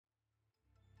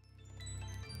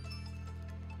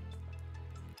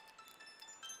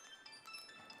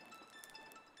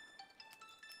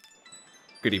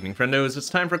Good evening, friendos. It's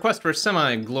time for Quest for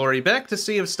Semi-Glory. Back to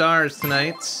Sea of Stars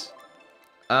tonight.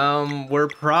 We're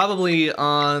probably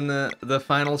on the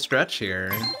final stretch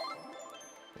here.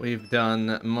 We've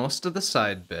done most of the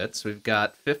side bits. We've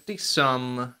got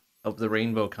 50-some of the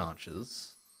rainbow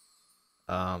conches.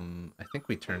 I think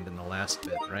we turned in the last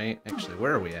bit, right? Actually,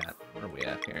 where are we at? Where are we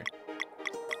at here?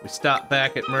 We stopped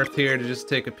back at Mirth here to just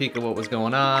take a peek at what was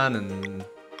going on and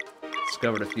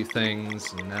discovered a few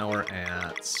things, and now we're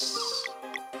at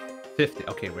 50.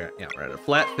 Okay, we're at a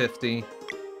flat 50.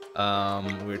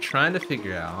 We're trying to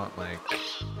figure out, like,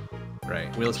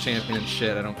 right, Wheels Champion and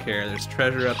shit, I don't care. There's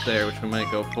treasure up there, which we might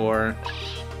go for.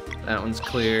 That one's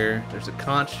clear. There's a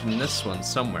conch in this one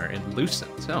somewhere, in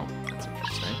Lucent. Oh, that's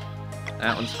interesting.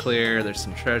 That one's clear. There's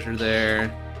some treasure there.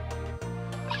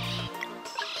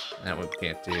 That one we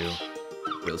can't do.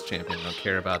 Wheels Champion, don't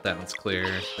care about. That one's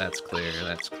clear. That's clear.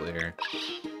 That's clear.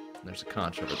 And there's a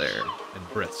conch over there in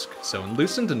Brisk. So in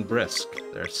Lucent and Brisk,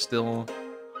 there are still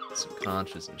some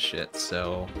conches and shit.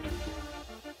 So,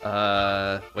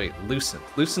 wait, Lucent.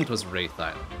 Lucent was Wraith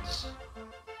Islands.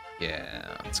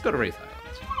 Yeah, let's go to Wraith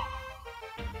Islands.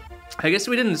 I guess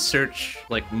we didn't search,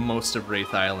 like, most of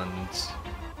Wraith Island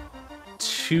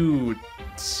too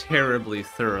terribly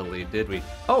thoroughly, did we?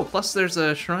 Oh, plus there's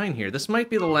a shrine here. This might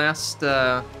be the last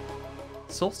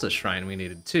Solstice shrine we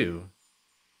needed too.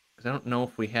 Because I don't know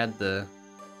if we had the...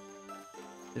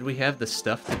 Did we have the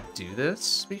stuff to do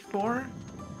this before?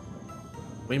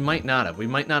 We might not have. We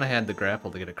might not have had the grapple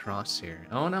to get across here.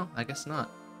 Oh no, I guess not.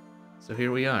 So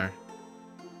here we are.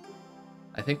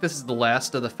 I think this is the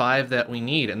last of the 5 that we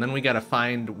need, and then we gotta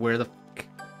find where the fuck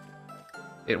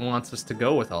it wants us to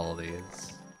go with all of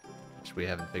these. Which we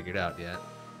haven't figured out yet.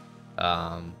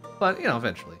 But, you know,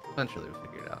 eventually we'll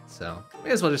figure it out. So, may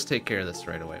as well just take care of this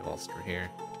right away whilst we're here.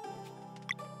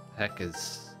 Heck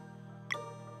is...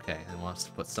 Okay, and wants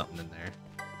to put something in there.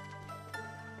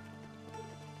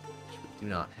 Which we do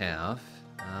not have.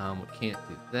 We can't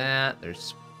do that.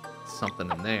 There's something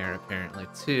in there, apparently,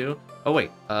 too. Oh,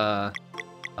 wait, oh,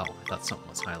 I thought something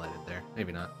was highlighted there.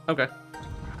 Maybe not. Okay.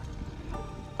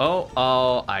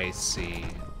 Oh, I see.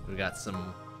 We got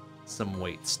some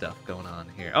weight stuff going on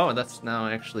here. Oh, that's now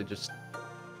actually just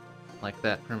like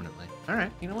that permanently.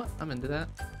 Alright, you know what? I'm into that.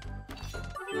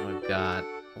 Now we've got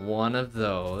one of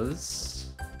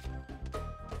those.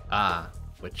 Ah,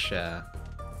 which, now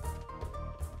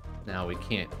we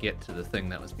can't get to the thing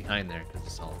that was behind there because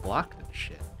it's all blocked and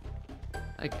shit.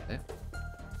 I get it.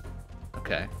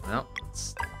 Okay, well,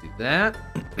 let's do that.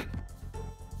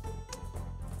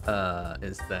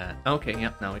 Is that... Okay,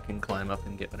 yep, now we can climb up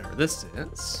and get whatever this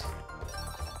is.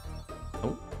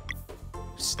 Oh.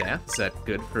 Staff, is that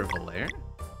good for Valair?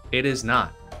 It is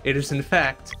not. It is, in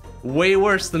fact, way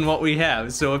worse than what we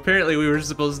have. So apparently we were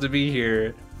supposed to be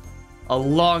here a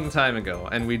long time ago,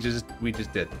 and we just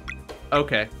didn't.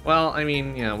 Okay, well, I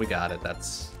mean, you know, we got it.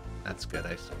 That's good,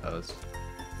 I suppose.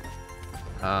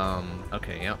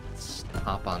 Okay, yep, let's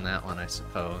hop on that one, I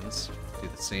suppose. Do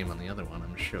the same on the other one,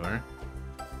 I'm sure.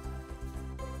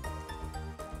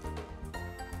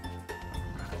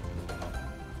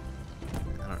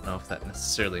 I don't know if that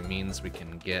necessarily means we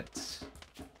can get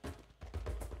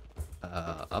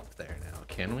up there now,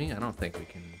 can we? I don't think we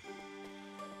can...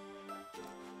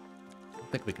 I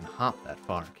don't think we can hop that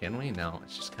far, can we? No,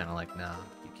 it's just kind of like, nah,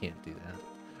 you can't do that.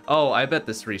 Oh, I bet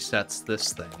this resets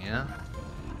this thing, yeah?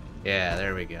 Yeah,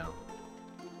 there we go.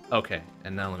 Okay,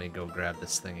 and now let me go grab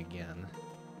this thing again.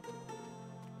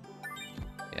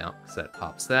 Yeah, because that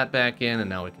pops that back in, and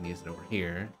now we can use it over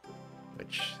here.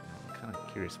 Which, I'm kind of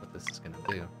curious what this is going to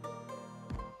do.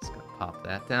 It's going to pop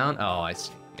that down. Oh, I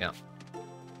see. Yeah.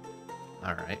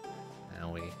 Alright.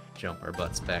 Now we jump our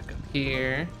butts back up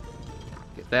here.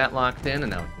 Get that locked in,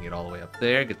 and now we can get all the way up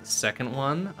there. Get the second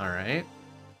one. Alright.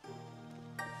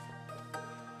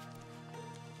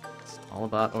 All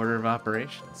about order of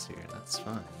operations here. That's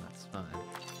fine. That's fine.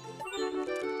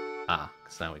 Ah,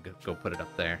 because now we go put it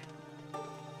up there.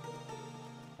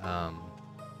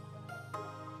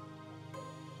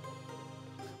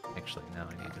 Actually, now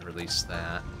I need to release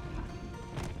that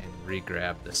and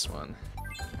re-grab this one.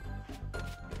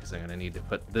 Because I'm going to need to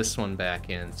put this one back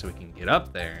in so we can get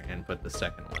up there and put the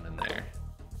second one in there.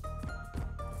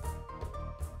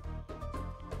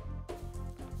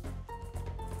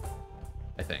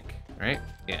 I think. Right?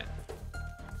 Yeah.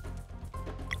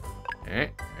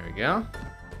 Alright, there we go.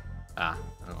 Ah,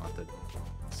 I don't have to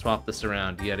swap this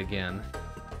around yet again.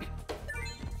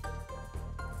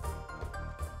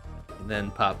 And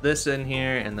then pop this in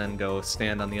here, and then go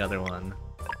stand on the other one.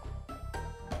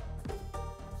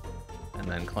 And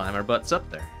then climb our butts up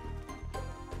there.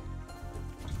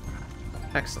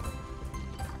 Excellent.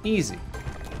 Easy.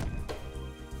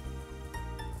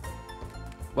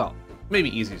 maybe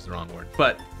easy is the wrong word,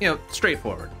 but, you know,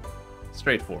 straightforward.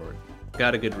 Straightforward.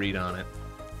 Got a good read on it.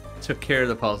 Took care of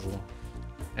the puzzle.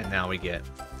 And now we get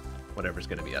whatever's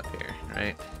going to be up here,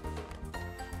 right?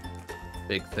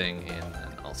 Big thing, and then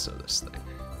also this thing.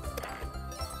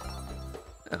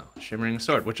 Oh, Shimmering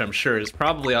Sword, which I'm sure is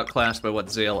probably outclassed by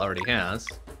what Zale already has.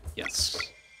 Yes.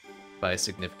 By a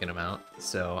significant amount.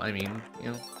 So, I mean,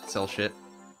 you know, sell shit.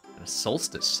 And a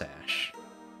Solstice Sash.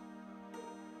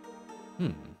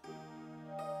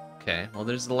 Okay, well,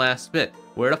 there's the last bit.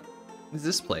 Where the f is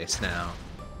this place now?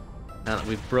 Now that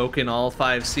we've broken all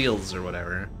 5 seals or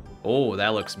whatever. Oh,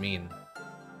 that looks mean.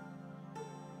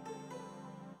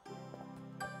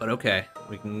 But okay,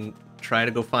 we can try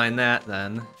to go find that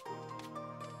then.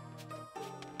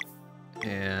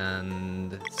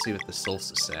 And let's see what the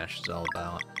Solstice Sash is all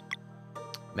about.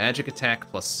 Magic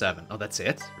attack +7. Oh, that's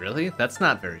it? Really? That's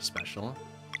not very special.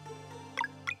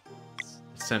 It's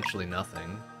essentially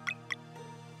nothing.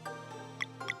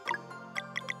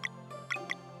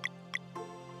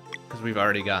 Because we've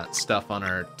already got stuff on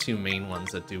our 2 main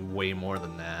ones that do way more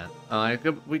than that.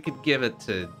 We could give it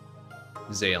to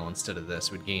Zale instead of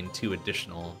this. We'd gain 2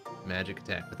 additional magic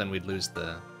attack, but then we'd lose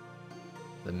the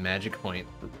magic point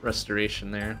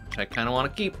restoration there, which I kind of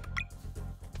want to keep.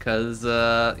 Because,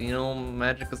 you know,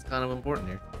 magic is kind of important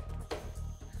here.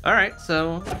 Alright,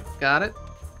 so, got it.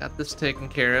 Got this taken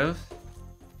care of.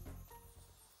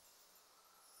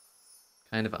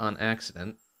 Kind of on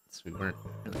accident. So we weren't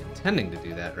really intending to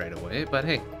do that right away, but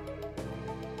hey.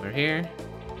 We're here.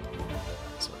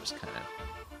 So we'll just kind of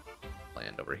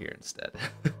land over here instead.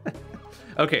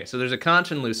 Okay, so there's a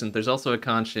conch in Lucent. There's also a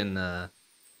conch in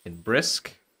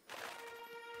Brisk.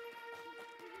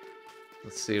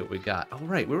 Let's see what we got. Oh,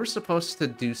 right, we were supposed to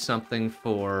do something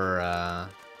for,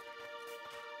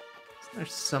 isn't there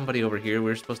somebody over here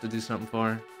we were supposed to do something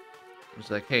for? It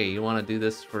was like, hey, you want to do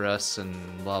this for us and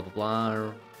blah, blah, blah,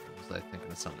 or was I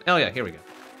thinking of something? Oh, yeah, here we go.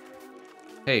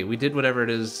 Hey, we did whatever it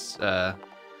is, I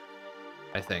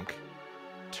think.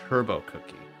 Turbo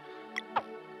Cookie.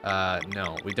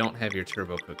 No, we don't have your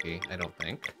Turbo Cookie, I don't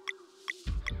think.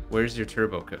 Where's your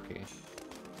Turbo Cookie?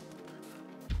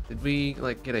 Did we,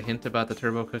 like, get a hint about the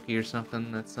Turbo Cookie or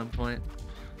something at some point?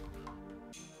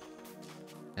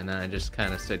 And then I just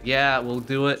kind of said, yeah, we'll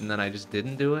do it, and then I just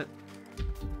didn't do it?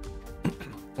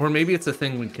 Or maybe it's a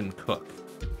thing we can cook.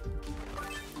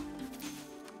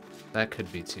 That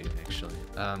could be too, actually.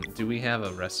 Do we have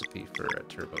a recipe for a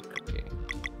Turbo Cookie?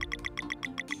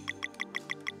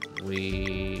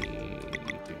 We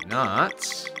do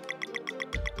not.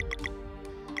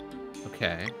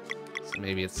 Okay. So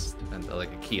maybe it's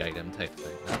like a key item type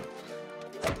thing. Huh?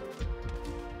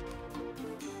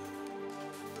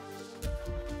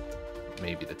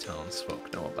 Maybe the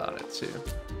townsfolk know about it too.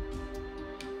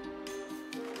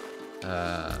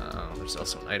 There's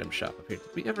also an item shop up here.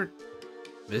 Did we ever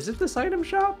visit this item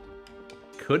shop?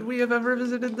 Could we have ever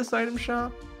visited this item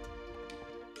shop?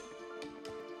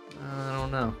 I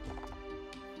don't know.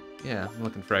 Yeah, I'm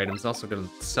looking for items. Also gonna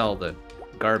sell the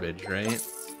garbage, right?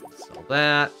 Sell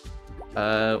that.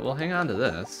 We'll hang on to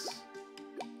this.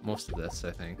 Most of this,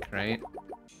 I think, right?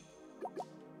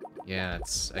 Yeah,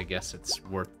 I guess it's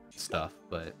worth stuff,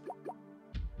 but...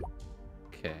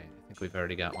 Okay, I think we've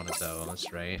already got one of those,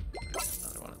 right?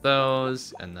 Another one of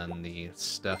those, and then the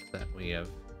stuff that we have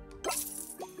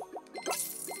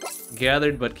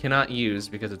gathered but cannot use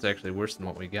because it's actually worse than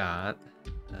what we got.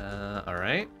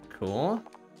 Alright, cool.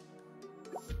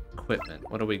 Equipment,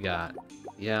 what do we got?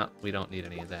 Yeah, we don't need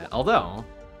any of that. Although,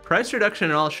 price reduction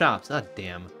in all shops. Ah,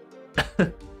 damn.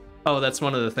 Oh, that's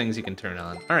one of the things you can turn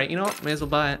on. Alright, you know what? May as well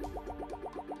buy it.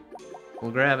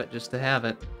 We'll grab it just to have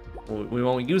it. We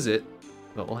won't use it,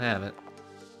 but we'll have it.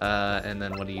 And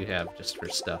then what do you have just for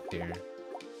stuff here?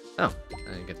 Oh,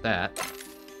 I didn't get that.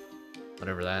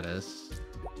 Whatever that is.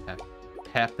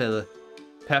 Papillote,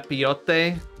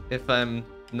 if I'm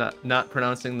not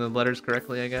pronouncing the letters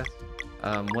correctly, I guess.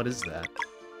 What is that?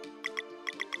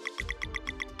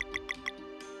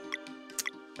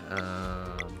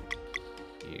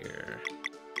 Here.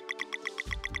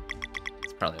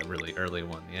 It's probably a really early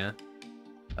one, yeah?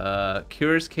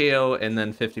 Cures KO and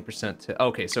then 50% to...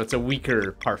 Okay, so it's a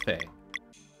weaker parfait.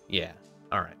 Yeah,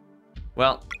 alright.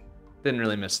 Well, didn't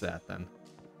really miss that then.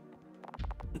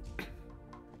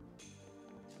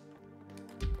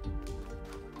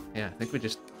 Yeah, I think we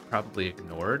just probably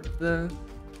ignored the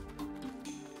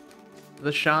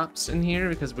shops in here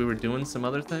because we were doing some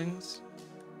other things.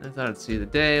 I thought I'd see the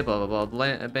day, blah, blah,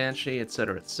 blah, Banshee,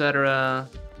 etc., etc.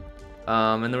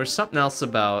 And there was something else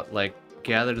about, like,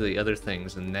 gather the other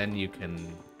things and then you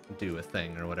can do a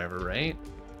thing or whatever, right?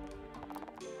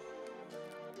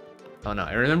 Oh no,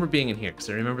 I remember being in here, because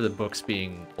I remember the books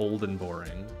being old and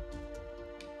boring.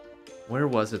 Where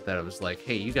was it that it was like,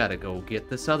 hey, you gotta go get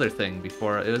this other thing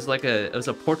before... It was like it was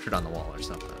a portrait on the wall or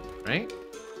something, right?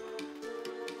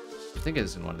 I think it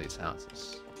was in one of these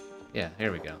houses. Yeah,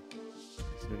 here we go.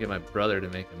 Just gonna get my brother to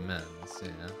make amends,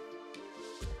 yeah.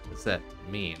 What's that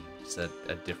mean? Is that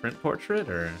a different portrait,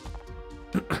 or...?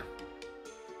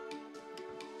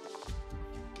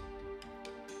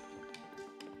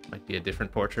 Might be a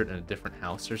different portrait in a different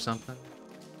house or something?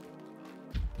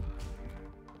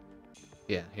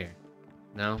 Yeah, here.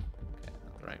 No? Okay,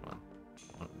 not the right one.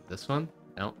 This one?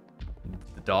 No.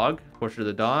 The dog? Portrait of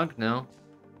the dog? No.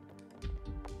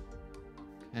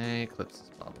 Okay, eclipses,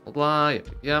 blah, blah, blah,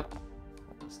 yep.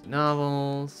 List of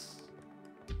novels.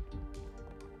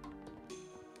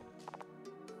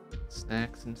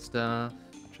 Snacks and stuff,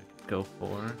 which I could go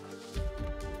for.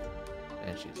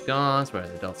 And she's gone, so why are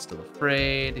the adults still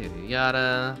afraid? Yada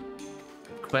yada.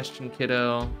 Good question,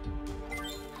 kiddo.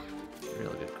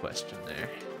 Really good question there.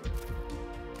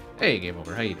 Hey, game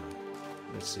over. How you doing?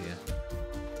 Good to see you.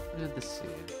 Good to see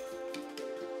you.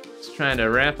 Just trying to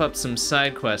wrap up some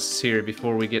side quests here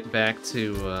before we get back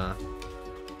to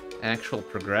actual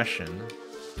progression,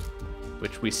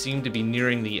 which we seem to be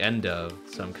nearing the end of.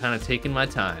 So I'm kind of taking my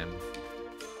time.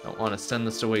 Don't want to send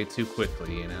this away too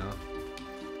quickly, you know.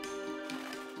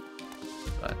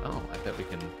 But, oh, I bet we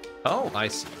can... Oh, I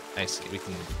see. I see. We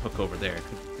can hook over there.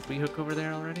 Did we hook over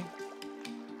there already?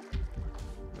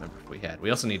 Remember if we had.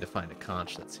 We also need to find a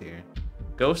conch that's here.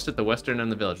 Ghost at the western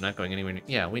end of the village, not going anywhere near...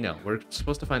 Yeah, we know. We're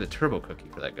supposed to find a turbo cookie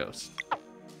for that ghost.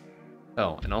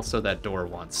 Oh, and also that door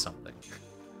wants something.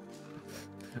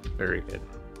 Very good.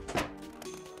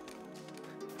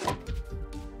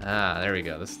 Ah, there we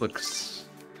go. This looks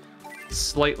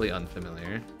slightly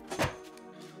unfamiliar.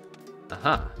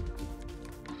 Aha.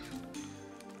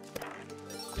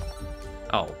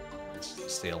 Oh,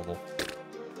 it's saleable.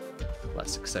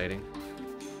 Less exciting.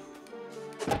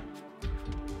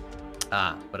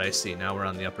 Ah, but I see. Now we're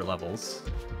on the upper levels.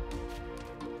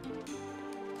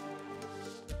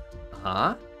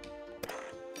 Huh?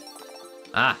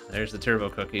 Ah, there's the turbo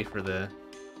cookie for the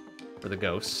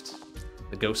ghost.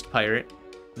 The ghost pirate.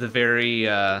 The very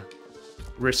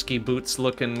risky boots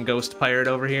looking ghost pirate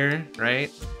over here, right?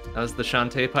 That was the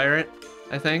Shantae pirate,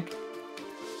 I think.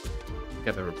 I don't think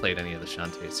I've ever played any of the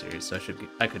Shantae series, so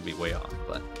I could be way off,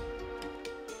 but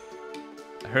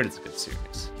I heard it's a good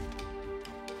series.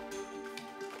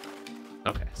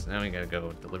 Okay, so now we gotta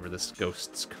go deliver this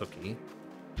ghost's cookie.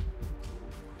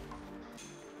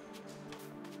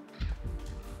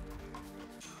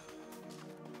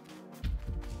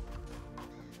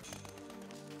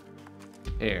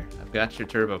 Here, I've got your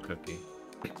turbo cookie.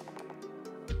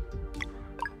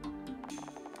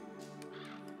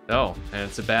 Oh, and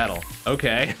it's a battle.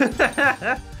 Okay.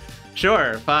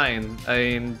 Sure, fine. I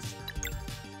mean,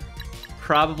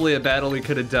 probably a battle we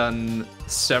could have done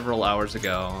several hours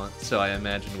ago, so I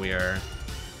imagine we are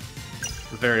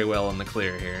very well in the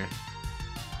clear here.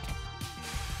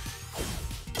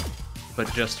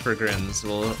 But just for grins,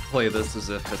 we'll play this as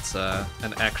if it's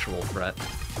an actual threat.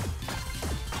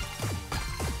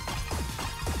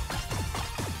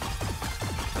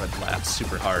 I would laugh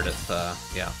super hard if,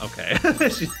 yeah, okay.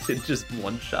 She did just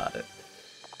one-shot it.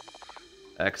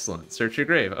 Excellent. Search your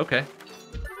grave. Okay.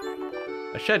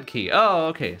 A shed key. Oh,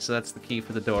 okay. So that's the key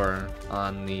for the door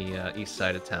on the east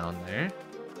side of town there.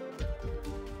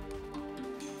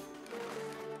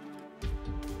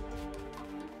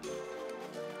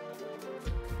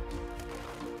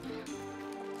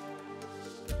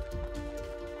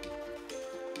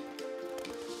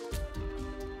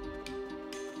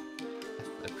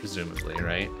 Presumably,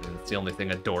 right? I mean, it's the only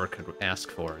thing a door could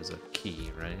ask for is a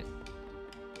key, right?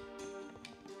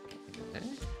 Okay.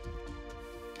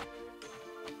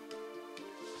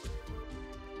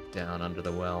 Down under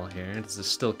the well here. Does this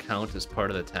still count as part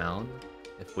of the town?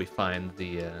 If we find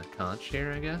the conch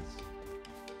here, I guess?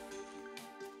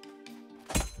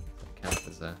 Does that count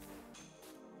as a...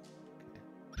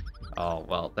 Okay. Oh,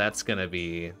 well, that's gonna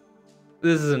be...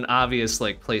 This is an obvious,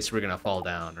 like, place we're gonna fall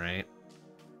down, right?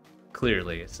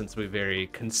 Clearly, since we very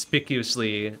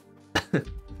conspicuously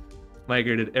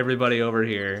migrated everybody over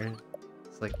here.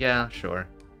 It's like, yeah, sure.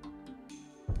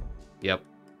 Yep.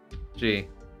 Gee.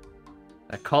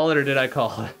 I call it or did I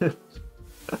call it?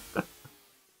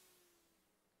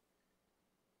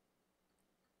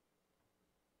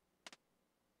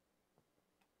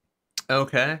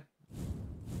 Okay.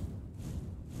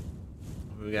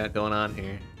 What do we got going on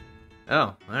here?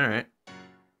 Oh, alright.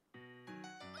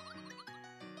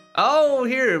 Oh,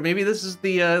 here, maybe this is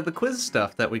the quiz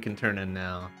stuff that we can turn in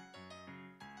now.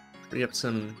 Free up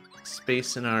some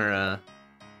space in our,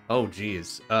 Oh,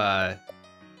 geez.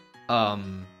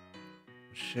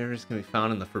 Sherries can be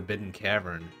found in the Forbidden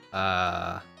Cavern.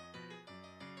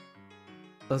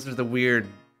 Those are the weird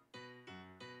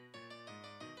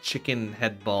chicken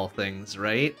head ball things,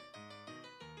 right?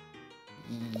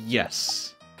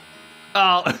 Yes.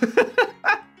 Oh!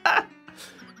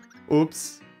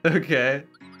 Oops. Okay.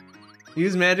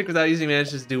 Use magic without using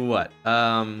magic to do what?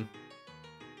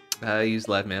 Use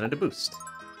live mana to boost.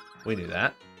 We knew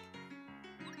that.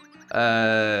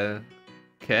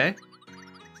 Okay.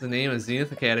 The name of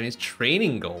Zenith Academy's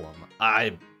training golem.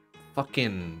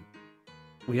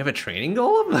 We have a training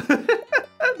golem?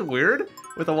 That's weird.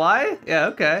 With a Y? Yeah,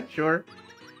 okay, sure.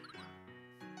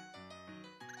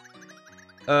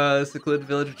 Secluded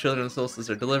village of children of solstice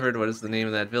are delivered. What is the name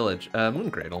of that village?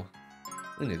 Moon Cradle.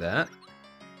 We knew that.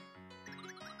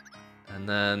 And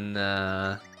then,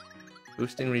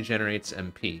 boosting regenerates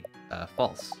MP.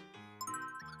 False.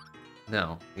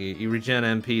 No, you regen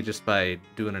MP just by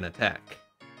doing an attack.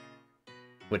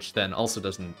 Which then also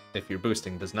doesn't, if you're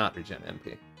boosting, does not regen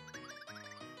MP.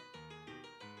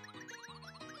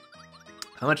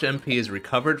 How much MP is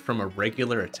recovered from a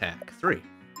regular attack? 3.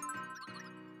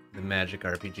 The magic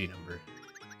RPG number.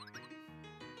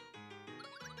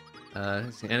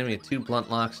 It's the enemy of 2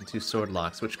 blunt locks and 2 sword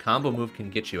locks. Which combo move can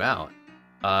get you out?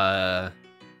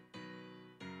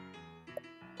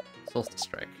 Solstice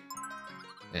Strike.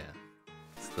 Yeah.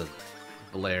 It's the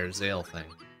Blair Zale thing.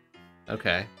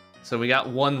 Okay. So we got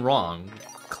one wrong,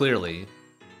 clearly.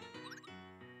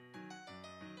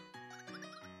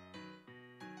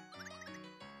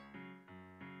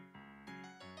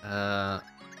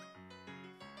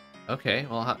 Okay,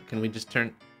 well, how, can we just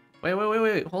turn... Wait,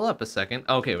 hold up a second.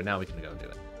 Okay, well, now we can go do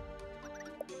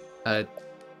it.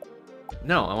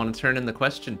 No, I want to turn in the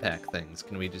question pack things.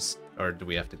 Can we just... Or do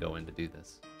we have to go in to do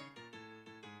this?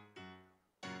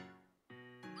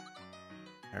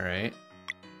 Alright.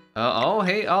 Oh,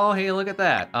 hey, look at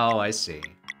that. Oh, I see.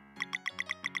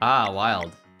 Ah,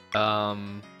 wild. So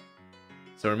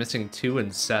we're missing 2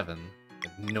 and 7. I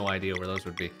have no idea where those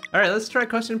would be. Alright, let's try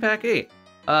question pack 8.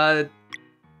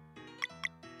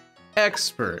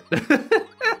 Expert.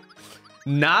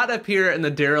 Not appear in the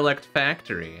derelict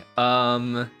factory.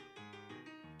 The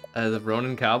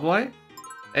Ronin Cowboy?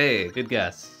 Hey, good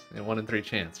guess. 1 in 3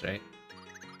 chance, right?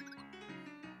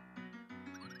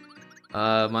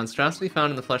 Monstrosity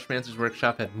found in the Fleshmancer's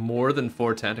workshop had more than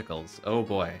 4 tentacles. Oh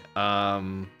boy.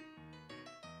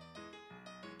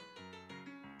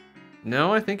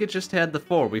 No, I think it just had the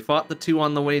 4. We fought the 2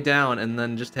 on the way down and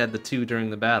then just had the 2 during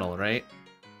the battle, right?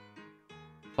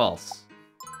 False.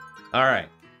 Alright.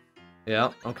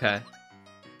 Yeah, okay.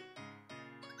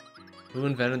 Who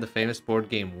invented the famous board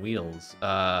game Wheels?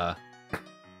 The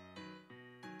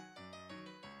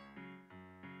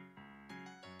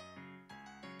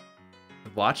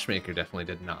Watchmaker definitely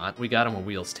did not. We got him a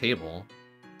Wheels table.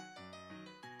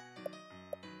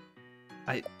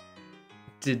 I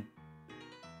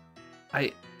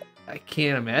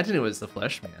can't imagine it was the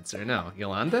Fleshmancer. No,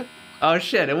 Yolanda? Oh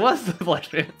shit, it was the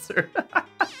Fleshmancer.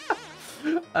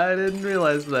 I didn't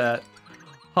realize that.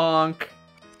 Honk.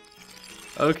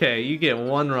 Okay, you get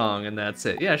 1 wrong and that's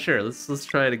it. Yeah, sure. Let's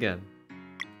try it again.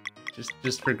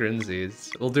 Just for grinsies.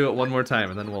 We'll do it one more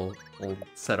time and then we'll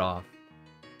set off.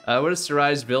 What is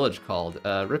Sarai's village called?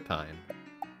 Riptime.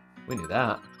 We knew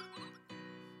that.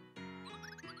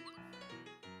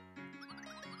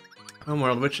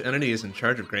 Homeworld, which entity is in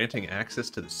charge of granting access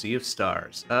to the Sea of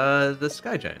Stars? The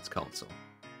Sky Giants Council.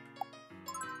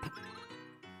 I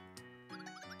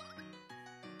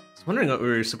was wondering what we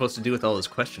were supposed to do with all those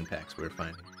question packs we were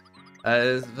finding.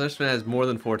 This one has more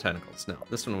than 4 tentacles. No,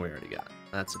 this one we already got.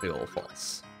 That's a big old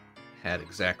false. Had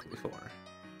exactly 4.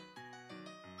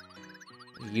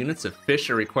 Units of fish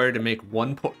are required to make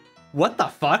 1 point. What the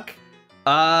fuck?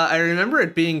 I remember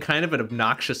it being kind of an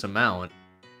obnoxious amount.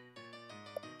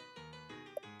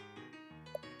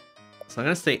 So I'm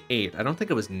gonna say 8. I don't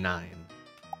think it was 9.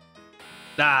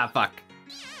 Ah, fuck.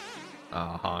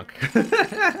 Oh, honk.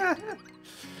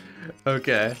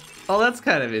 Okay. Oh, that's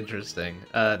kind of interesting.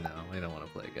 No, we don't want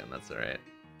to play again. That's alright.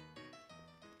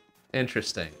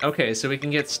 Interesting. Okay, so we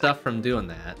can get stuff from doing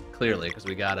that, clearly, because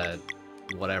we got a...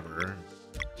 whatever.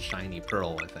 Shiny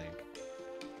pearl, I think.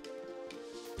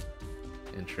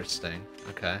 Interesting.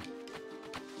 Okay.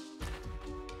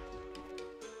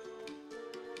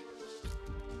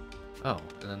 Oh,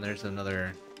 and then there's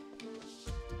another...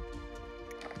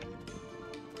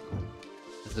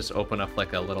 Does this open up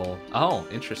like a little... Oh,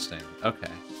 interesting.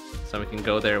 Okay. So we can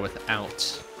go there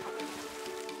without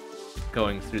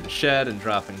going through the shed and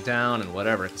dropping down and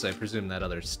whatever, because I presume that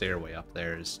other stairway up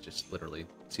there is just literally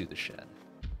to the shed.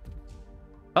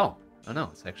 Oh no,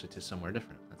 it's actually to somewhere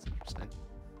different. That's interesting.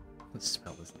 The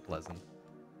smell isn't pleasant.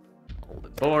 Old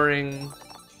and boring.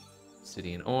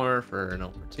 Obsidian ore for no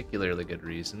particularly good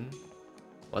reason.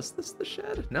 Was this the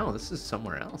shed? No, this is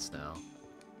somewhere else now.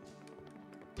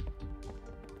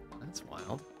 That's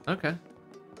wild. Okay.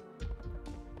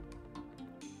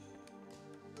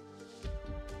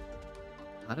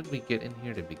 How did we get in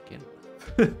here to begin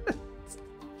with?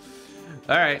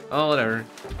 Alright, well, whatever.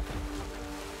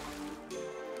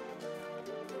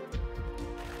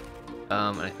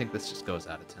 I think this just goes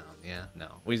out of town. Yeah,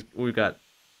 no. We've got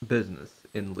business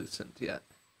in Lucent yet.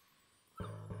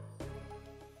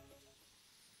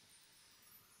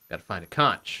 Gotta find a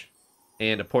conch.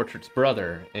 And a portrait's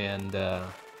brother, and,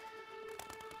 well,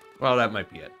 that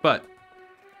might be it. But,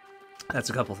 that's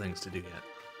a couple things to do yet.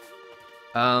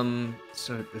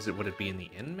 So would it be in the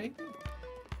inn, maybe?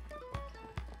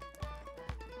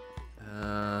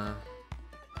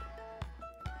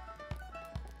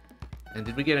 And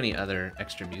did we get any other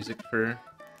extra music for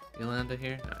Yolanda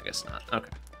here? No, I guess not. Okay.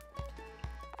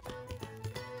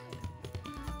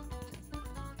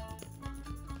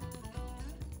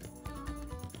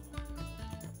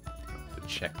 I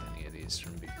checked any of these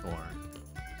from before.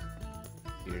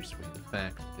 Here's we in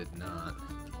fact did not.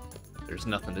 There's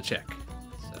nothing to check.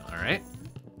 So, alright.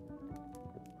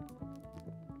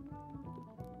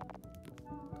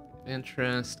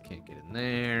 Interest, can't get in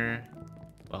there.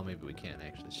 Well, maybe we can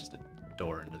actually. It's just a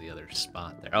door into the other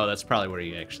spot there. Oh, that's probably where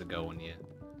you actually go when you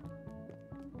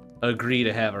agree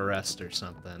to have a rest or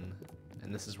something.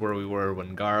 And this is where we were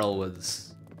when Garl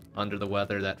was under the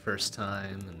weather that first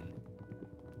time. And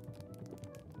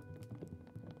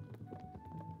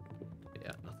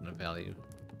yeah, nothing of value.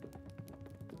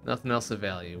 Nothing else of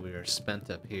value. We are spent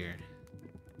up here.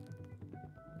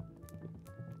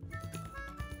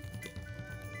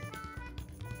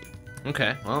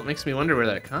 Okay, well, it makes me wonder where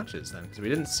that conch is then, because we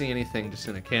didn't see anything just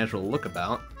in a casual look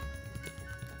about.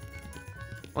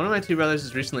 One of my two brothers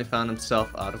has recently found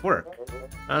himself out of work.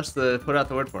 I asked to put out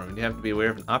the word for him. Do you have to be aware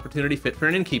of an opportunity fit for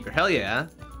an innkeeper? Hell yeah.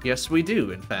 Yes, we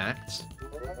do, in fact.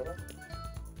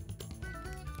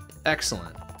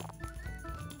 Excellent.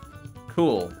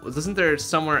 Cool. Wasn't there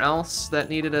somewhere else that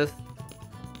needed a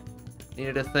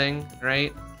thing,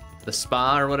 right? The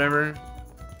spa or whatever?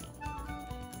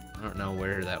 I don't know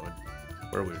where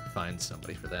we would find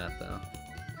somebody for that though.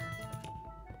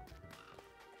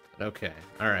 But okay,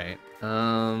 alright.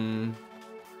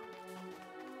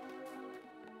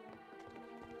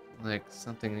 Like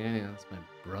something, yeah, that's my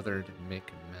brother to make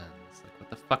amends. Like, what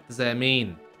the fuck does that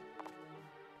mean?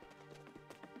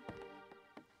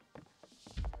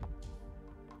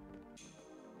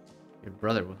 Your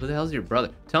brother? Who the hell's your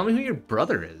brother? Tell me who your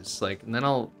brother is, like, and then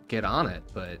I'll get on it,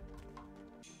 but...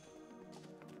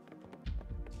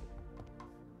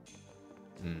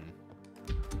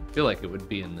 I feel like it would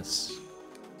be in this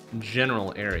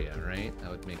general area, right?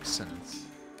 That would make sense.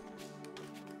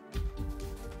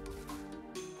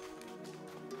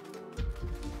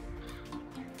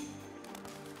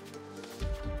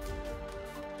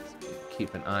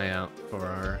 Keep an eye out for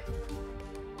our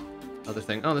other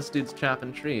thing. Oh, this dude's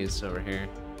chopping trees over here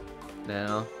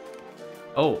now.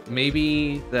 Oh,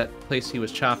 maybe that place he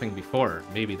was chopping before,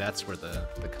 maybe that's where the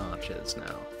conch is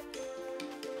now.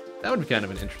 That would be kind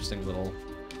of an interesting little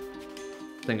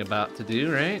thing about to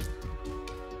do, right?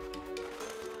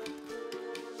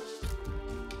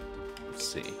 Let's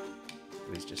see.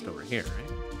 He's just over here,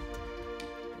 right?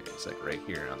 It's like right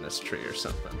here on this tree or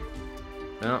something.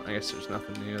 No, I guess there's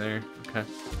nothing new there. Okay.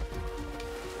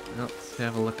 Well, let's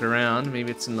have a look around.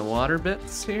 Maybe it's in the water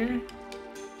bits here.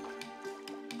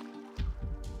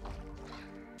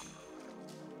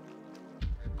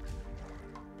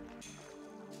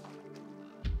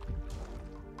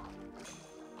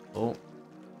 Oh, it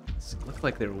looks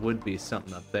like there would be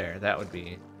something up there. That would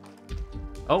be...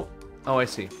 Oh, I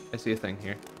see. I see a thing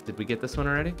here. Did we get this one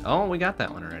already? Oh, we got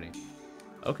that one already.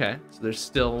 Okay, so there's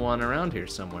still one around here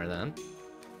somewhere then.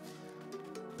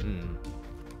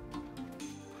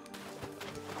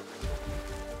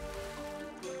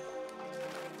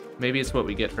 Maybe it's what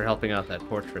we get for helping out that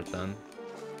portrait then.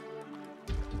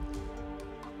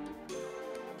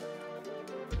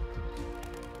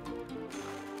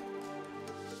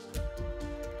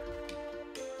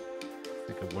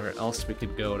 Think of where else we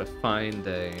could go to find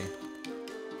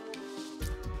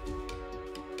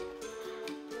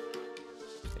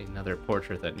another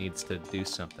portrait that needs to do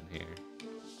something here.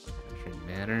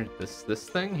 Manor, this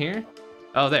thing here?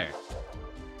 Oh, there.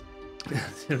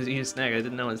 It was eating a snack. I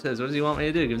didn't know what it says. What does he want me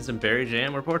to do? Give him some berry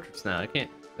jam or portraits now? I can't.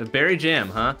 Berry jam,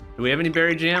 huh? Do we have any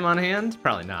berry jam on hand?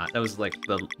 Probably not. That was like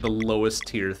the lowest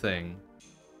tier thing.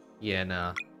 Yeah,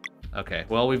 nah. Okay,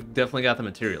 well, we've definitely got the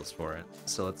materials for it.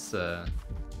 So let's,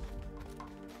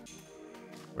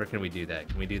 where can we do that?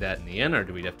 Can we do that in the inn, or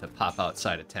do we have to pop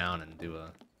outside of town and do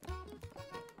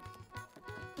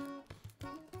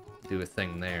a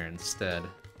thing there instead?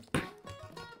 Alright,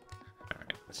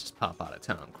 let's just pop out of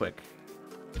town quick.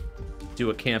 Do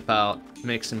a camp out,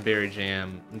 make some berry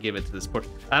jam, and give it to this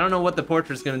portrait. I don't know what the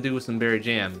portrait's gonna do with some berry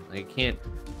jam. I can't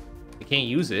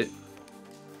use it.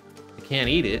 I can't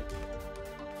eat it.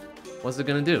 What's it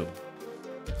gonna do?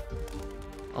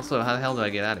 Also, how the hell do I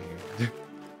get out of here?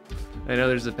 I know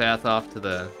there's a path off to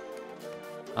the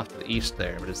east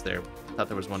there, but is there? I thought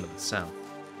there was one to the south.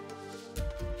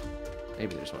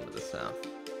 Maybe there's one to the south.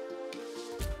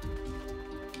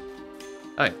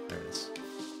 Oh yeah, there it is.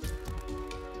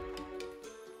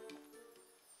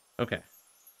 Okay.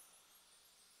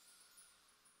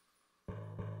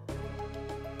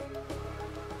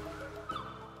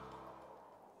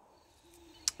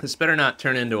 This better not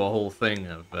turn into a whole thing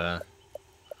of,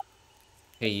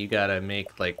 hey, you gotta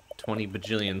make like 20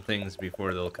 bajillion things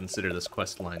before they'll consider this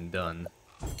quest line done.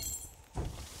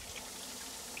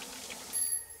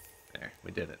 There,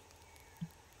 we did it.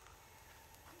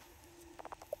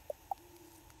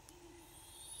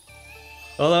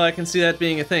 Although I can see that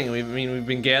being a thing. We've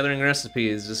been gathering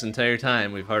recipes this entire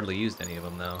time. We've hardly used any of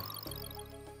them, though.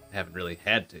 Haven't really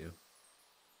had to.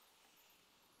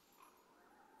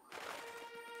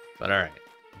 But alright,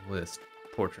 well, this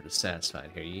portrait is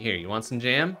satisfied. Here, you want some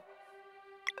jam?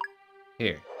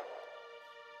 Here.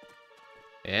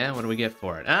 Yeah, what do we get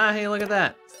for it? Ah, hey, look at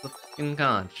that! It's the fucking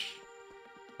conch.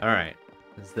 Alright,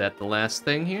 is that the last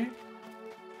thing here?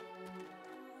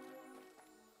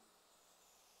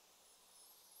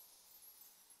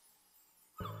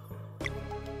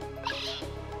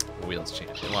 Wheels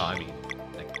champion. Well, I mean,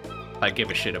 like, I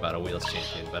give a shit about a wheels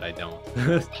champion, but I don't.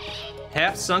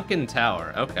 Half-sunken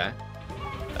tower. Okay.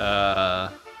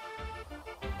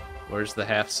 Where's the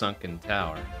half-sunken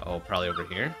tower? Oh, probably over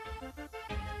here?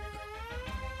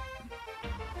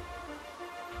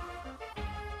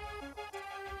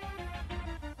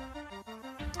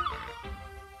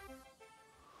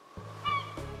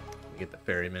 We get the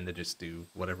ferryman to just do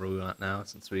whatever we want now,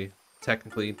 since we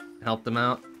technically helped them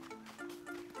out.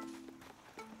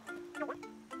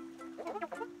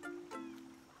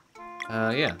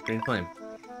 Yeah, Green Flame.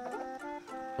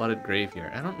 Flooded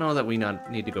Graveyard. I don't know that we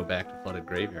need to go back to Flooded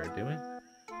Graveyard, do we?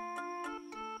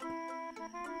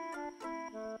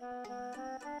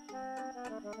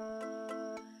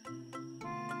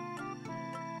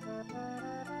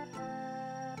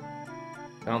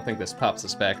 I don't think this pops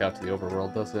us back out to the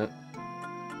overworld, does it?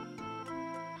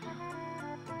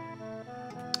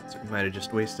 So we might have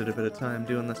just wasted a bit of time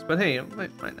doing this, but hey, it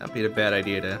might not be a bad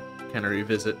idea to kind of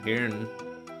revisit here and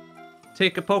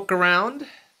take a poke around.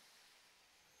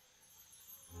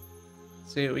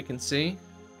 See what we can see.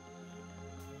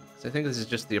 So I think this is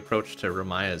just the approach to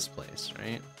Ramaya's place,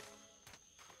 right?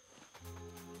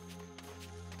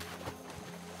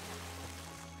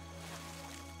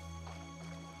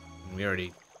 We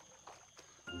already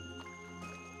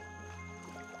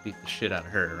beat the shit out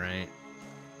of her, right?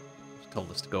 She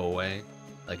told us to go away.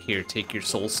 Like, here, take your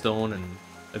soul stone and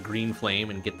a green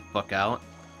flame and get the fuck out.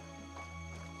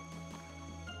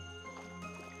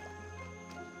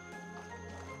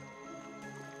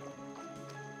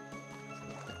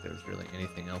 Really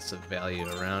anything else of value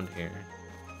around here.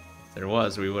 If there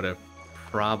was, we would have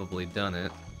probably done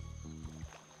it.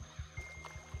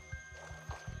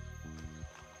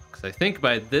 Because I think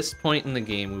by this point in the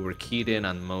game, we were keyed in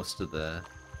on most of the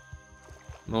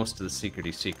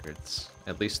secrety secrets.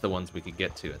 At least the ones we could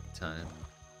get to at the time.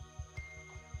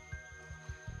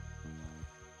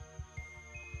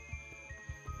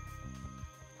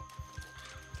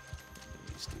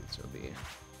 These dudes will be a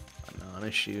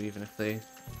non-issue, even if they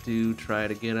do try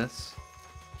to get us.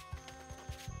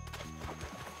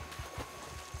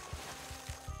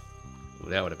 Ooh,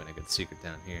 that would have been a good secret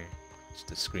down here.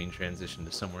 Just a screen transition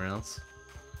to somewhere else.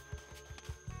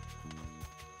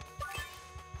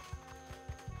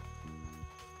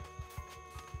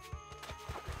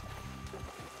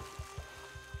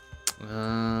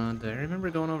 Do I remember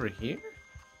going over here?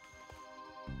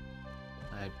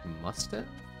 I must have.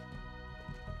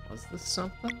 Was this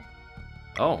something?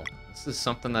 Oh, this is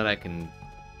something that I can...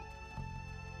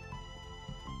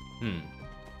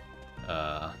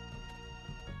 Well,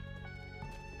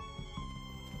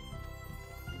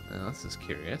 this is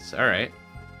curious. Alright.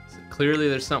 So clearly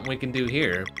there's something we can do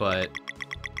here, but...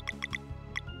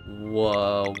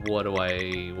 Whoa, what do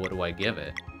I give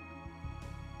it?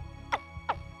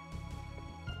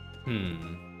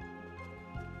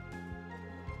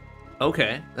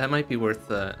 Okay, that might be worth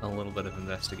a little bit of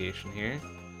investigation here.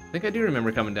 I think I do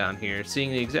remember coming down here,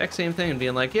 seeing the exact same thing and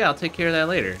being like, yeah, I'll take care of that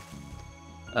later.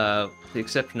 With the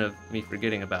exception of me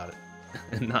forgetting about it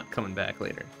and not coming back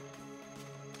later.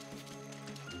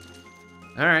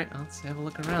 Alright, let's have a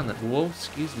look around then. Whoa,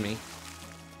 excuse me.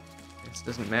 This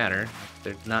doesn't matter.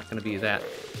 There's not going to be that...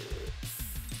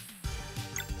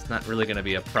 It's not really going to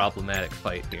be a problematic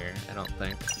fight here, I don't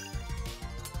think.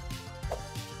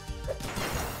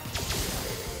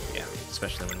 Yeah,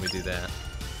 especially when we do that.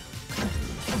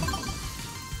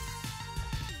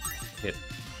 Hit,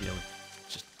 you know,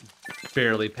 just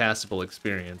barely passable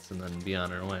experience and then be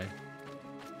on our way.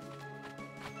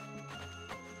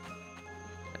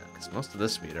 Yeah, because most of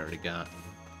this we had already gotten.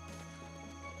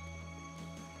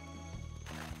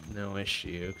 No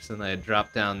issue, because then I had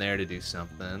dropped down there to do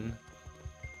something.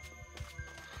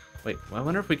 Wait, I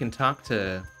wonder if we can talk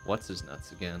to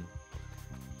What's-His-Nuts again.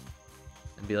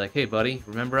 And be like, hey buddy,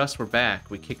 remember us? We're back.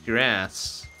 We kicked your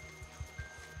ass.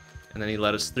 And then he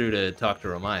let us through to talk to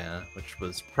Romaya, which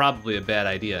was probably a bad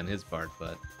idea on his part,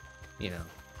 but, you know,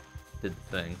 did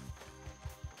the thing.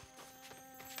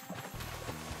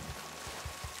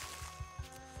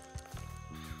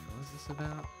 What was this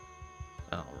about?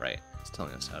 Oh, right. It's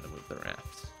telling us how to move the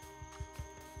raft.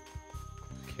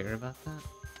 Care about that?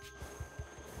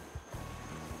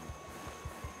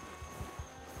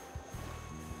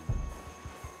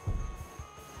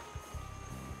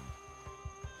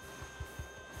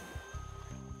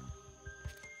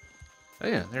 Oh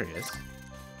yeah, there he is.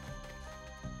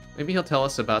 Maybe he'll tell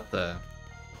us about the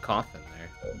coffin there.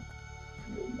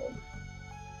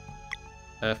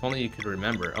 If only you could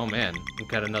remember. Oh man, we've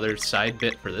got another side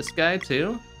bit for this guy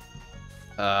too?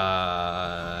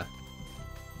 Yeah,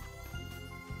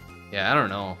 I don't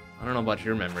know. I don't know about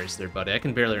your memories there, buddy. I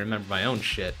can barely remember my own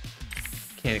shit.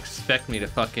 Can't expect me to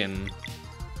fucking...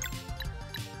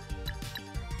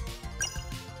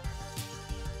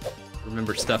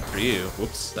 remember stuff for you.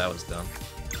 Whoops, that was dumb.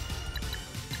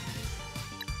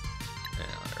 Yeah,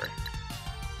 whatever.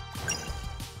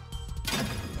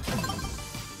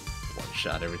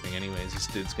 One-shot everything anyways. This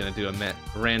dude's gonna do a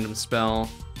random spell,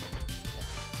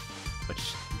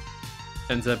 which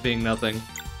ends up being nothing.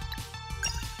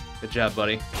 Good job,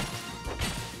 buddy.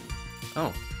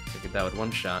 Oh, figured that would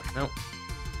one-shot. Nope.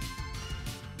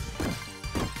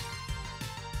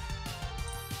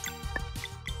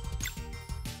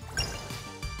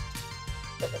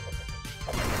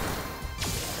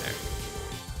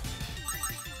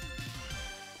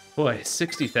 Boy,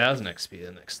 60,000 XP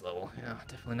the next level. Yeah,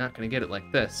 definitely not gonna get it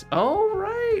like this. Oh,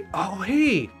 right! Oh,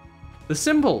 hey! The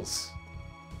symbols!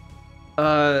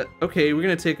 Okay, we're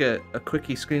gonna take a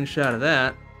quickie screenshot of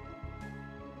that.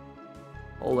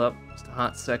 Hold up, just a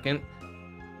hot second.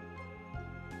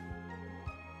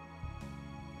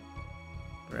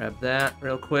 Grab that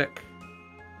real quick.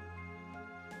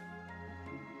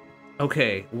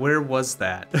 Okay, where was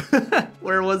that?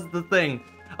 Where was the thing?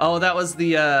 Oh, that was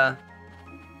the,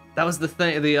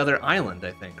 thing, the other island,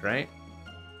 I think, right?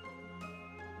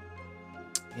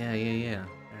 Yeah. I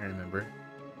remember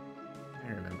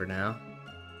now.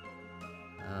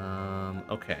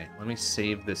 Okay, let me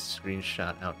save this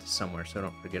screenshot out to somewhere so I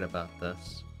don't forget about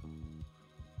this.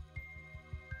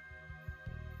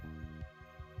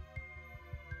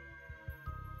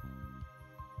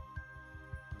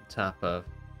 On top of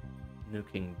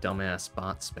nuking dumbass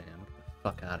bot spam. Get the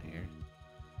fuck out of here.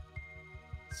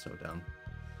 So dumb.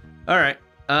 Alright.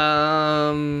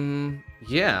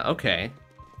 Yeah, okay.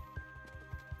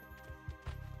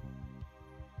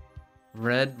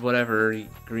 Red, whatever,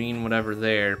 green, whatever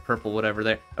there, purple, whatever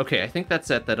there. Okay, I think that's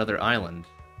at that other island.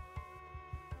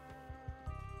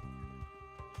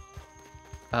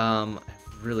 I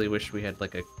really wish we had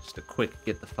like just a quick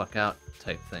get the fuck out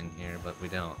type thing here, but we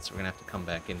don't, so we're gonna have to come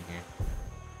back in here.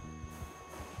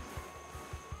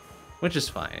 Which is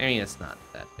fine. I mean, it's not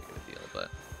that big of a deal,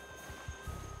 but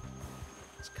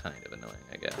it's kind of annoying,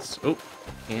 I guess. Oh,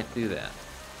 can't do that.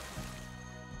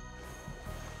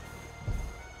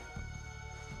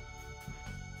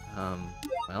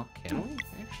 Well, can we,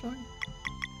 actually?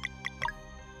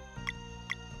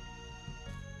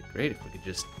 It'd be great if we could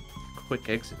just quick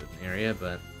exit an area,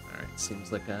 but alright,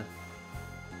 seems like a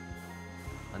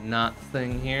not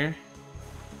thing here.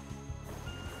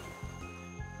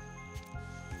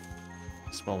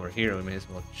 Guess while we're here, we may as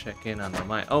well check in on the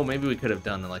mine. Oh, maybe we could have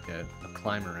done like a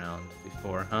climb around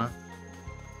before, huh?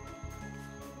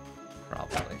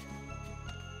 Probably.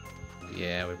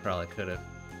 Yeah, we probably could have.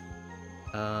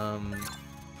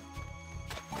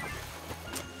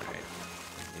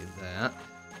 that.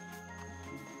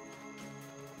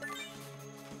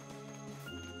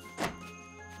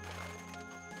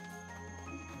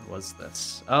 Where was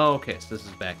this? Oh, okay, so this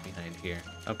is back behind here.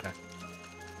 Okay.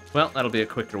 Well, that'll be a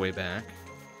quicker way back.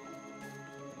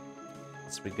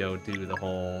 As we go do the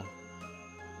whole...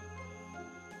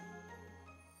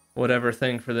 whatever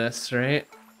thing for this, right?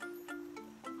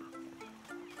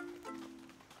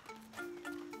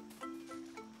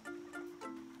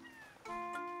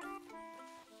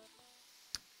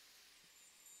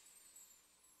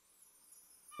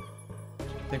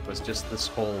 I think was just this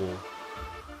whole...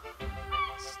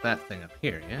 it's that thing up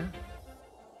here, yeah?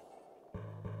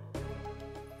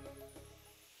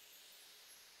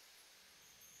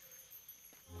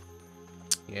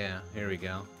 Yeah, here we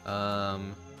go.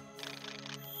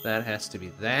 That has to be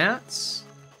that.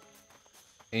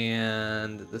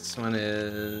 And this one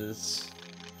is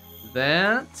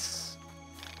that.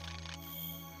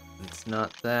 It's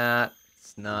not that.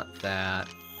 It's not that.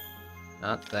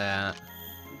 Not that.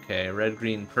 Okay, red,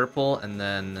 green, purple, and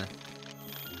then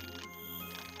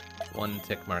one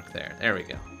tick mark there. There we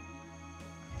go.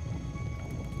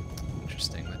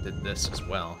 Interesting, that did this as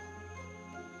well.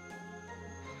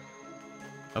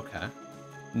 Okay.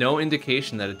 No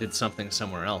indication that it did something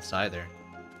somewhere else either,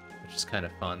 which is kind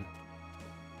of fun.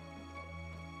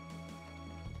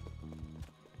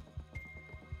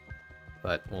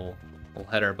 But we'll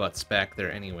head our butts back there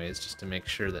anyways, just to make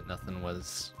sure that nothing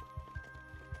was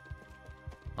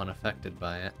unaffected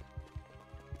by it.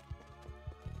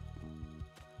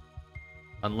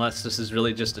 Unless this is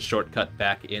really just a shortcut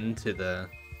back into the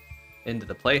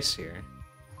place here.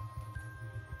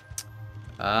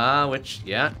 Which,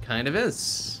 yeah, kind of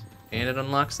is. And it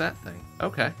unlocks that thing.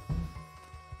 Okay.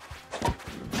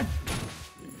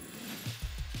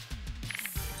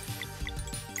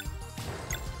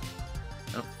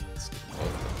 Oh, let's do both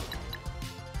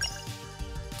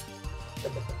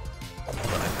of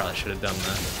them. I probably should have done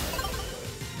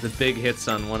the big hits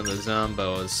on one of the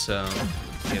zombos, so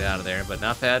get out of there, but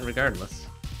not bad regardless.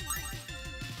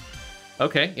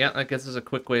 Okay, yeah, that gets us a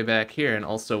quick way back here, and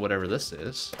also whatever this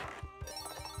is.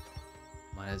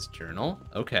 Maya's journal.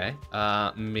 Okay.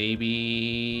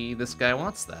 Maybe this guy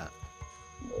wants that.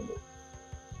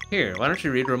 Here, why don't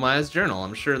you read Ramaya's journal?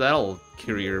 I'm sure that'll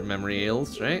cure your memory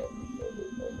ails, right?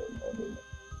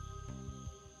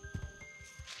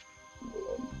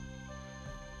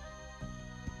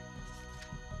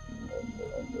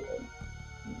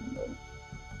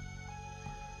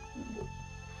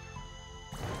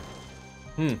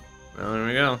 Well, there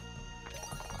we go.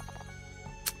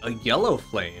 A yellow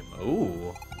flame.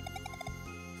 Ooh.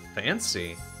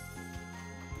 Fancy.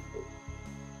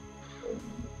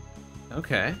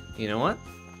 Okay, you know what?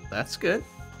 That's good.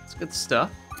 That's good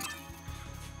stuff.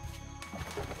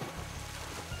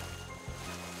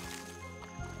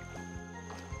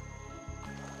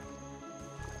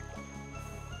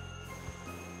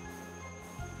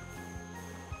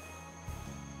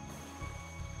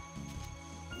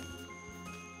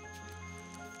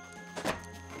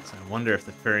 I wonder if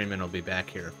the ferryman will be back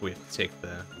here if we have to take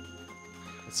the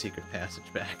secret passage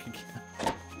back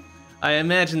again. I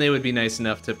imagine they would be nice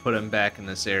enough to put him back in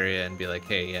this area and be like,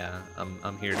 hey, yeah,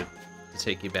 I'm here to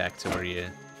take you back to where you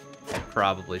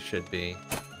probably should be.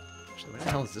 Actually, where the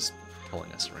hell is this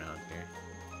pulling us around here?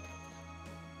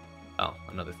 Oh,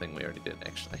 another thing we already did,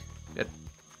 actually. Good.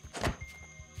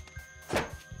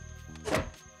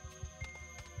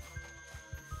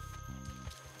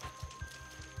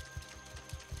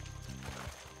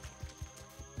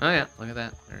 Oh yeah, look at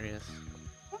that. There he is.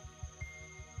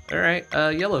 Alright,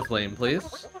 yellow flame,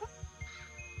 please.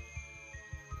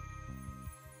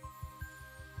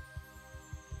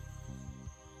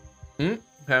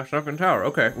 Past Sunken Tower.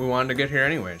 Okay, we wanted to get here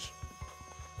anyways.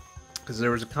 Because there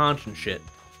was a conch and shit.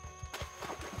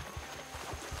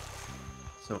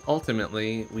 So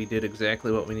ultimately, we did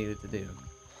exactly what we needed to do.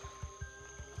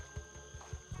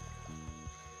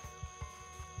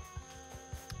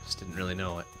 Didn't really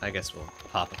know it. I guess we'll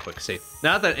pop a quick save.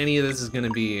 Not that any of this is going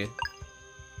to be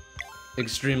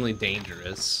extremely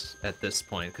dangerous at this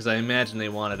point, because I imagine they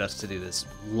wanted us to do this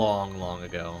long, long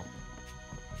ago.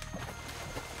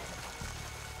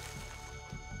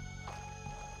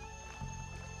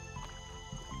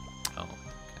 Oh,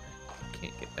 okay.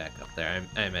 Can't get back up there.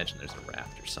 I imagine there's a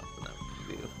raft or something that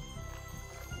we can do.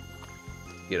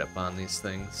 Get up on these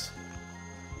things.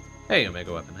 Hey,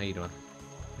 Omega Weapon, how you doing?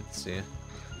 Good to see you.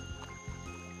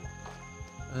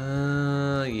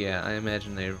 Yeah, I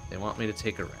imagine they want me to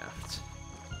take a raft.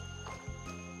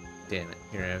 Damn it,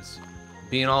 here I was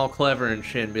being all clever and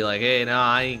shit and be like, hey, no,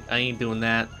 I ain't doing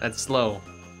that. That's slow.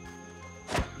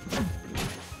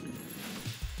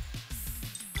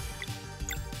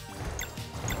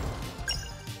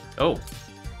 Oh,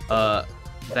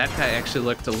 that guy actually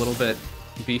looked a little bit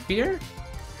beefier?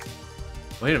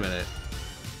 Wait a minute.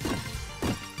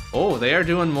 Oh, they are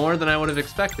doing more than I would have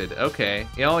expected. Okay.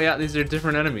 Oh yeah, these are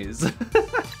different enemies.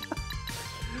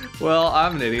 Well,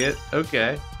 I'm an idiot.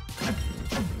 Okay.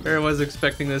 I was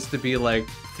expecting this to be like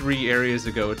 3 areas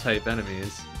ago type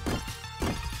enemies.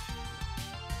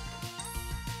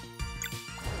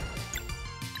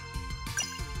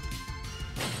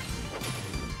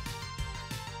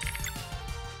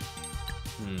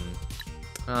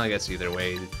 Well, I guess either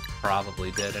way, it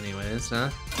probably did anyways, huh?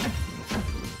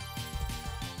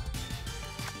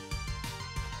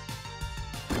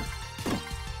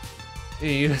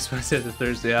 You just want to say the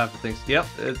Thursday after Thanksgiving.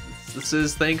 Yep, this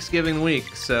is Thanksgiving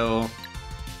week, so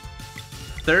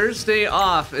Thursday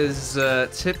off is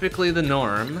typically the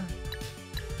norm.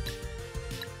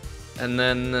 And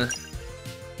then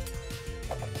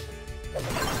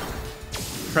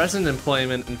present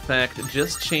employment, in fact,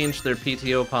 just changed their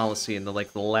PTO policy in the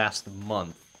last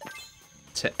month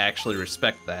to actually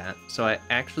respect that. So I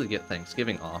actually get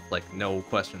Thanksgiving off, like no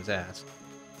questions asked,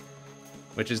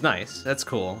 which is nice. That's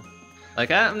cool. Like,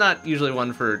 I'm not usually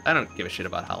one for... I don't give a shit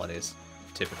about holidays,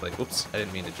 typically. Whoops, I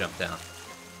didn't mean to jump down.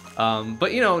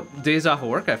 But, you know, days off of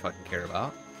work I fucking care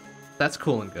about. That's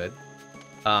cool and good.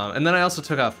 And then I also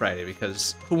took off Friday,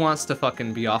 because who wants to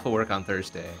fucking be off of work on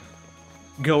Thursday,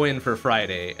 go in for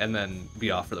Friday, and then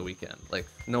be off for the weekend? Like,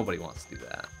 nobody wants to do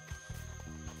that.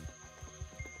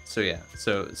 So yeah,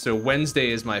 so Wednesday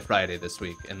is my Friday this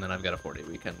week, and then I've got a 4-day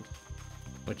weekend,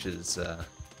 which is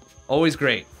always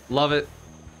great. Love it.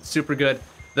 Super good.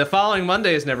 The following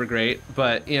Monday is never great,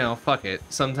 but you know, fuck it.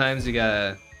 Sometimes you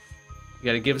gotta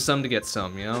give some to get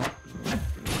some, you know?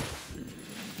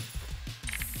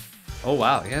 Oh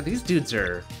wow, yeah, these dudes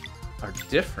are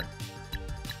different.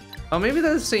 Oh, maybe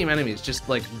they're the same enemies, just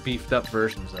like beefed up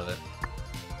versions of it.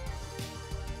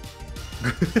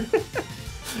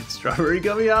 Strawberry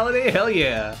gummy holiday? Hell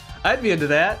yeah. I'd be into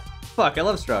that. Fuck, I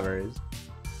love strawberries.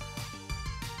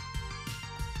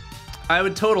 I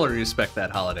would totally respect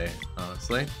that holiday,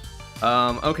 honestly.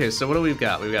 Okay, so what do we've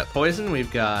got? We've got poison,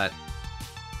 we've got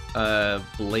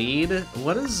blade.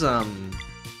 What is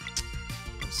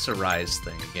Sarai's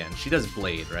thing again? She does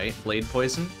blade, right? Blade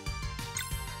poison.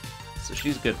 So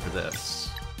she's good for this.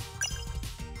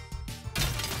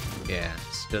 Yeah,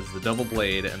 she does the double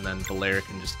blade, and then Belair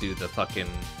can just do the fucking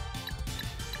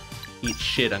eat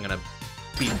shit, I'm gonna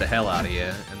beat the hell out of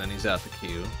you, and then he's out the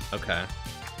queue. Okay.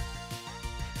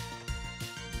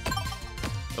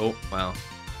 Oh, wow.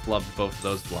 Loved both of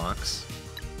those blocks.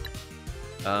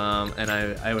 And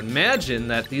I would imagine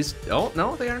that these... Oh,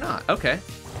 no, they are not. Okay.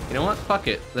 You know what? Fuck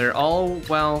it. They're all,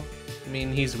 well, I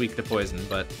mean, he's weak to poison,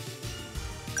 but,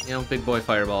 you know, big boy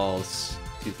fireballs,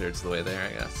 2/3 of the way there,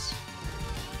 I guess.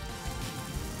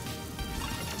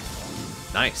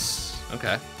 Nice.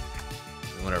 Okay.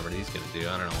 Whatever he's gonna do,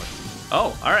 I don't know what...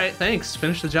 Oh, alright, thanks.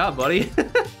 Finish the job, buddy.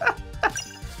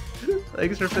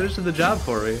 Thanks for finishing the job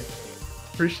for me.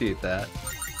 Appreciate that.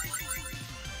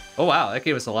 Oh wow, that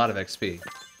gave us a lot of XP.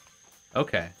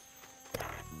 Okay.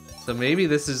 So maybe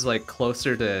this is like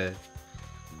closer to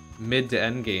mid to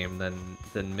end game than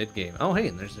mid game. Oh hey,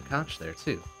 and there's a conch there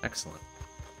too. Excellent.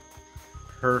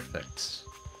 Perfect.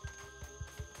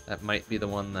 That might be the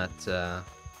one that the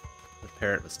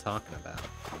parrot was talking about.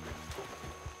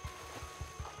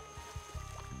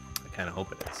 I kind of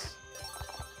hope it is.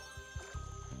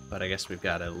 But I guess we've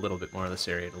got a little bit more of this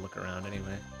area to look around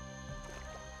anyway.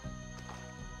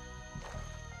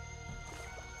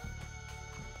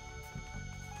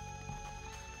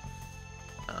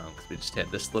 Because we just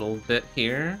had this little bit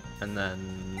here, and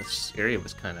then this area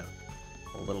was kind of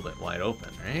a little bit wide open,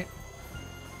 right?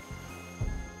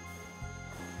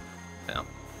 No,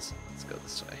 let's go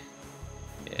this way.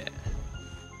 Yeah.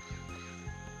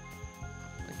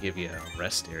 I'll give you a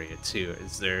rest area too.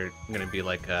 Is there gonna be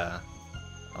like a...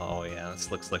 Oh yeah,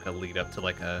 this looks like a lead up to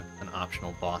like an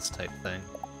optional boss type thing.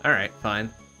 Alright, fine.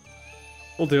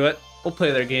 We'll do it. We'll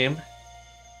play their game.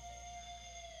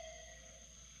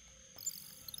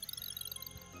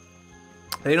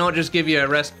 They don't just give you a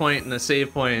rest point and a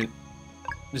save point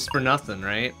just for nothing,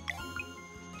 right?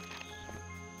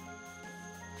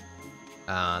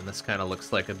 And this kind of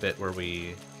looks like a bit where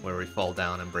we fall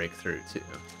down and break through too.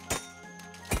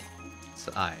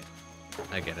 So I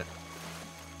get it.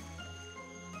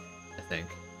 I think.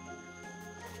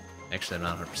 Actually, I'm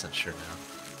not 100% sure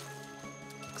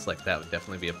now. Looks like that would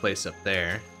definitely be a place up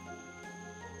there.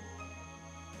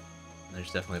 And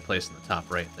there's definitely a place in the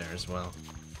top right there as well.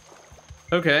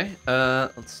 Okay,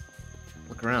 let's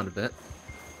look around a bit.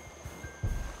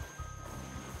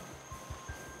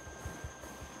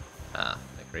 Ah,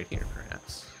 right here,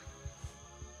 perhaps.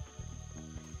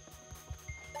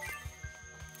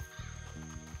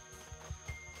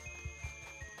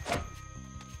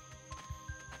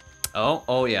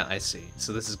 Oh yeah, I see.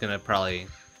 So this is gonna probably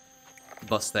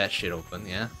bust that shit open,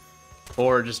 yeah?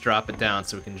 Or just drop it down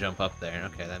so we can jump up there.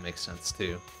 Okay, that makes sense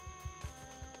too.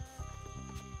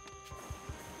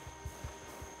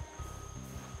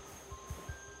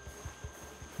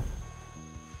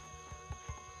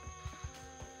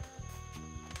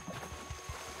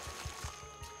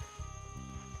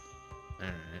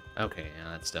 Alright, okay,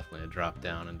 yeah, that's definitely a drop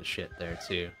down into shit there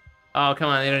too. Oh, come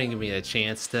on, they don't even give me a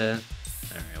chance to...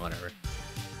 Alright, whatever.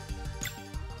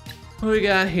 What we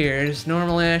got here? Just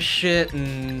normal ass shit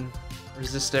and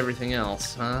resist everything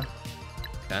else, huh?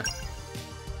 Okay.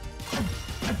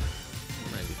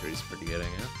 93 is pretty good, I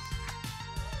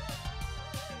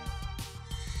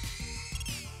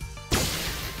guess.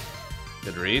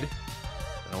 Good read.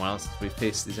 Been a while since we've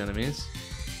faced these enemies.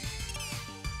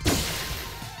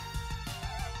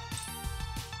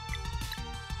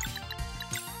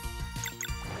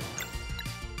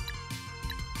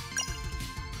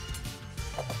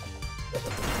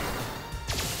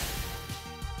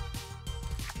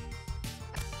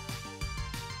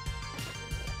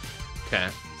 Okay,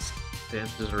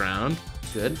 dances around.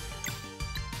 Good.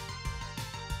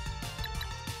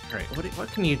 Alright, what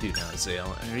can you do now,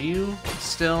 Zale? Are you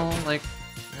still, like,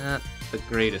 not the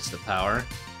greatest of power?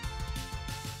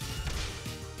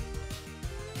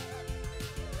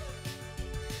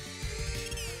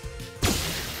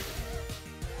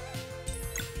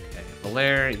 Okay,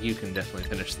 Valere, you can definitely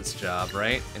finish this job,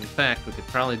 right? In fact, we could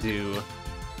probably do...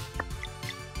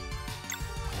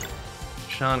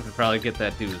 Sean could probably get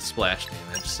that dude with splash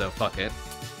damage, so fuck it.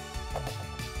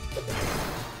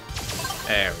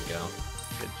 There we go.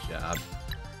 Good job.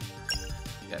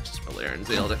 Yeah, just Valere and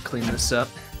Zale to clean this up.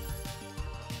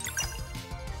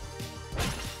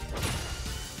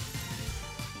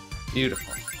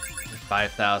 Beautiful.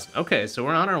 5,000. Okay, so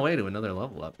we're on our way to another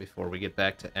level up before we get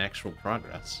back to actual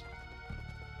progress.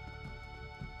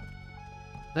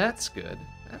 That's good.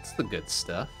 That's the good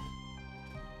stuff.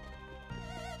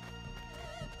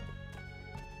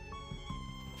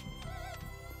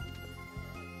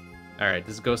 Alright,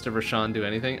 does Ghost of Rashawn do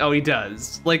anything? Oh, he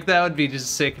does. Like, that would be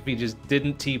just sick if he just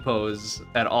didn't T-pose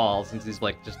at all, since he's,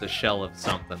 like, just a shell of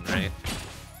something, right?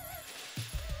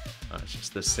 Oh, it's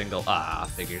just this single... Ah,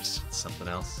 figures. It's something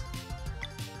else.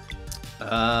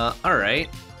 Alright.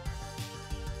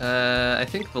 I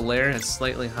think Valere has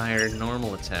slightly higher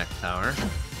normal attack power.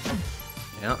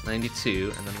 Yeah,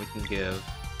 92, and then we can give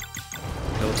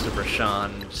Ghost of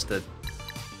Rashawn just a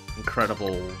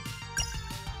incredible...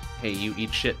 hey, you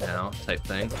eat shit now, type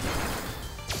thing.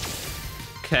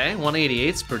 Okay,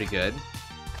 188's pretty good.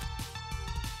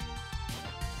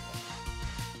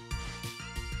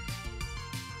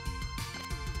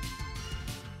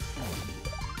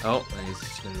 Oh, and he's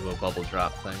just gonna do a bubble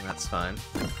drop thing, that's fine.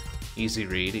 Easy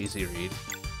read, easy read.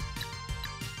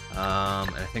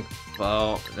 And I think,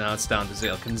 oh, now it's down to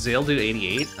Zale. Can Zale do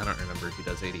 88? I don't remember if he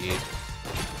does 88.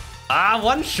 Ah,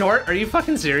 one short? Are you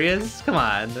fucking serious? Come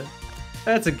on.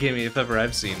 That's a gimme if ever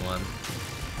I've seen one.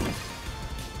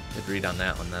 Good read on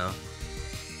that one, though.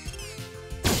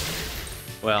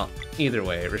 Well, either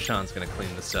way, Rashawn's gonna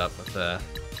clean this up with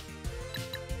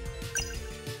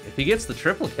If he gets the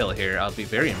triple kill here, I'll be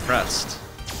very impressed.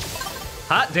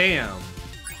 Hot damn!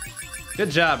 Good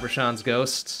job, Rashawn's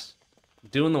Ghost.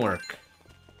 Doing the work.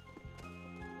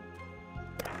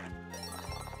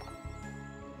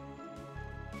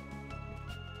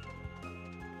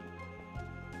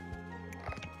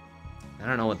 I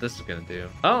don't know what this is gonna do.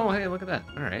 Oh, hey, look at that.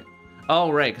 All right.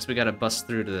 Oh, right, because we gotta bust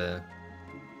through to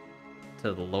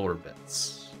the lower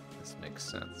bits. This makes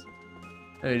sense.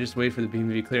 Hey, just wait for the beam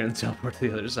to be clear and teleport to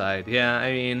the other side. Yeah,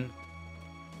 I mean,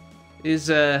 these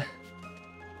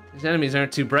enemies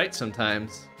aren't too bright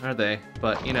sometimes, are they?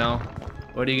 But you know,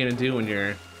 what are you gonna do when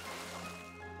you're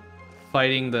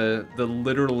fighting the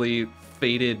literally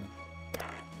fated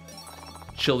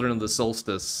Children of the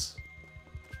Solstice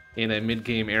in a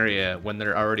mid-game area when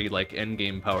they're already, like,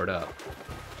 end-game powered up?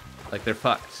 Like, they're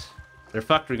fucked. They're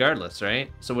fucked regardless,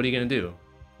 right? So what are you gonna do?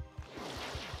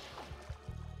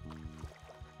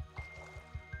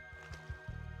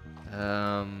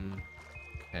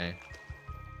 Okay.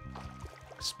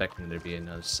 Expecting there to be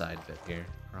another side bit here,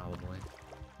 probably.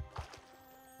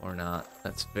 Or not.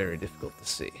 That's very difficult to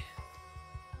see.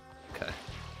 Okay.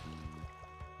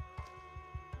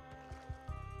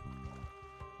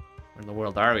 Where in the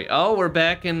world are we? Oh, we're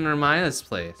back in Ramaya's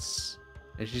place.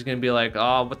 And she's gonna be like,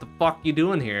 oh, what the fuck you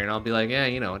doing here? And I'll be like, yeah,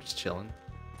 you know, just chilling.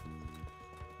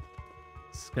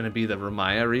 It's gonna be the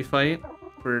Ramaya refight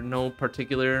for no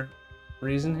particular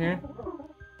reason here.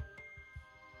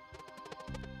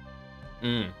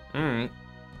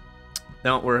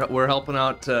 No, we're helping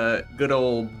out good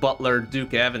old Butler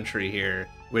Duke Aventry here,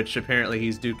 which apparently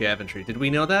he's Duke Aventry. Did we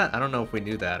know that? I don't know if we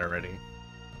knew that already.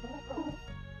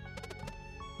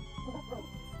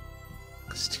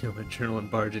 Steal a journal and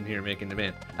barge in here making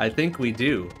demand. I think we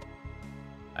do.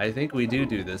 I think we do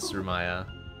this, Ramaya.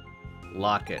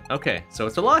 Locket. Okay, so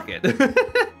it's a locket.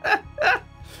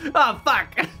 Oh,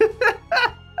 fuck!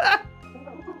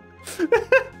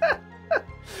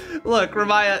 Look,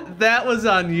 Ramaya, that was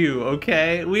on you,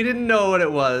 okay? We didn't know what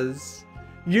it was.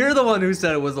 You're the one who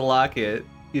said it was a locket,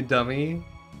 you dummy.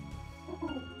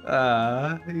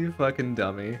 You fucking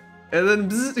dummy. And then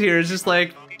bzz, here is just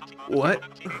like, what?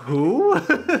 Who?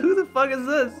 Who the fuck is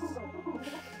this?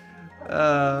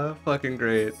 Fucking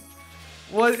great.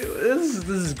 What? This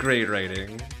is great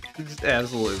writing. It's just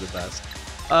absolutely the best.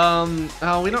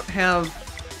 Oh, we don't have...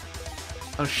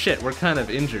 Oh shit, we're kind of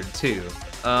injured too.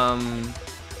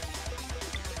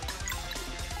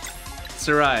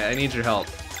 Sarai, I need your help.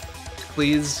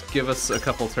 Please give us a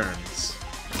couple turns.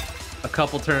 A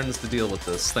couple turns to deal with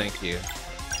this, thank you.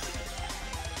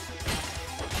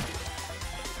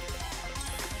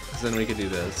 Then we could do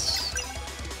this.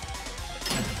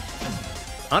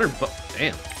 100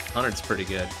 damn, 100's pretty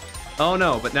good. Oh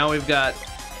no, but now we've got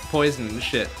poison and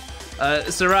shit.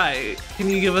 Sarai, can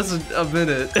you give us a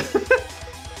minute?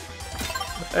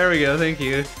 There we go, thank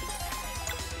you.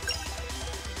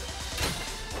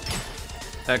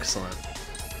 Excellent.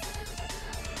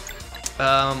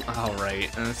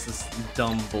 Alright, and this is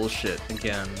dumb bullshit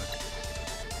again.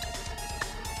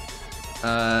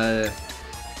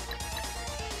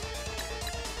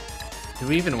 Do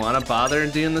we even want to bother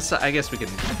doing this? I guess we can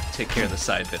take care of the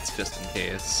side bits just in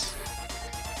case.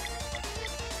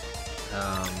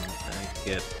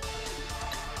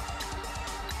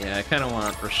 Yeah, I kind of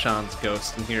want Rashawn's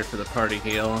ghost in here for the party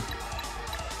heal.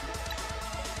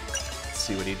 Let's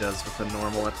see what he does with the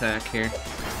normal attack here.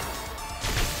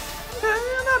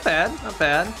 Not bad, not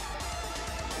bad.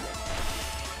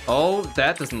 Oh,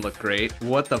 that doesn't look great.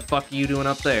 What the fuck are you doing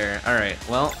up there? Alright,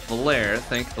 well, Valere,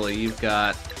 thankfully you've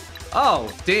got...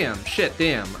 Oh, damn, shit,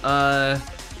 damn. Well,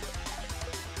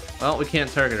 we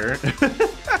can't target her.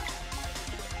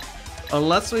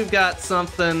 Unless we've got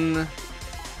something...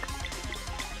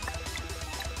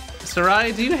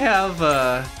 Sarai, do you have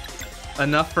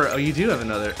enough for... Oh, you do have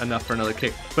enough for another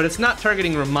kick. But it's not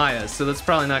targeting Ramaya, so that's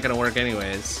probably not going to work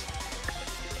anyways.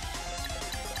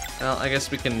 Well, I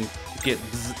guess we can get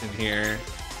Bzz in here.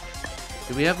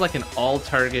 Do we have like an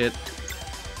all-target...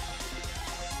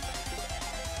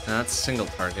 No, that's single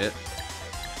target.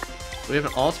 We have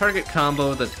an all-target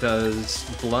combo that does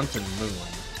Blunt and Moon.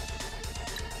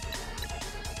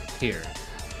 Here.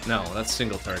 No, that's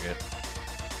single target.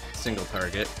 Single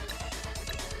target.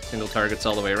 Single targets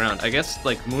all the way around. I guess,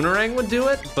 like, Moonerang would do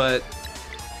it, but...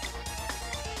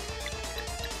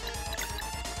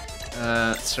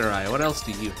 Sarai, what else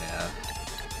do you have?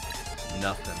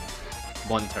 Nothing.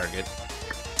 One target.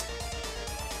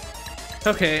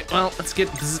 Okay, well, let's get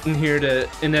Bzz in here to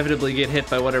inevitably get hit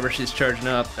by whatever she's charging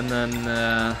up, and then,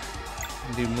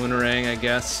 do Moonerang, I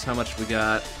guess. How much we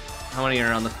got? How many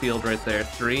are on the field right there?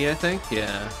 3, I think?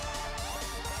 Yeah.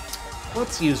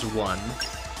 Let's use 1.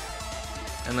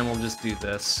 And then we'll just do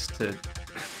this to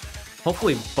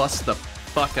hopefully bust the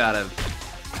fuck out of...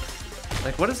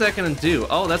 Like, what is that gonna do?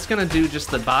 Oh, that's gonna do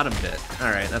just the bottom bit.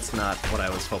 Alright, that's not what I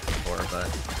was hoping for, but...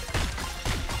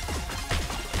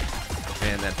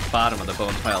 Man, that bottom of the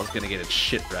bone pile is gonna get its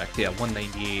shit wrecked. Yeah,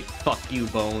 198. Fuck you,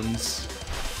 bones.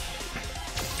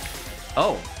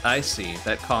 Oh, I see.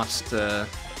 That cost,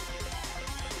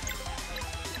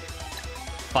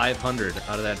 500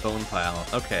 out of that bone pile.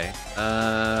 Okay.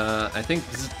 I think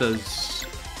this does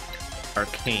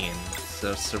arcane.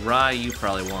 So Sarai, you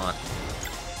probably want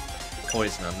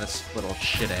poison on this little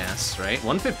shit ass, right?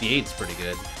 158's pretty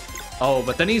good. Oh,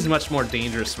 but then he's much more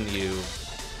dangerous when you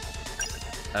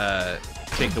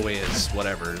take away his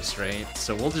whatevers, right?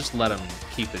 So we'll just let him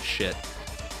keep his shit.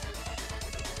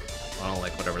 I don't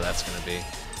like whatever that's gonna be.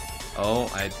 Oh,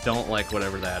 I don't like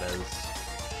whatever that is.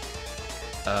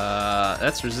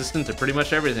 That's resistant to pretty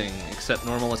much everything except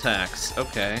normal attacks.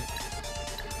 Okay.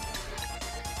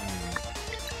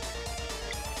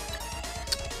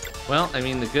 Well, I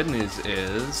mean, the good news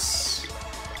is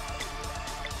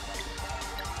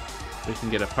we can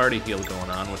get a party heal going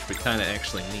on, which we kind of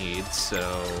actually need, so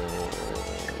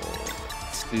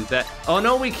let's do that. Oh,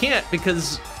 no, we can't,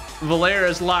 because Valera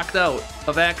is locked out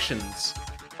of actions.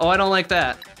 Oh, I don't like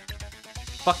that.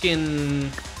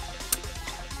 Fucking...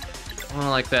 I don't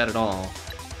like that at all.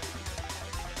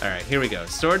 Alright, here we go.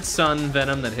 Sword Sun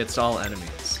Venom that hits all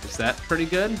enemies. Is that pretty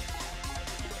good?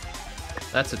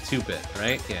 That's a 2-bit,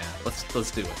 right? Yeah,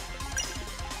 let's do it.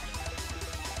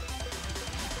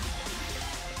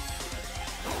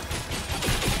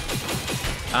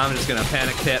 I'm just gonna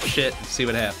panic tap shit and see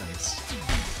what happens.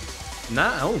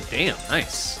 Oh damn,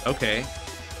 nice. Okay.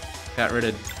 Got rid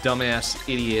of dumbass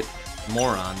idiot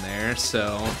moron there,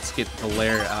 so let's get the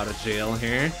lair out of jail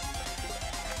here.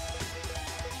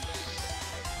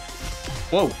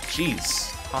 Whoa,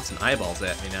 jeez. Tossing eyeballs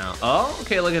at me now. Oh,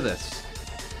 okay, look at this.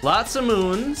 Lots of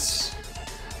moons.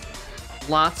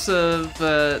 Lots of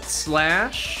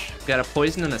slash. Got a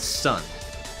poison and a sun.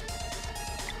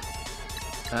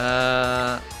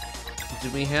 Do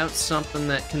we have something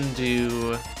that can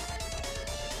do...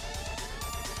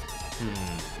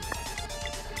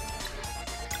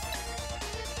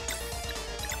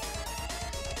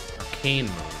 Arcane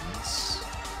moons.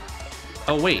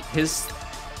 Oh wait, his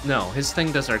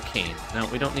thing does arcane. No,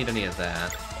 we don't need any of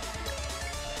that.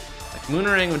 Like,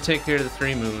 Moonerang would take care of the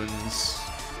 3 moons.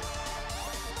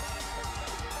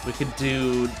 We could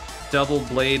do double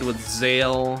blade with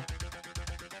Zale.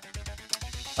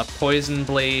 A poison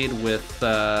blade with,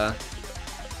 well,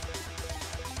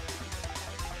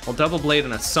 double blade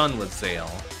and a sun with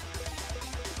Zale.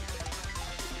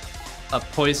 A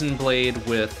poison blade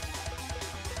with,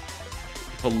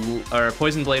 or a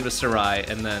poison blade with Sarai,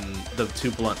 and then the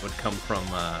 2 blunt would come from,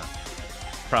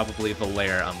 probably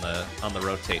Valair on the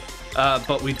rotate.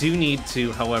 But we do need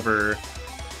to, however,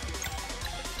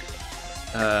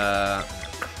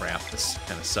 crap, this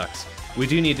kind of sucks. We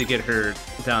do need to get her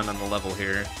down on the level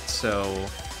here, so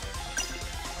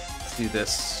let's do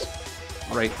this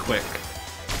right quick.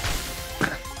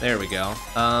 There we go.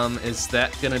 Is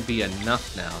that gonna be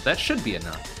enough now? That should be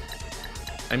enough.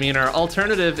 I mean, our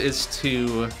alternative is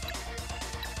to...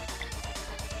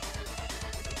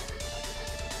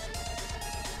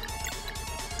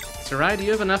 Sarai, do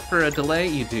you have enough for a delay?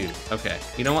 You do. Okay,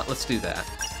 you know what? Let's do that.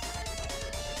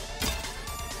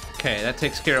 Okay, that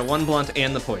takes care of 1 blunt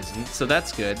and the poison, so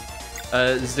that's good.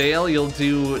 Zale, you'll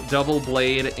do double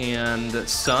blade and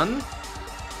sun.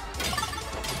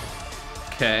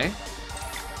 Okay.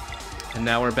 And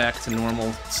now we're back to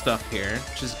normal stuff here,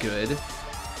 which is good.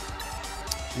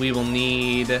 We will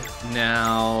need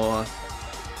now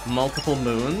multiple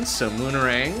moons, so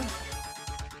Moonerang.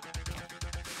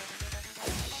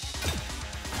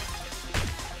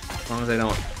 As long as I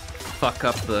don't fuck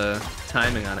up the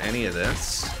timing on any of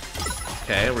this.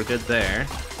 Okay, we're good there.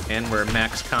 And we're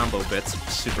max combo bits,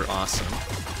 super awesome.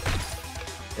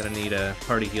 Gonna need a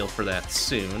party heal for that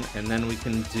soon. And then we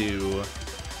can do...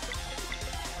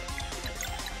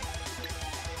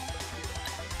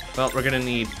 Well, we're gonna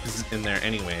need in there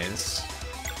anyways.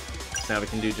 So now we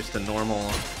can do just a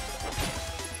normal...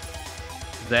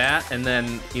 That, and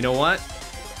then, you know what?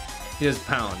 He does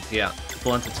pound, yeah.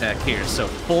 Blunt attack here. So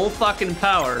full fucking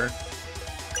power.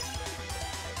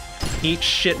 Eat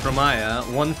shit Ramaya,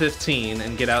 115,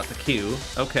 and get out the queue.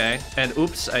 Okay. And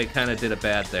oops, I kind of did a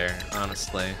bad there,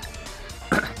 honestly.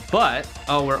 But,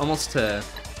 oh, we're almost to...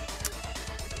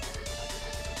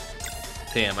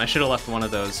 Damn, I should have left one of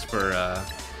those for a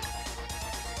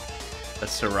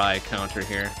Sarai counter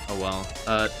here. Oh well.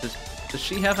 Does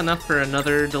she have enough for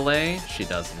another delay? She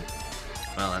doesn't.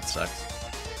 Well, that sucks.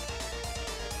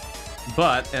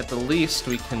 But, at the least,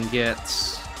 we can get...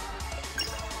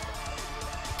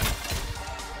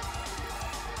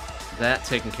 that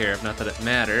taken care of, not that it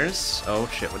matters. Oh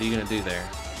shit, what are you gonna do there?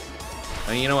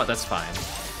 I mean, you know what, that's fine.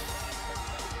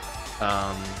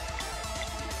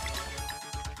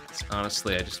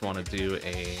 Honestly, I just want to do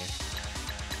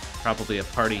probably a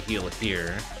party heal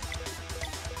here.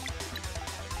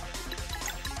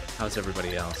 How's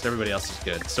everybody else? Everybody else is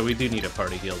good, so we do need a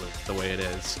party heal the way it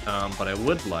is. But I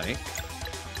would like...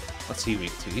 What's he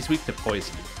weak to? He's weak to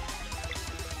poison.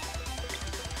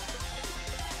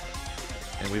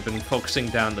 And we've been focusing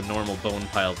down the normal bone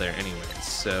pile there anyways,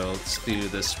 so let's do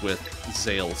this with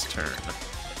Zale's turn.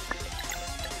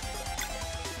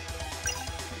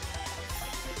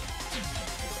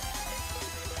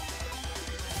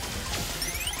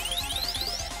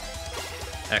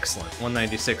 Excellent.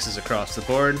 196 is across the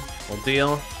board. We'll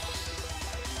deal.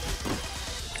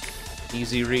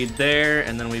 Easy read there,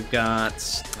 and then we've got...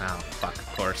 Oh, fuck,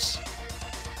 of course.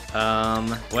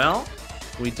 Well...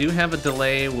 We do have a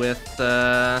delay with,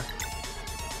 or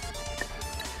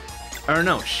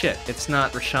no, shit, it's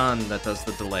not Roshan that does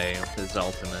the delay with his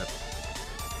ultimate.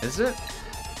 Is it?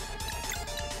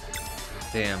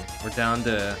 Damn, we're down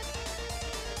to...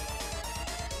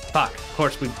 Fuck, of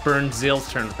course we burned Zale's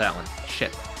turn with that one.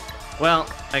 Shit. Well,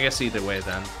 I guess either way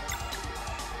then.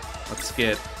 Let's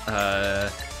get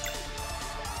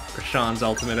Rashawn's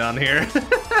ultimate on here.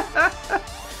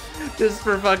 Just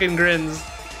for fucking grins.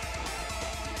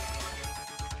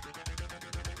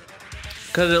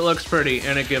 Because it looks pretty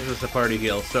and it gives us a party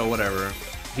heal, so whatever.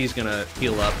 He's gonna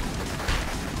heal up.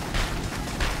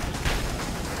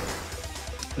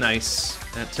 Nice.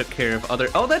 That took care of other...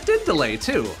 Oh, that did delay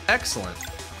too. Excellent.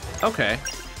 Okay.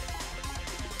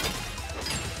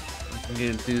 I'm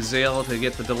gonna do Zale to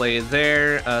get the delay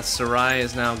there. Sarai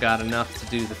has now got enough to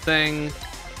do the thing.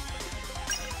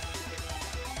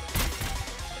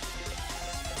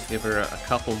 Give her a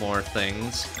couple more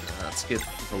things. Let's get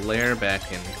the lair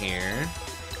back in here.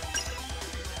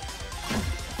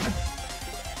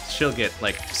 She'll get,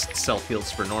 like,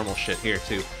 self-heals for normal shit here,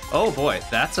 too. Oh boy,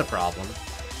 that's a problem.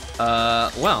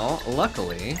 Well,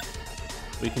 luckily,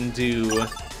 we can do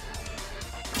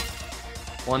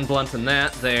one blunt in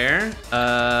that there,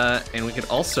 and we could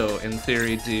also, in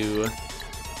theory, do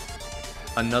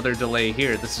another delay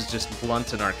here. This is just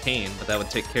blunt and arcane, but that would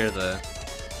take care of the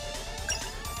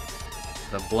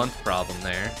blunt problem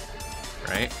there,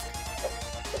 right?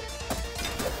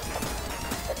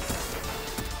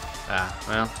 Ah,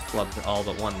 well, flubbed all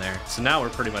but one there. So now we're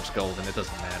pretty much golden, it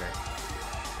doesn't matter.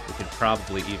 We could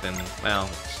probably even, well,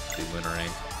 let's do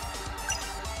Winterang.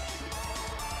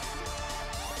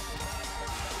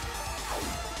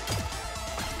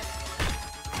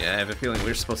 Yeah, I have a feeling we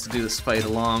were supposed to do this fight a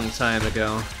long time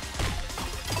ago.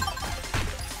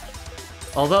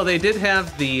 Although they did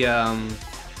have the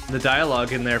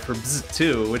dialogue in there for Bzz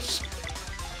too, which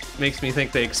makes me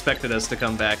think they expected us to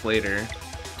come back later.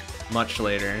 Much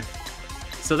later.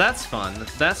 So that's fun.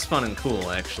 That's fun and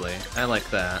cool, actually. I like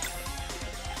that.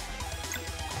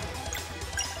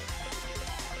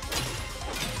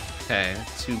 Okay,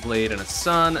 2 blade and a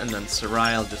sun, and then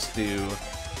Sarai will just do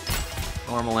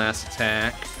normal ass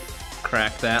attack.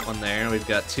 Crack that one there. We've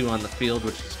got 2 on the field,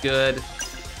 which is good.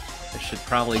 I should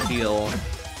probably heal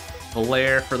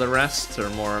Valair for the rest, or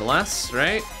more or less,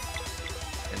 right?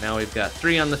 And now we've got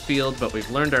 3 on the field, but we've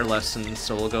learned our lessons,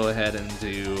 so we'll go ahead and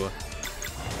do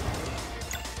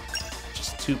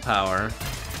just 2 power.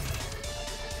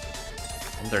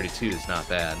 132 is not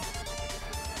bad.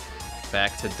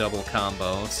 Back to double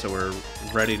combo, so we're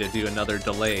ready to do another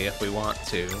delay if we want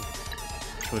to.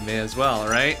 Which we may as well,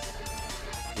 right?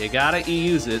 You gotta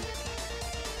use it.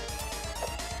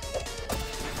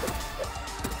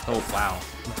 Oh, wow.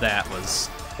 That was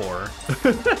poor.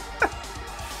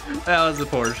 That was a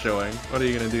poor showing. What are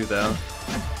you gonna do, though?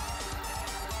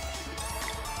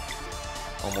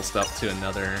 Almost up to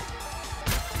another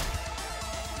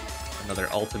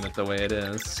ultimate the way it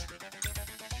is.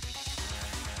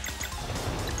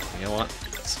 You know what?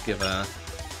 Let's give a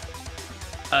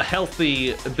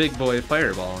healthy big boy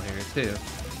fireball here, too.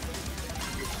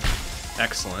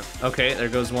 Excellent. Okay, there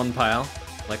goes 1 pile.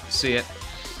 Like to see it.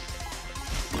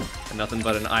 And nothing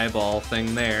but an eyeball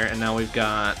thing there, and now we've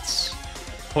got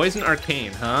Poison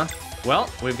Arcane, huh? Well,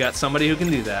 we've got somebody who can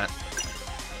do that.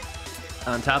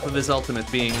 On top of his ultimate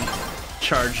being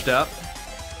charged up.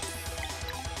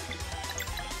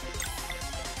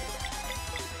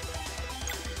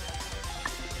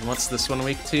 And what's this one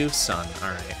weak to? Sun.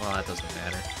 Alright, well that doesn't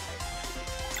matter.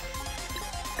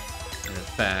 And in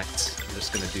fact, I'm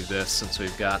just gonna do this since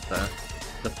we've got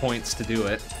the points to do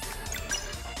it.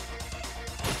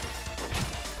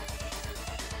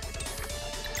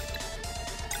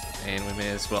 And we may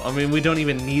as well... I mean, we don't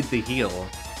even need the heal.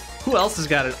 Who else has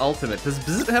got an ultimate? Does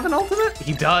Bzzz have an ultimate?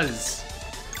 He does!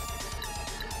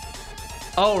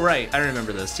 Oh, right. I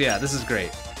remember this. Yeah, this is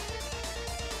great.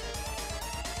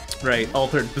 Right,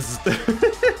 altered Bzzz.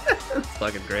 That's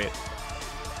fucking great.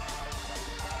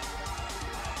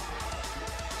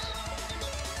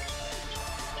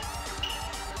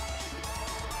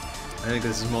 I think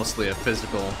this is mostly a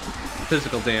physical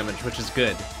damage, which is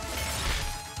good.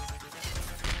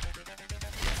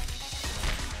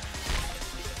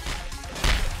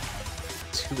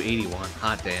 281,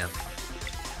 hot damn.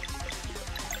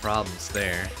 Problems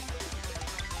there.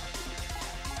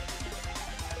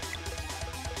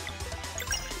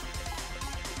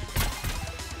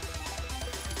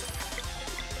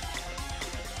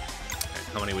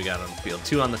 How many we got on the field?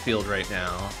 2 on the field right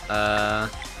now.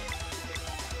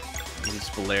 Use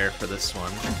Valair for this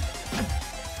one.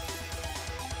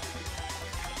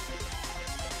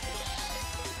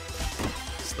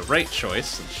 It's the right choice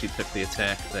since she took the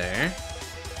attack there.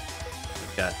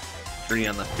 We've got 3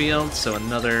 on the field, so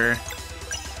another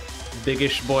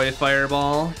biggish boy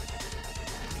fireball.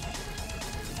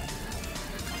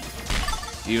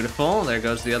 Beautiful, there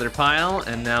goes the other pile,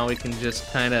 and now we can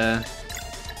just kind of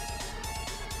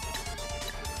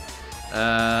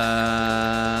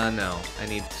No. I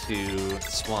need to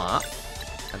swap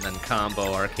and then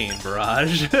combo Arcane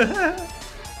Barrage.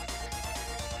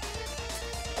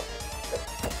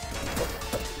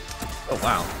 Oh,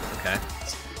 wow. Okay.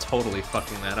 It's totally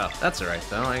fucking that up. That's alright,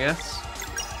 though, I guess.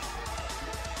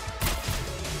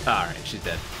 Alright, she's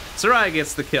dead. Sarai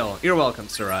gets the kill. You're welcome,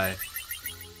 Sarai.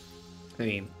 I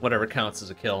mean, whatever counts as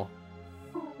a kill.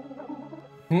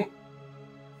 Yeah,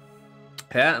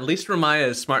 at least Ramaya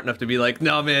is smart enough to be like,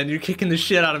 no, man, you're kicking the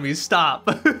shit out of me. Stop.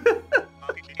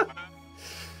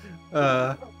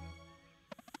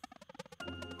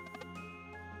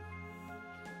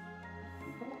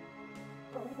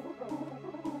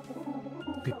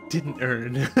 We didn't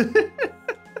earn.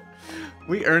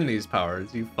 We earned these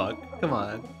powers, you fuck. Come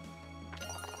on.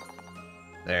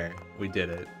 There, we did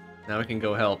it. Now we can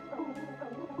go help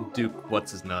Duke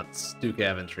What's-His-Nuts. Duke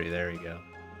Aventry, there we go.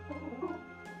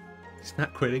 He's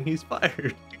not quitting, he's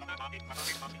fired.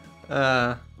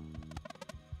 Bzz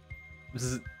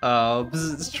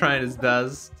is trying his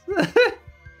best.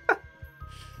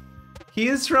 He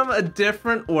is from a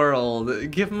different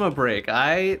world. Give him a break.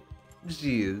 Jeez,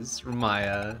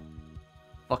 Ramaya.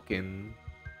 Fucking...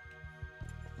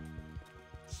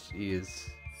 Jeez.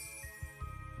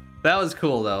 That was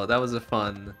cool, though. That was a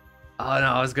fun... Oh, no,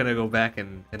 I was gonna go back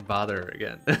and bother her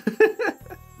again.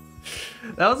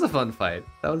 That was a fun fight.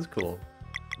 That was cool.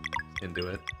 Into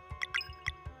it.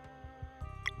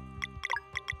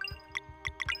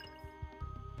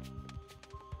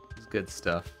 It's good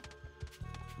stuff.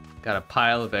 Got a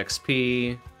pile of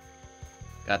XP.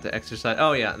 Got to exercise.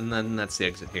 Oh, yeah, and then that's the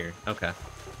exit here. Okay.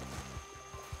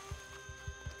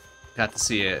 Got to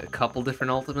see a couple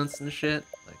different ultimates and shit.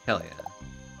 Like, hell yeah.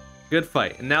 Good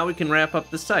fight. And now we can wrap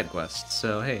up the side quest,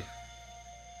 so hey.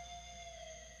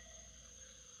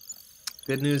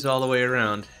 Good news all the way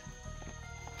around.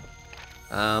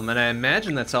 And I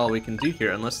imagine that's all we can do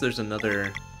here, unless there's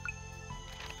another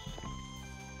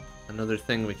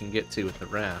thing we can get to with the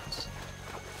rafts.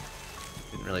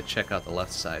 Didn't really check out the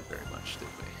left side very much, did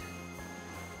we?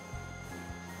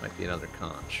 Might be another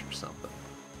conch or something.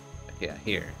 Like, yeah,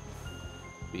 here.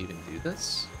 Did we even do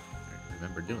this? I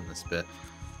remember doing this bit.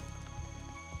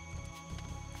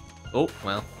 Oh,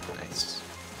 well, nice.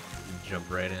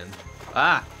 Jump right in.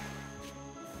 Ah!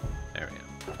 There we go.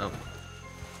 Oh.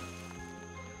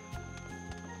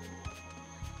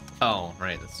 Oh,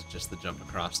 right, this is just the jump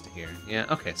across to here. Yeah,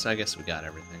 okay, so I guess we got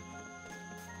everything.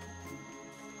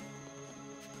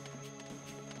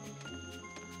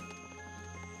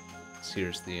 So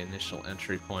here's the initial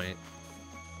entry point.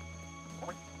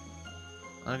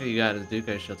 Look, you got it, Duke,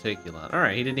 I shall take you lot.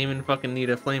 Alright, he didn't even fucking need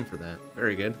a flame for that.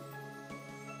 Very good.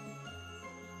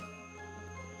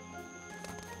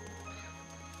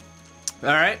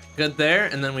 Alright, good there,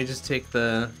 and then we just take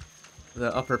the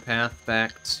upper path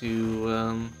back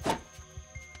to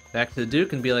the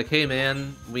Duke and be like, hey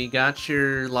man, we got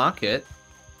your locket.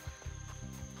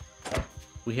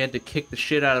 We had to kick the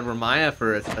shit out of Ramaya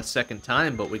for a second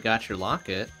time, but we got your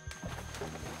locket.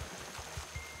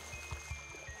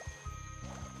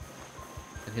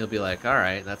 And he'll be like,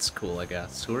 alright, that's cool, I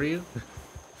guess. Who are you?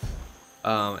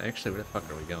 Actually, where the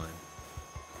fuck are we going?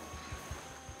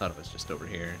 Thought it was just over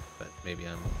here, but maybe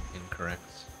I'm incorrect.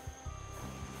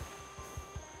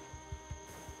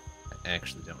 I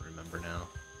actually don't remember now.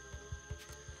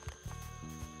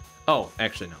 Oh,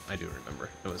 actually no, I do remember.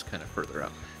 It was kind of further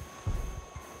up.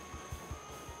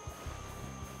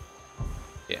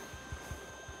 Yeah.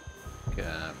 Like,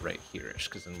 right here-ish,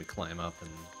 because then we climb up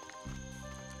and...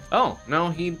 Oh,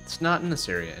 no, he's not in this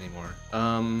area anymore.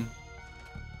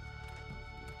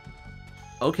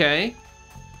 Okay.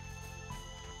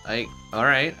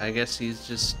 Alright, I guess he's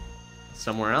just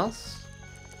somewhere else.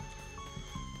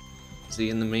 Is he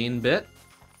in the main bit?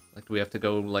 Like, do we have to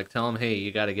go, like, tell him, hey,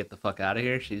 you gotta get the fuck out of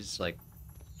here? She's, like,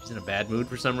 she's in a bad mood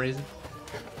for some reason?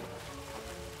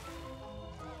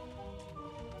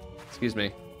 Excuse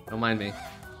me. Don't mind me.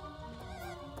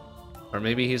 Or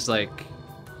maybe he's, like...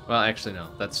 Well, actually, no.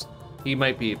 That's... He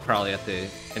might be probably at the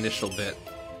initial bit.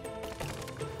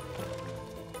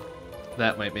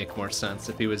 That might make more sense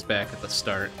if he was back at the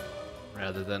start,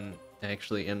 rather than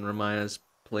actually in Ramaya's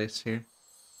place here.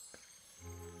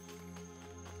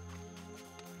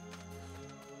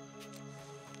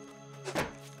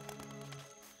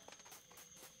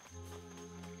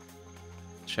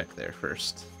 Check there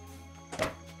first.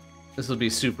 This will be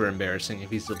super embarrassing if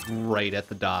he's right at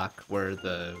the dock where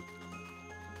the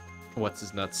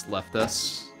What's-His-Nuts left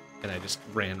us, and I just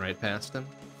ran right past him.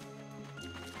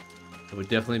 It would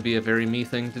definitely be a very me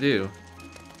thing to do.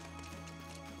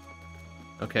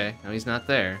 Okay, now he's not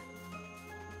there.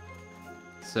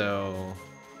 So,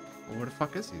 Where the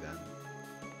fuck is he then?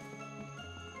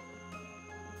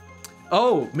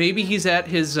 Oh, maybe he's at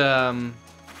his,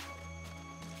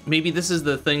 maybe this is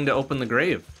the thing to open the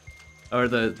grave. Or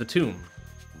the tomb.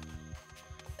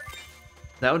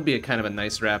 That would be a kind of a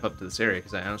nice wrap up to this area,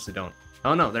 because I honestly don't...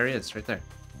 Oh no, there he is, right there.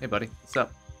 Hey buddy, what's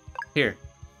up? Here,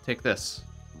 take this.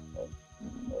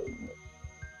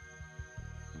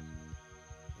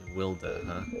 Wilda,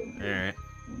 huh? Alright.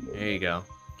 There you go.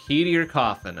 Key to your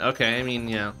coffin. Okay, I mean,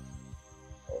 yeah.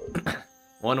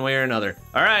 One way or another.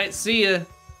 Alright, see ya!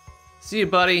 See ya,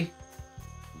 buddy!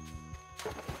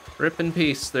 Rip in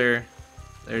peace there.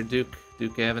 There, Duke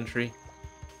Aventry.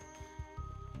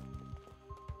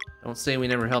 Don't say we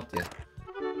never helped you.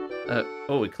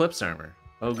 Oh, Eclipse Armor.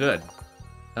 Oh, good.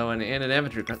 Oh, and an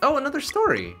Aventry card. Oh, another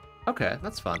story! Okay,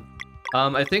 that's fun.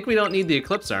 I think we don't need the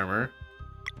Eclipse Armor.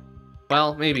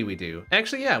 Well, maybe we do.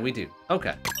 Actually, yeah, we do.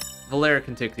 Okay. Valera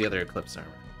can take the other Eclipse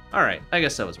Armor. Alright, I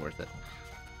guess that was worth it.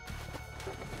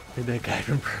 Did that guy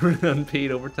from permanent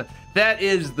unpaid overtime? That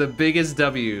is the biggest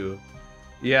W.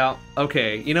 Yeah,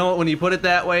 okay. You know what, when you put it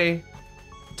that way,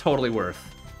 totally worth.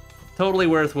 Totally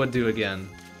worth would do again.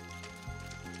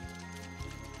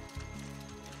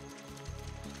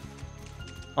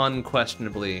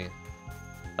 Unquestionably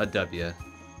a W.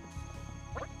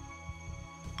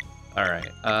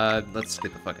 Alright, let's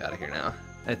get the fuck out of here now.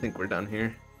 I think we're done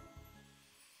here.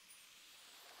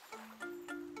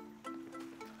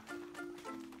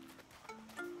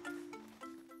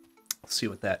 Let's see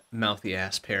what that mouthy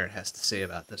ass parrot has to say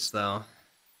about this, though.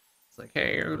 It's like,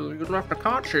 hey, you left a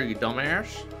conch here, you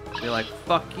dumbass. Be like,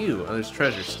 fuck you. Oh, there's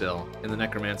treasure still in the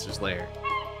Necromancer's lair.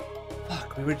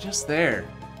 Fuck, we were just there.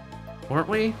 Weren't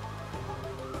we?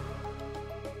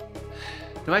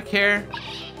 Do I care?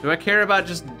 Do I care about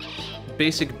just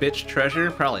basic bitch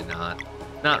treasure? Probably not.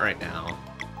 Not right now.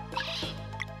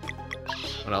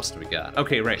 What else do we got?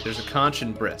 Okay, right, there's a conch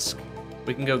and brisk.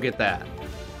 We can go get that.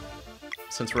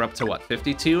 Since we're up to what,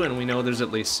 52? And we know there's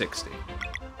at least 60.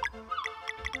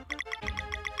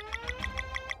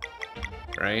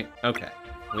 Right? Okay.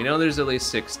 We know there's at least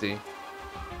 60.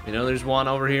 We know there's one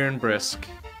over here in Brisk.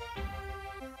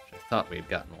 I thought we had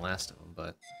gotten the last of them,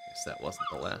 but I guess that wasn't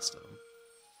the last of them.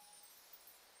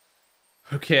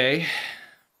 Okay.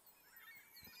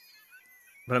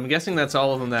 But I'm guessing that's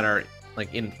all of them that are,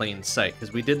 like, in plain sight,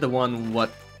 because we did the one,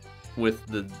 with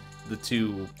the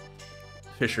two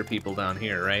fisher people down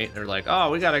here, right? They're like,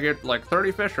 oh, we gotta get, like,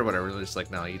 30 fish or whatever. They're just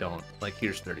like, no, you don't. Like,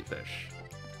 here's 30 fish.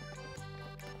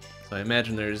 So I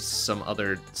imagine there's some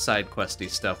other side questy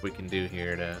stuff we can do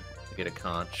here to get a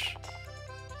conch.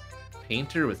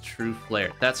 Painter with true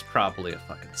flair. That's probably a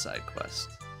fucking side quest.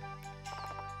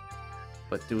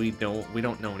 But we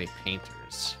don't know any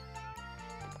painters.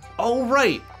 Oh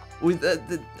right,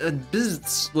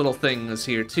 this little thing is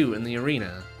here too in the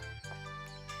arena.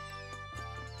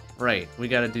 Right, we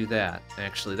gotta do that.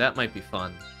 Actually, that might be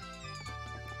fun.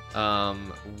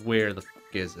 Where the fuck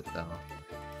is it though?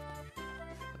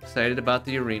 Excited about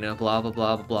the arena, blah blah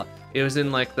blah blah blah. It was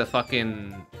in like the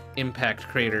fucking impact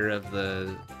crater of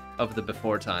the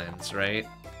before times, right?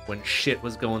 When shit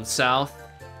was going south.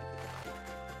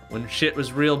 When shit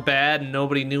was real bad and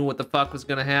nobody knew what the fuck was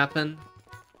gonna happen.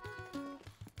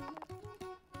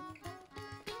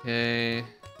 Okay.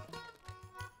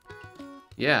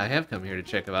 Yeah, I have come here to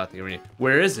check about the arena.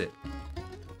 Where is it?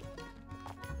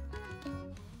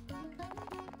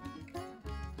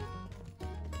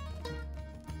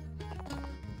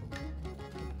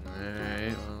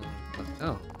 Alright, well,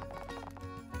 oh.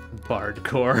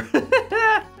 Bardcore.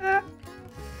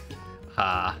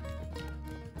 Ha.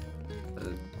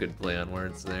 Good play on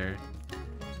words there.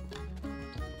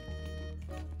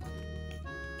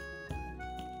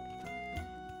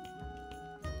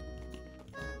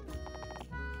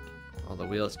 All the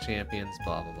wheels champions,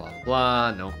 blah blah blah blah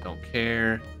blah. Nope, don't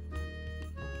care.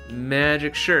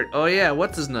 Magic shirt. Oh yeah,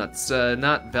 what's his nuts?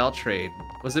 Not Valtrade.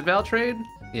 Was it Valtrade?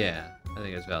 Yeah, I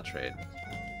think it was Valtrade.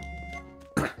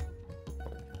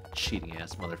 Cheating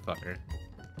ass motherfucker.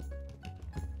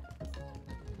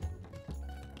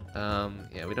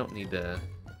 Yeah, we don't need to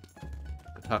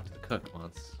go talk to the cook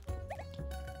once.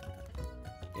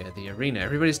 Yeah, the arena.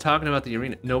 Everybody's talking about the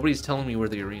arena. Nobody's telling me where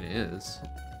the arena is.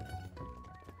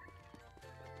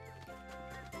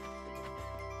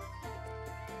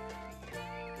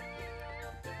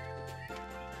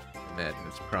 Imagine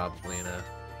it's probably in a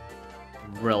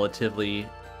relatively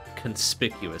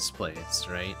conspicuous place,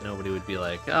 right? Nobody would be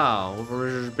like, oh,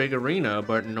 there's this big arena,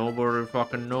 but nobody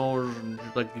fucking knows,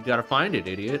 like, you gotta find it,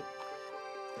 idiot.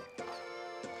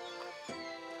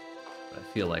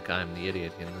 I feel like I'm the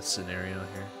idiot in this scenario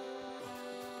here.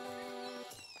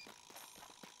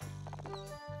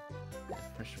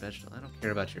 vegetables. I don't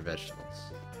care about your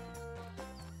vegetables.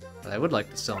 But I would like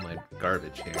to sell my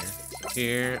garbage here. So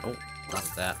here... Oh, not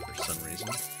that for some reason.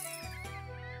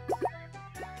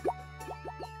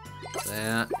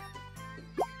 That.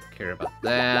 Care about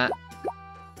that.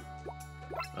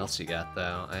 What else you got,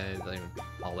 though? I don't even...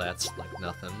 All that's, like,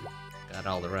 nothing. Got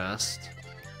all the rest.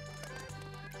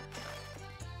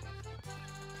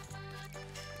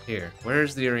 Here.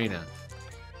 Where's the arena?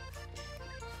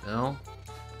 No?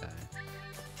 Okay.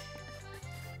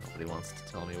 Nobody wants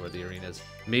to tell me where the arena is.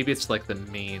 Maybe it's like the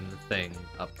main thing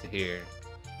up to here.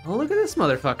 Oh, look at this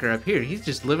motherfucker up here. He's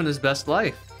just living his best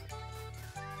life.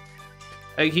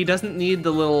 Like, he doesn't need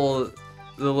the little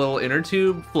inner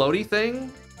tube floaty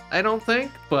thing, I don't think,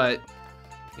 but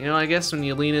you know, I guess when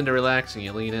you lean into relaxing,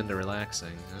 you lean into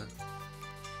relaxing. Huh?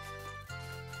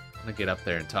 I'm gonna get up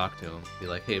there and talk to him. Be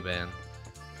like, hey man,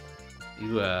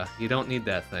 you don't need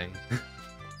that thing.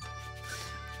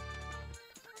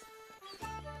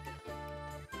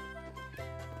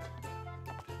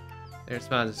 Their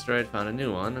spot destroyed, found a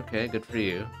new one. Okay, good for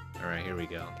you. Alright, here we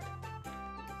go.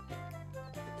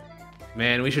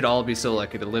 Man, we should all be so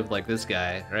lucky to live like this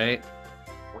guy, right?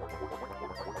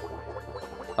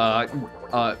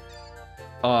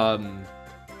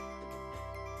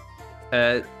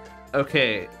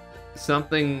 Okay.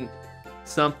 Something...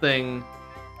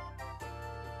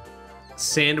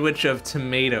 Sandwich of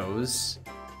tomatoes.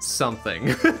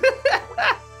 Something.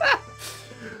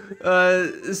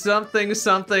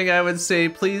 Something, I would say,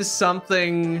 please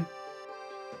something...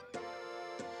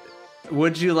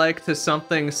 Would you like to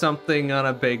something on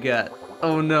a baguette?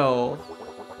 Oh no.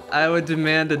 I would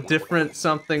demand a different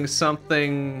something.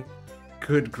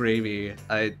 Good gravy.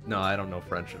 No, I don't know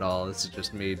French at all. This is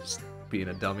just me just being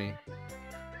a dummy.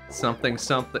 Something.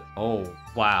 Oh,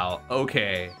 wow.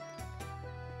 Okay.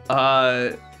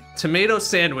 Tomato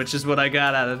sandwich is what I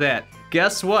got out of that.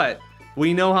 Guess what?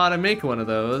 We know how to make one of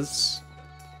those.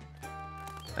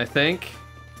 I think.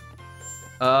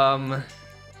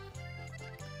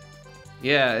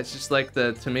 Yeah, it's just like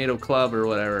the tomato club or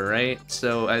whatever, right?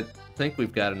 So I think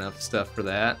we've got enough stuff for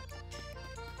that.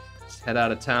 Just head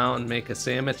out of town, make a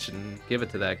sandwich, and give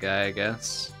it to that guy, I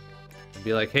guess. And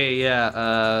be like, hey,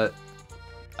 yeah,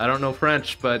 I don't know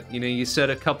French, but, you know, you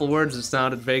said a couple words that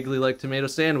sounded vaguely like tomato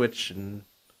sandwich, and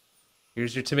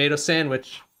here's your tomato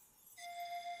sandwich.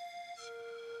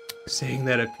 Saying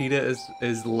that a pita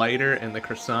is lighter and the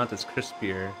croissant is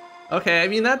crispier. Okay, I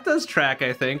mean, that does track,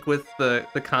 I think, with the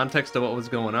context of what was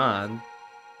going on.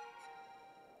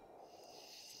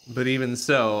 But even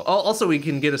so... Also, we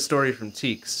can get a story from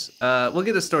Teeks. We'll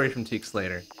get a story from Teeks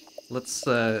later. Let's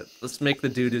make the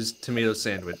dude his tomato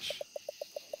sandwich.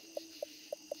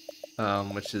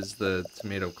 Which is the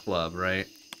tomato club, right?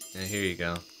 And here you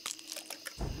go.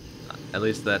 At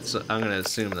least that's... I'm gonna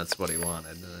assume that's what he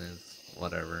wanted.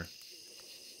 Whatever.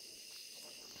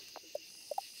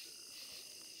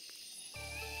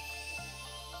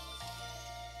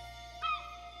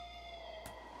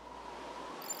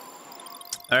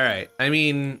 Alright, I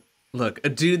mean, look, a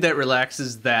dude that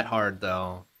relaxes that hard,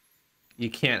 though, you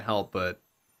can't help but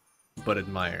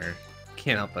admire.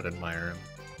 Can't help but admire him.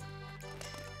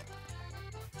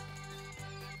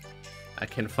 I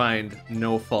can find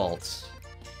no faults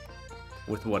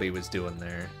with what he was doing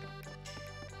there.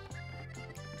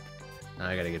 Now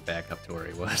I gotta get back up to where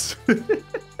he was.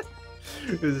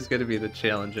 This is gonna be the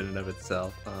challenge in and of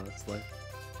itself, honestly.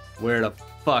 Where the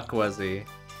fuck was he?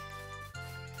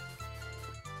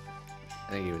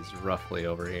 I think he was roughly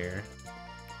over here.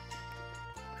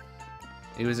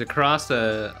 He was across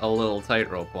a little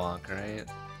tightrope walk, right?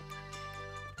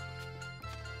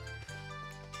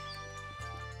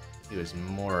 He was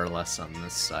more or less on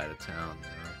this side of town, though.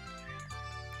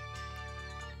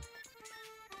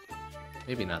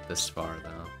 Maybe not this far,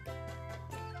 though.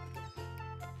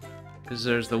 Because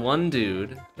there's the one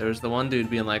dude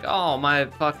being like, oh, my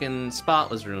fucking spot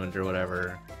was ruined or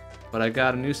whatever. But I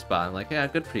got a new spot. I'm like, yeah,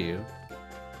 good for you.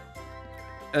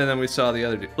 And then we saw the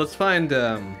other dude. Let's find,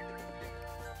 okay,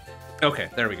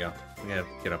 there we go. We gotta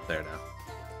get up there now.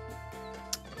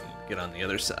 Get on the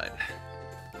other side.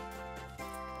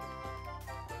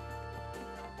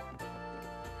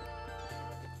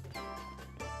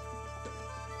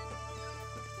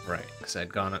 Right, because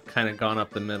I'd kind of gone up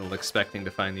the middle expecting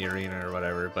to find the arena or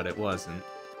whatever, but it wasn't.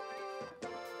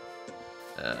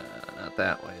 Not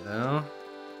that way, though.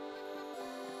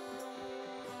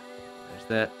 There's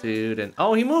that dude, and...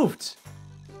 Oh, he moved!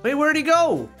 Wait, where'd he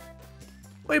go?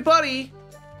 Wait, buddy!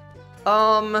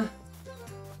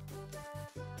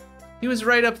 He was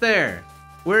right up there.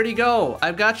 Where'd he go?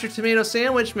 I've got your tomato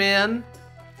sandwich, man.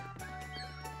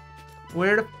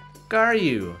 Where the fuck are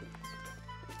you?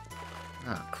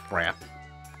 crap.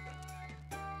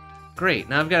 Great,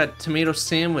 now I've got a tomato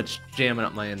sandwich jamming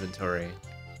up my inventory.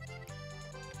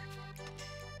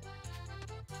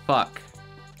 Fuck.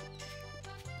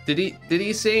 Did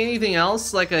he say anything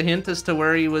else? Like a hint as to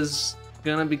where he was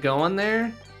gonna be going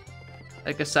there?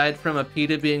 Like aside from a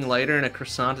pita being lighter and a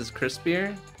croissant is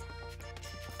crispier?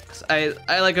 'Cause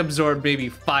I like absorbed maybe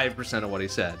 5% of what he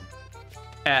said.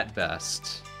 At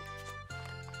best.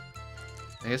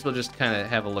 I guess we'll just kind of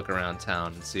have a look around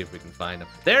town and see if we can find him.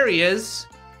 There he is!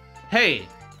 Hey,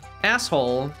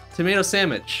 asshole, tomato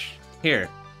sandwich. Here.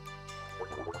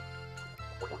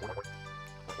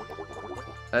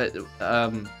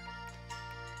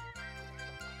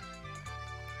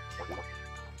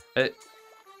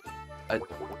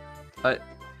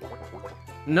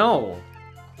 No.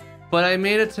 But I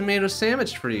made a tomato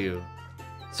sandwich for you.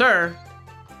 Sir.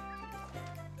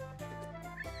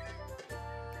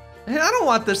 Hey, I don't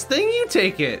want this thing, you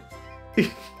take it.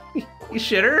 You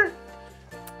shitter?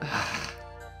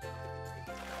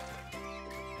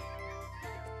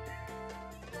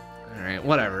 Alright,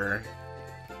 whatever.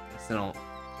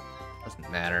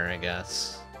 Doesn't matter, I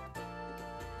guess.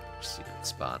 Secret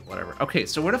spot, whatever. Okay,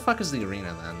 so where the fuck is the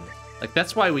arena then? Like,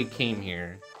 that's why we came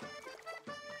here.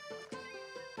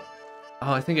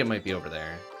 Oh, I think it might be over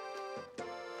there.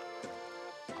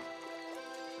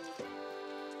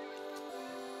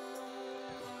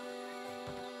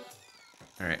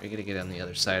 Alright, we gotta get on the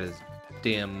other side of this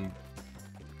damn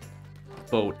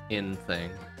boat-in thing.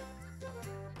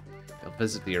 Go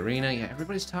visit the arena. Yeah,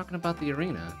 everybody's talking about the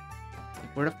arena.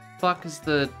 Like, where the fuck is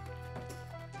the...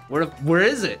 Where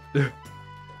is it?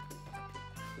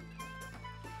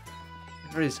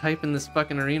 Everybody's hyping this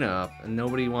fucking arena up, and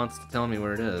nobody wants to tell me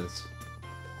where it is.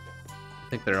 I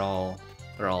think they're all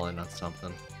in on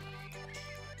something.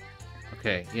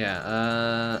 Okay,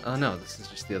 yeah, oh no, this is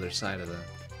just the other side of the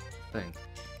thing.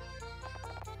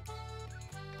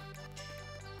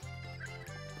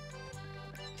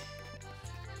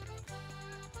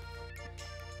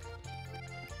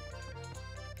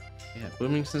 Yeah,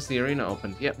 booming since the arena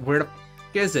opened. Yeah, where the f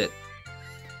is it?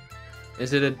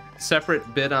 Is it a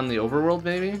separate bit on the overworld,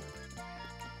 maybe?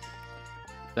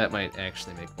 That might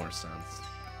actually make more sense.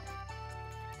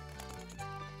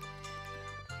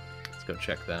 Let's go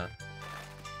check that.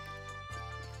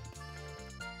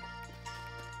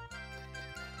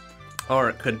 Or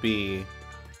it could be...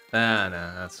 nah,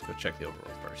 let's go check the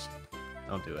overworld first.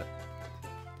 Don't do it.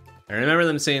 I remember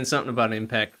them saying something about an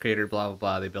impact crater, blah, blah,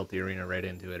 blah. They built the arena right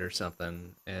into it or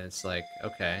something. And it's like,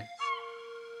 okay.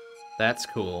 That's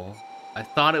cool. I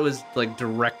thought it was, like,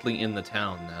 directly in the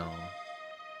town now.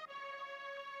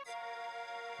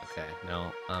 Okay,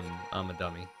 no, I'm a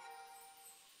dummy.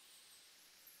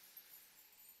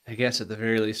 I guess at the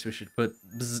very least we should put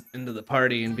bzz into the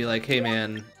party and be like, hey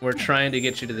man, we're trying to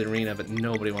get you to the arena, but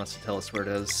nobody wants to tell us where it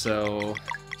is, so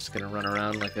I'm just gonna run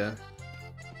around like a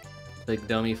big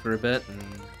dummy for a bit and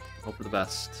hope for the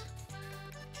best.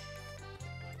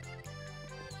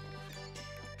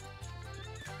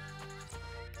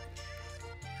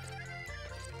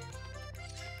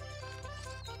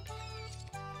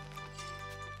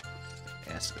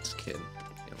 Ask this kid.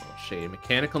 Get a little shady.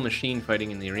 Mechanical machine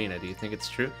fighting in the arena. Do you think it's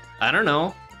true? I don't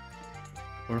know.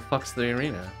 Where the fuck's the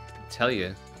arena? I can tell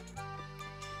you.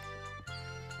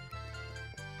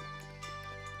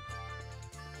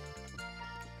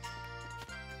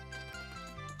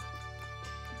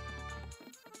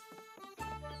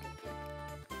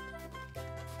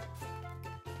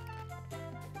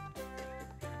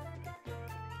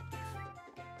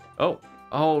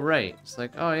 Oh, right. It's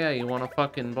like, oh yeah, you want to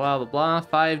fucking blah, blah, blah.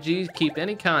 5G, keep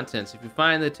any contents. If you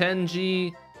find the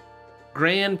 10G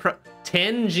grand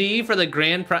 10G for the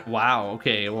grand wow,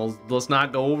 okay, well, let's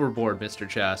not go overboard, Mr.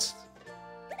 Chest.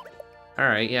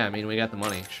 Alright, yeah, I mean, we got the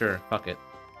money. Sure, fuck it.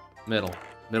 Middle.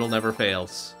 Middle never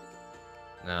fails.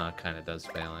 No, it kind of does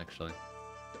fail, actually.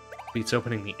 Beats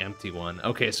opening the empty one.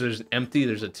 Okay, so there's an empty,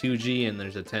 there's a 2G, and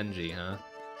there's a 10G, huh?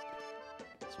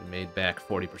 So we made back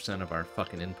 40% of our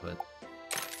fucking input.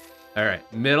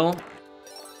 Alright, middle.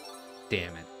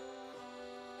 Damn it.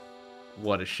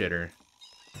 What a shitter.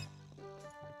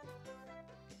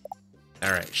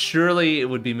 Alright, surely it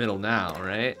would be middle now,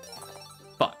 right?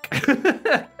 Fuck.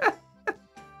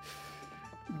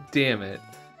 Damn it.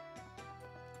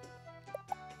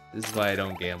 This is why I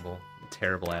don't gamble. I'm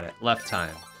terrible at it. Left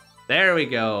time. There we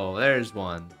go. There's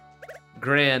one.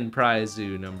 Grand prize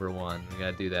zoo number 1. We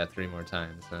gotta do that 3 more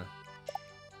times, huh?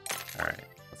 Alright.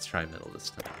 Let's try middle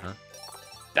this time, huh?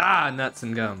 Ah, nuts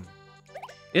and gum.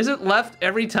 Is it left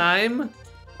every time?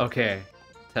 Okay.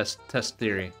 Test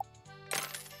theory.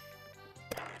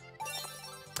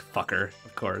 Fucker,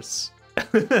 of course.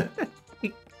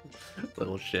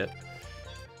 Little shit.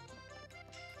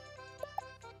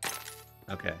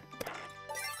 Okay.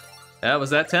 Was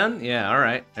that 10? Yeah,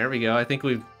 alright. There we go. I think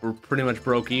we're pretty much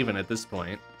broke even at this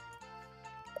point.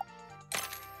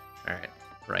 Alright,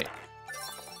 right.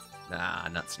 Nah,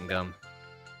 nuts and gum.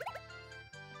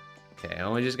 Okay,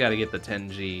 well, we just gotta get the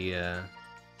 10G,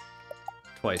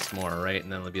 twice more, right?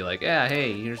 And then we'll be like, yeah,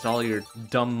 hey, here's all your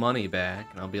dumb money back.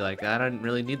 And I'll be like, I don't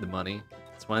really need the money.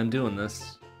 That's why I'm doing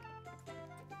this.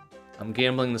 I'm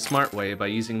gambling the smart way by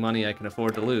using money I can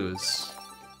afford to lose.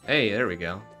 Hey, there we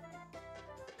go.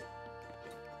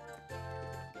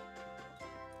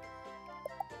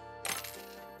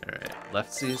 Alright,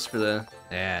 leftsies for the...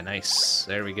 Yeah, nice.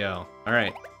 There we go.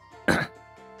 Alright.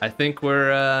 I think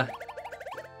we're,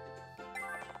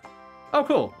 Oh,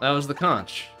 cool. That was the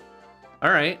conch.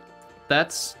 Alright.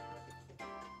 That's...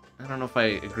 I don't know if I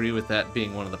agree with that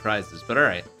being one of the prizes, but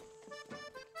alright.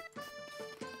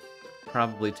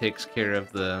 Probably takes care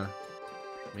of the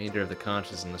remainder of the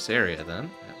conches in this area, then,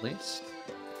 at least.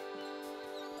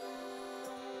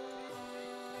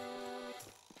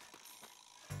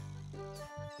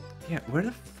 Yeah, where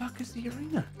the fuck is the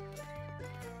arena?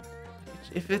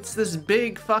 If it's this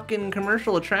big fucking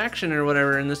commercial attraction or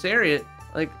whatever in this area,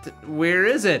 like, where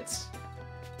is it?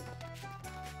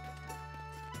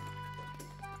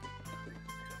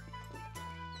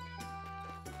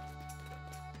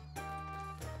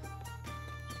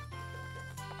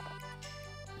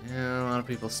 Yeah, a lot of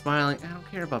people smiling. I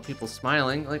don't care about people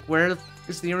smiling. Like, where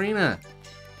is the arena?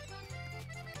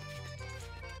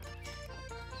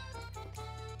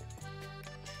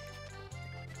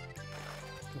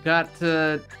 Got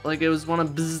like, it was one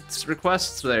of Bzz's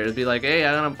requests there to be like, hey,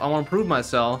 I want to prove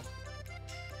myself.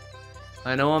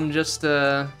 I know I'm just,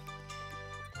 you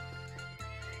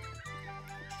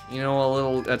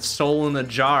know, a soul in a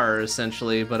jar,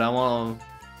 essentially, but I want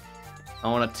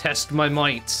to test my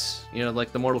might, you know,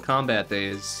 like the Mortal Kombat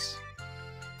days.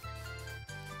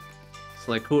 It's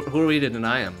like, who are we to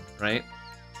deny him, right?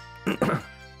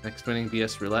 Next winning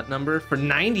BS roulette number for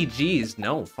 90 G's.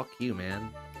 No, fuck you,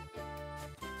 man.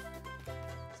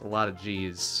 A lot of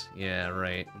G's. Yeah,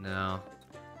 right. No.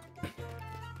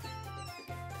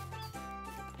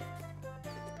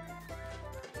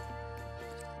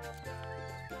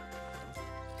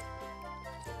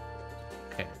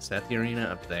 Okay, is that the arena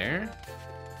up there?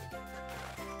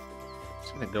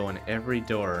 Just gonna go in every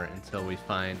door until we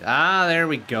find... Ah, there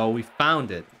we go. We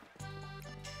found it.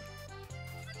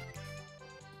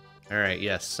 Alright,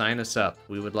 yes. Sign us up.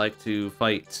 We would like to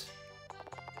fight.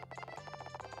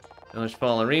 Village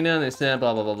Fall Arena, they said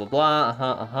blah blah blah blah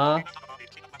blah,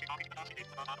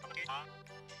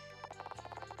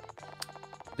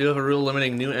 Do have a rule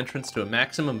limiting new entrants to a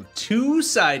maximum of 2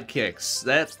 sidekicks.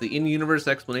 That's the in-universe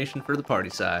explanation for the party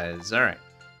size. Alright.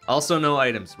 Also no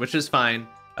items, which is fine.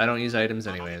 I don't use items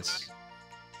anyways.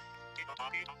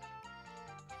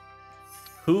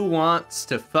 Who wants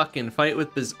to fucking fight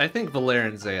with Biz... I think Valere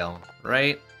and Zale,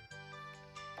 right?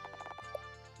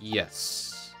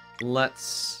 Yes.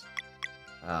 Let's...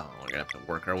 Oh, we're gonna have to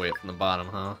work our way up from the bottom,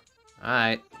 huh?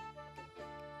 Alright.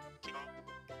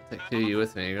 Take 2 of you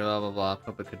with me, blah blah blah.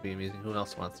 Hope it could be amusing. Who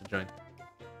else wants to join?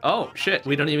 Oh, shit,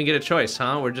 we don't even get a choice,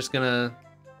 huh? We're just gonna...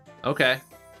 Okay.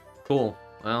 Cool.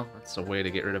 Well, that's a way to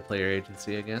get rid of player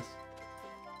agency, I guess.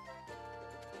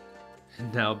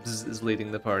 And now Bzz is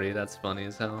leading the party. That's funny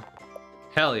as hell.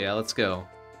 Hell yeah, let's go.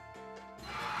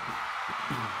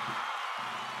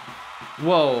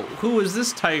 Whoa, who is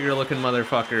this tiger-looking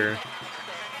motherfucker?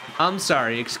 I'm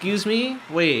sorry, excuse me?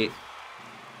 Wait.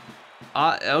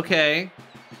 Okay.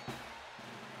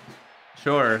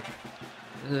 Sure.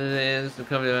 It's the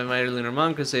company of my mighty lunar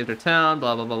monk who saved our town,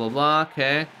 blah blah blah blah blah,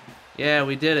 okay. Yeah,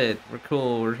 we did it. We're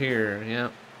cool, we're here,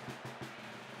 yep.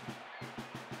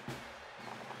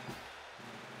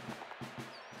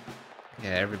 Yeah,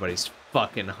 everybody's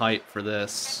fucking hyped for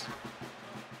this.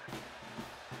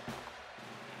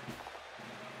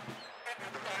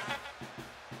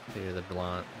 Clear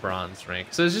the bronze rank.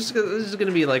 So it's just, this is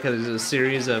gonna be like a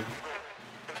series of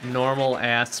normal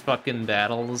ass fucking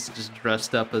battles, just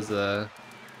dressed up as a...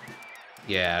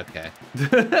 Yeah, okay.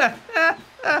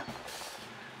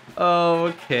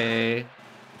 Okay.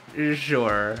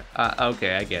 Sure.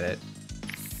 Okay, I get it.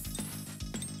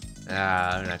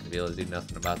 I'm not gonna be able to do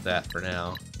nothing about that for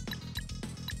now.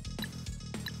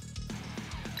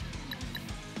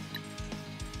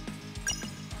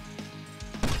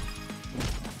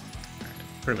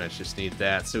 Pretty much just need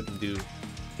that so we can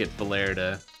get Valere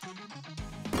to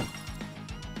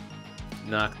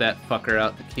knock that fucker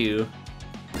out the queue.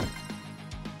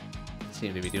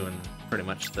 Seem to be doing pretty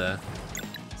much the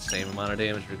Same amount of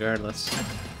damage regardless.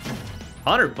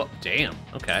 100 damn,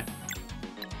 okay.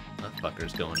 That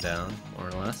fucker's going down, more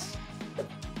or less.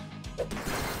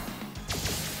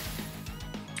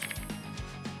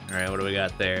 Alright, what do we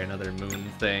got there? Another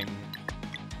moon thing.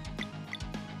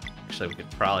 Actually, we could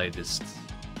probably just...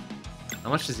 How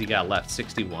much does he got left?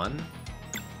 61?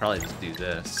 Probably just do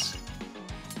this.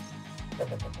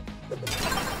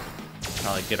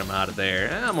 Probably get him out of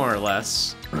there. More or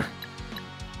less.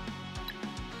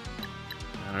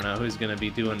 I don't know who's gonna be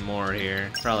doing more here.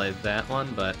 Probably that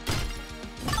one, but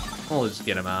we'll just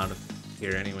get him out of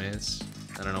here anyways.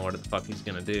 I don't know what the fuck he's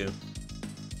gonna do.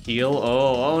 Heal?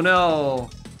 Oh no!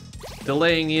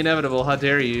 Delaying the inevitable, how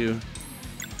dare you?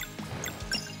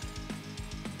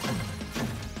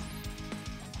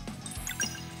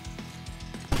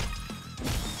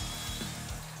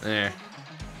 There.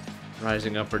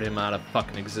 Rising upward him out of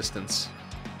fucking existence.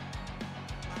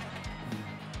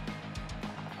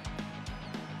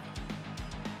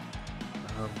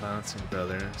 Bouncing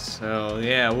brothers. So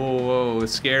yeah, whoa,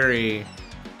 scary.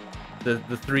 The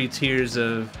three tiers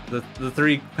of the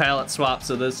three palette swaps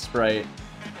of this sprite.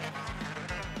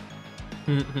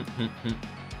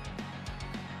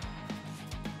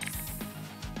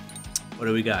 What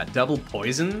do we got? Double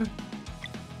poison?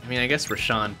 I mean, I guess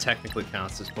Rashawn technically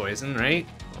counts as poison, right?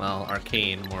 Well,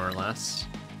 arcane, more or less.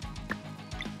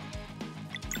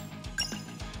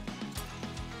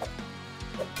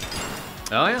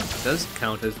 Oh yeah, it does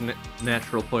count as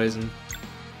natural poison.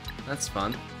 That's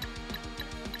fun.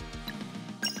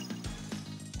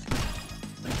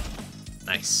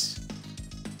 Nice.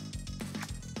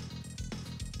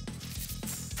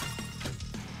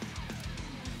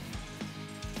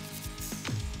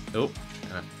 Oh,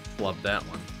 kind of flubbed that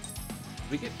one.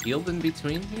 Did we get healed in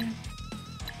between here?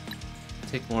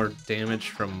 Take more damage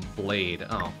from Blade.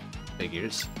 Oh,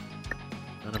 figures.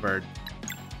 None of our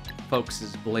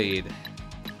folks' Blade.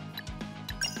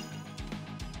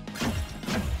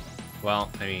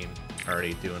 Well, I mean,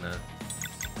 already doing a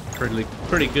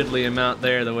pretty goodly amount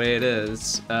there the way it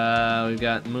is. We've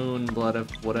got Moon, Blood of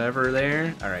whatever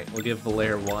there. Alright, we'll give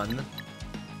Valair 1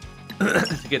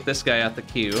 to get this guy out the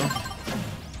queue.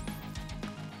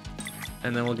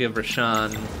 And then we'll give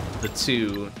Rashawn the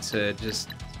 2 to just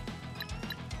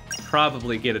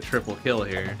probably get a triple kill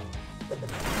here.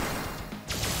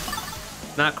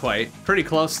 Not quite. Pretty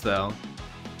close, though.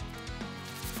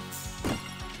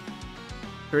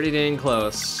 Pretty dang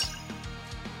close.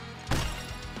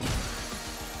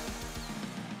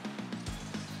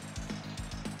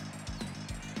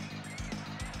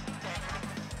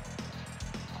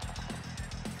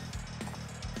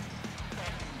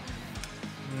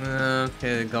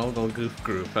 Okay, the Goggle Goof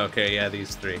Group. Okay, yeah,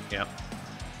 these three, yep.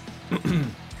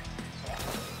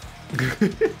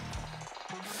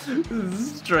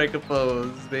 Strike a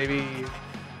pose, baby.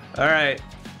 Alright.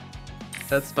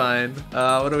 That's fine.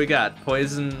 What do we got?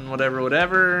 Poison,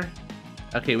 whatever.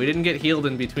 Okay, we didn't get healed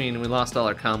in between. We lost all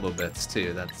our combo bits,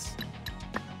 too. That's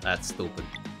stupid.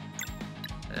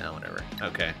 Yeah, whatever.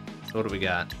 Okay, so what do we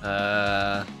got?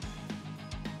 I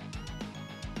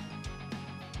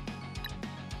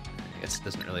guess it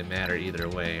doesn't really matter either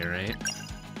way, right?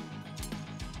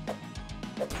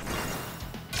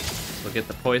 We'll get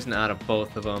the poison out of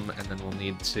both of them, and then we'll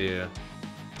need to...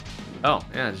 Oh,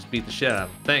 yeah, just beat the shit out of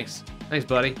them. Thanks. Thanks,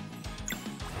 buddy.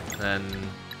 Then...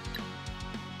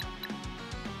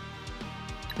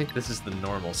 I think this is the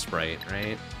normal sprite,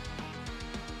 right?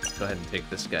 Let's go ahead and take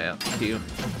this guy out the queue.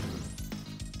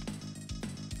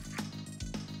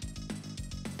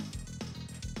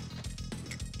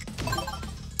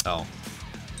 Oh.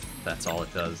 That's all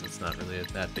it does. It's not really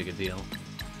that big a deal.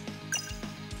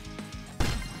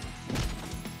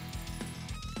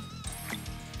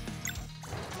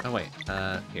 Oh wait,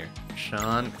 here.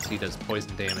 Sean, because he does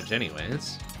poison damage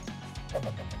anyways.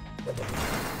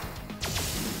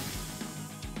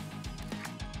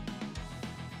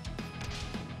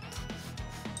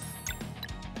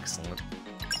 Excellent.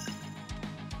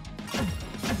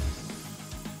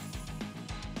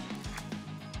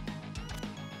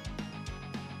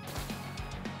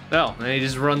 Oh, and he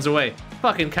just runs away.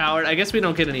 Fucking coward. I guess we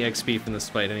don't get any XP from this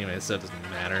fight anyway, so it doesn't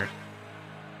matter.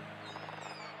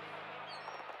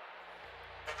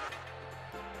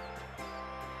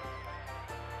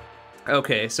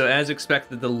 Okay, so as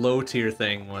expected, the low tier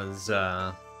thing was,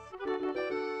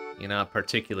 you know,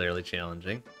 particularly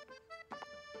challenging.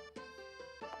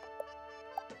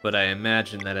 But I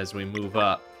imagine that as we move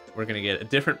up, we're gonna get a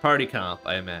different party comp,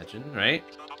 I imagine, right?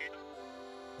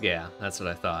 Yeah, that's what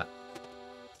I thought.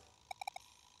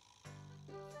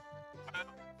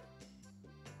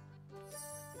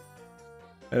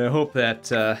 And I hope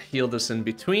that healed us in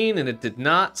between, and it did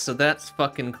not, so that's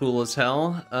fucking cool as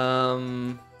hell.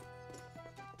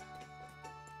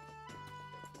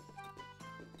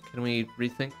 Can we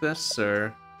rethink this,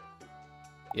 or...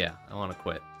 Yeah, I want to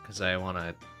quit, because I want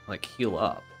to, like, heal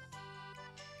up.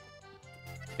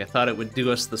 I thought it would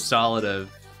do us the solid of,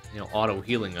 you know,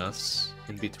 auto-healing us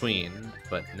in between,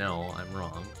 but no, I'm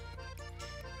wrong.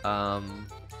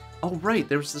 Oh, right,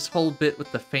 there was this whole bit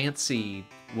with the fancy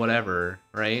whatever,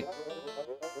 right?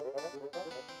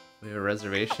 We have a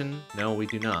reservation? No, we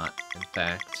do not, in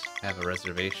fact, have a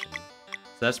reservation. So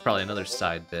that's probably another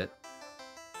side bit.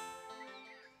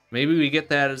 Maybe we get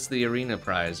that as the arena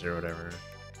prize or whatever.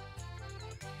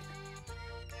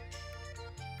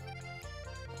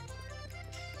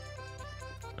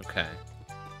 Okay.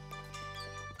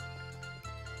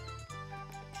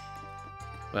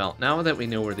 Well, now that we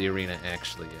know where the arena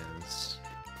actually is,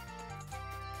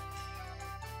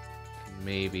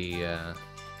 maybe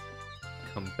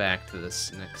come back to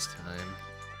this next time.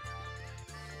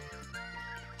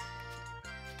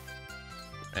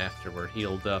 After we're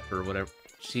healed up or whatever.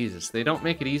 Jesus, they don't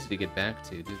make it easy to get back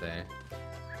to, do they?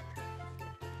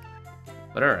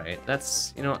 But alright,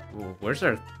 that's, you know, where's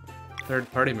our third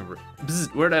party member?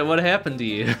 Bzz, what happened to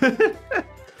you?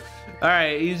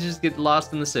 Alright, you just get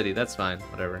lost in the city, that's fine,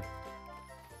 whatever.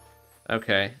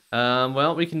 Okay,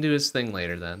 well, we can do his thing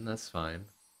later then, that's fine.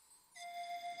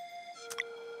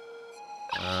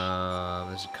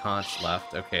 There's a conch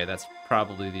left, okay, that's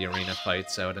probably the arena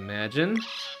fights, I would imagine.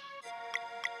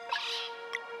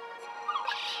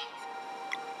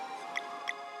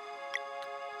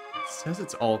 It says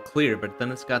it's all clear, but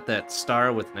then it's got that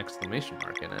star with an exclamation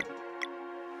mark in it.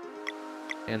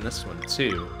 And this one,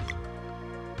 too.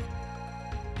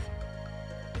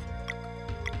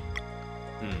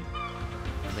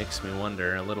 That makes me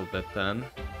wonder a little bit, then.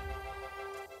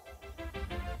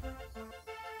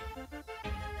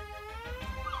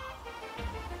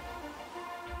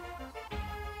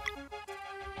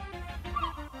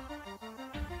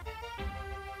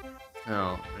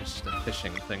 Oh, there's just a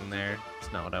fishing thing there.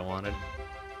 It's not what I wanted.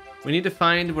 We need to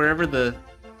find wherever the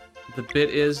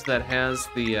bit is that has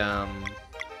the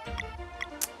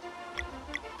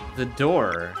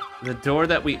door. The door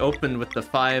that we opened with the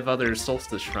 5 other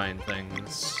solstice shrine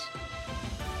things.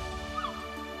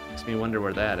 Makes me wonder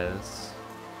where that is.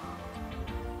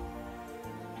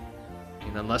 I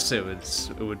mean, unless it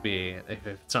would be, if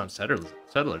it's on Settler's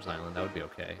Island, that would be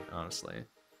okay, honestly.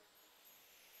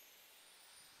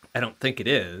 I don't think it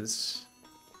is.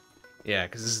 Yeah,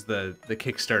 because this is the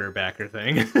Kickstarter backer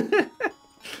thing.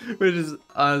 Which is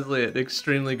honestly an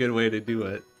extremely good way to do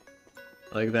it.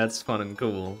 Like, that's fun and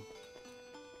cool.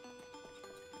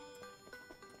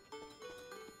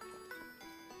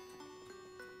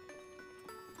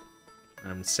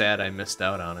 I'm sad I missed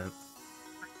out on it.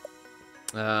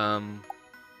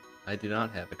 I do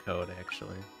not have a code,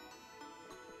 actually.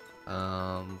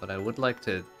 But I would like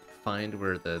to find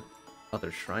where the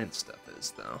other shrine stuff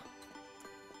is, though.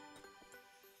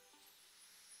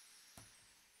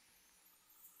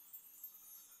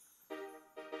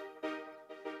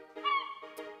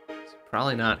 It's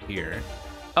probably not here.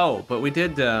 Oh, but we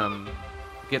did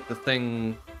get the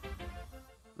thing,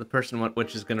 the person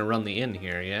which is going to run the inn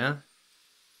here, yeah?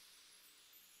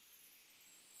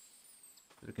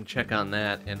 We can check on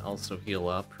that and also heal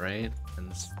up, right? And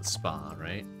this is the spa,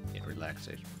 right? Yeah,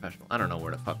 relaxation professional. I don't know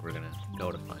where the fuck we're gonna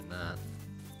go to find that.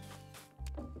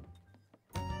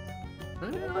 Oh,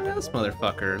 yeah, look at this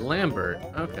motherfucker, Lambert.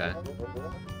 Okay.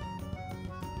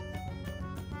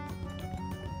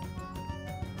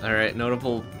 Alright,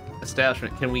 notable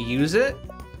establishment. Can we use it?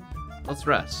 Let's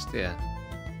rest, yeah.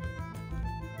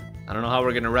 I don't know how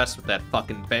we're gonna rest with that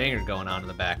fucking banger going on in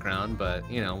the background, but,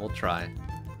 you know, we'll try.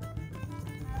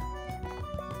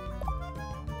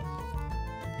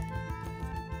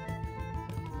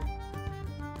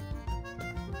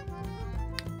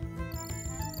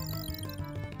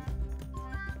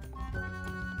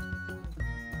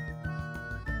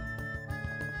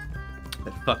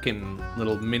 Fucking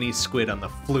little mini squid on the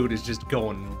flute is just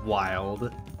going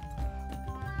wild.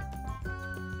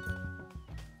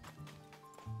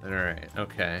 Alright,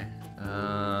 okay.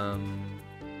 Yeah,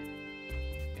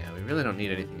 we really don't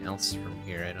need anything else from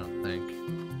here, I don't think.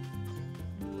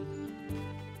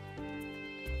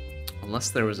 Unless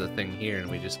there was a thing here and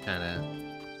we just kinda...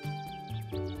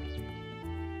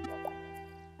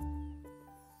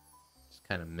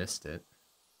 missed it.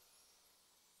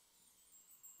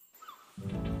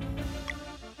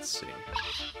 Let's see.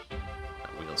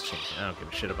 Wheels Champion. I don't give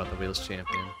a shit about the Wheels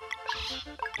Champion.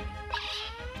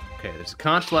 Okay, there's a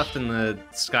conch left in the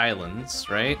Skylands,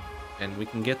 right? and we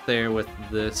can get there with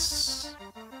this...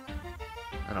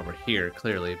 Not over here,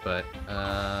 clearly, but...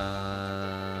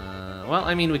 Well,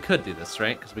 I mean, we could do this,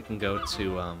 right? Because we can go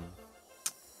to,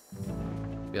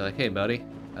 be like, hey, buddy,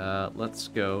 let's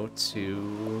go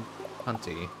to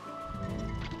Hunty.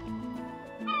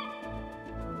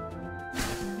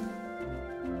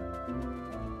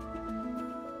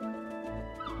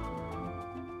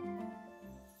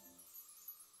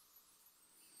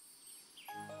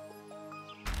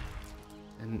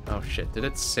 And, oh shit, did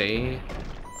it say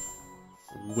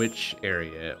which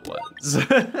area it was?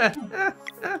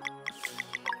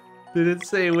 Did it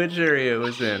say which area it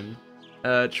was in?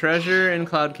 Treasure in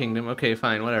Cloud Kingdom. Okay,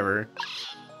 fine, whatever.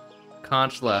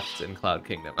 Conch left in Cloud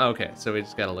Kingdom. Okay, so we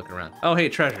just gotta look around. Oh, hey,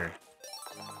 treasure.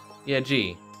 Yeah,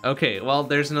 gee. Okay, well,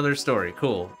 there's another story.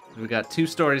 Cool. We got 2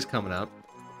 stories coming up.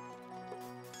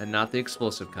 And not the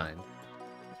explosive kind.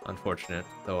 Unfortunate,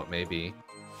 though it may be.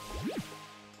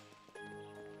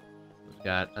 We've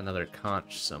got another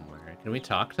conch somewhere. Can we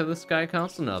talk to the Sky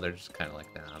Council? No, they're just kind of like,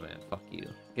 nah, man, fuck you.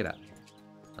 Get out of here.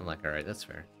 I'm like, alright, that's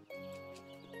fair.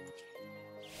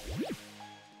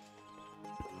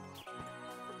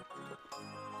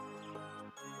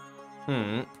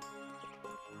 Where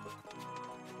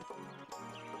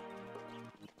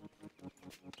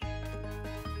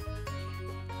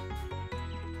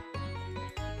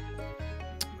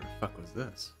the fuck was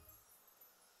this?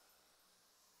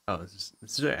 Oh, is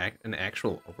there an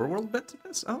actual overworld bit to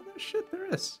this? Oh, shit, there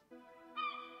is.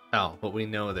 Oh, but we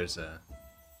know there's a...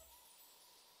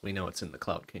 We know it's in the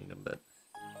Cloud Kingdom bit.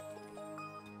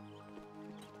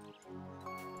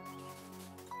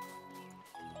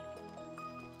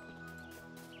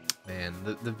 Man,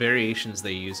 the variations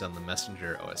they use on the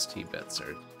Messenger OST bits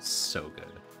are so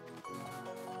good.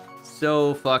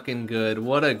 So fucking good.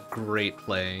 What a great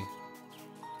play.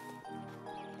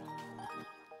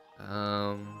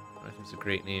 It's a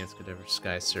great name. It's good ever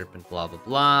Sky Serpent, blah blah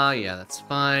blah. Yeah, that's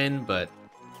fine, but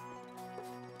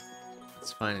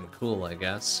it's fine and cool, I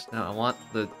guess. Now I want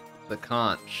the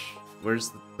conch.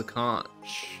 Where's the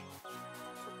conch?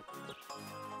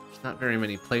 There's not very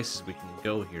many places we can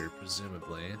go here,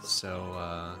 presumably.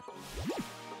 So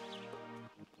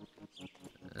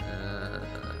okay.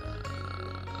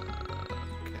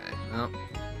 Well,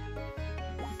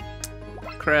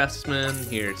 craftsman,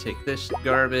 here, take this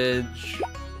garbage.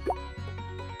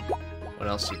 What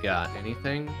else you got?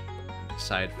 Anything?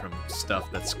 Aside from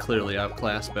stuff that's clearly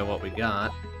outclassed by what we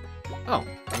got. Oh,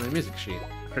 another music sheet.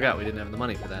 I forgot we didn't have the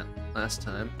money for that last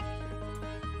time.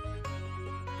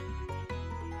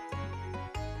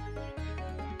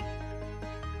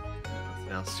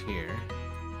 Nothing else here.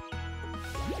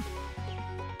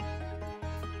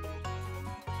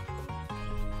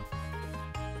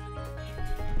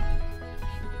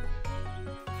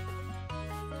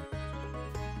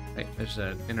 Hey, there's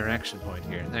an interaction point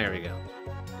here. There we go.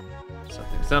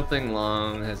 Something, something,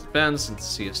 long has it been since the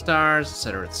Sea of Stars,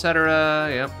 etc., etc.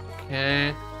 Yep,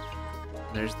 okay.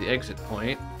 There's the exit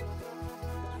point.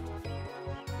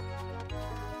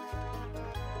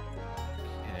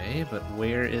 Okay, but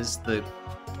where's the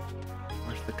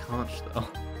conch, though?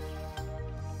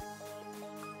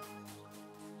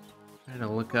 Trying to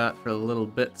look out for little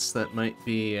bits that might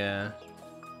be, a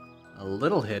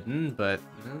little hidden, but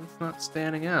it's not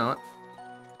standing out.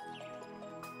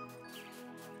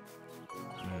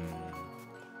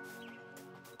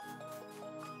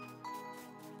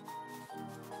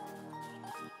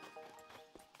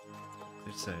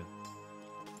 There's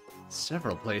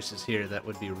several places here that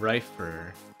would be rife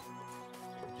for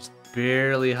just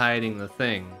barely hiding the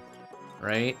thing,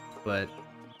 right? But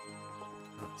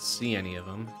I don't see any of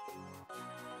them.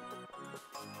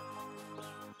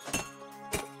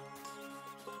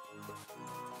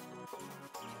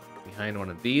 Behind one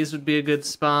of these would be a good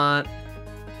spot.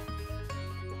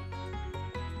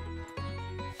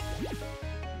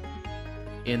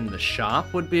 In the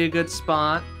shop would be a good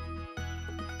spot.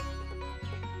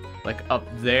 Like, up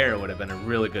there would have been a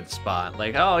really good spot.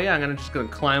 Like, oh yeah, I'm just gonna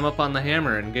climb up on the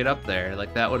hammer and get up there.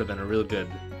 Like, that would have been a really good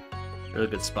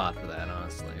spot for that,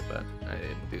 honestly. But I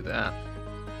didn't do that.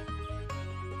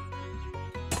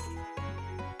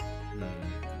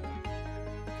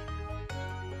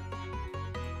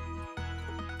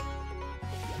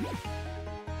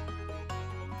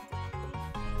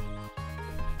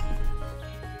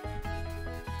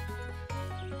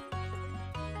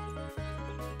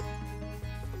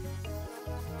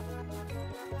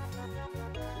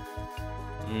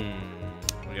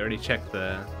 We already checked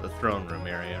the throne room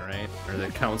area, right? Or the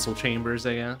council chambers,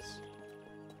 I guess.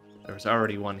 There was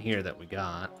already one here that we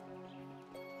got.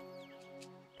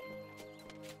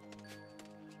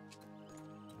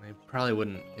 probably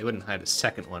wouldn't... They wouldn't hide a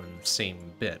second one in the same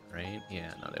bit, right?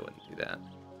 Yeah, no, they wouldn't do that.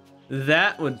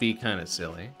 That would be kind of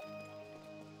silly.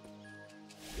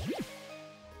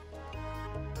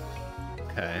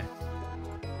 Okay.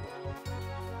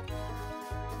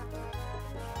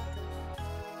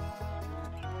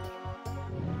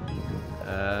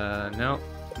 No,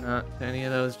 not any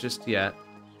of those just yet.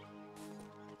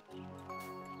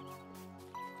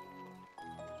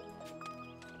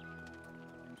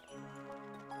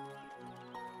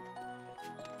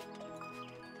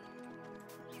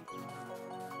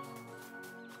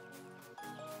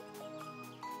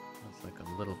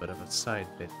 A little bit of a side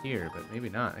bit here, but maybe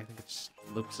not. I think it just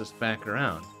loops us back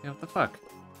around. Yeah, what the fuck?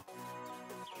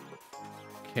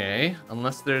 Okay,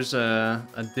 unless there's a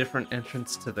different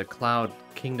entrance to the Cloud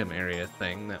Kingdom area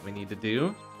thing that we need to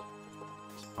do.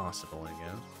 It's possible, I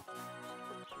guess.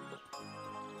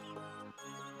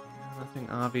 Nothing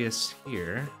obvious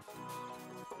here.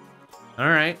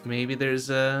 Alright, maybe there's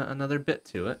another bit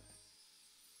to it.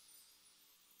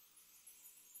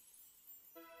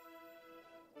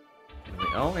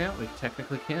 Oh, yeah, we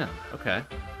technically can. Okay.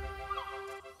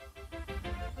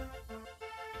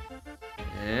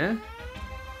 Eh?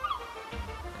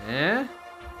 Eh?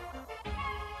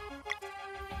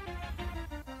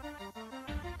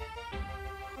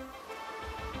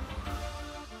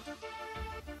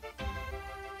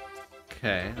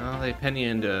 Okay, well, they pen you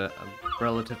into a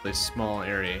relatively small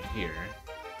area here.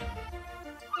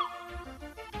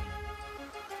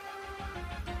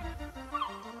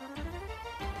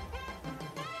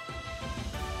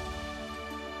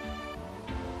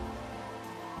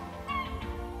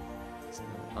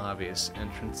 Obvious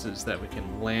entrances that we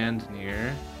can land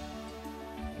near.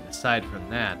 And aside from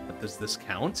that, but does this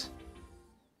count?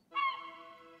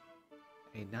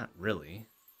 Hey, not really.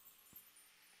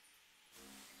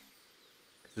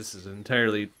 This is an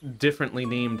entirely differently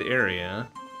named area.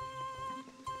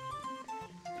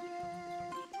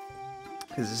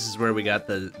 Because this is where we got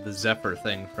the Zephyr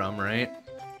thing from, right?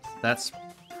 That's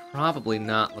probably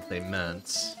not what they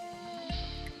meant.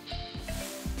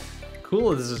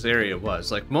 Cool as this area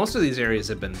was. Like, most of these areas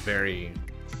have been very,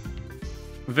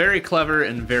 very clever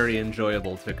and very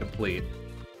enjoyable to complete.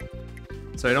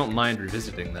 So I don't mind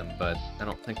revisiting them, but I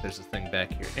don't think there's a thing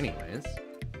back here anyways.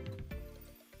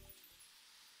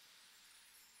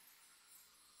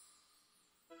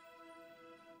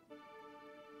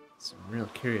 So I'm real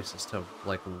curious as to,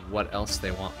 like, what else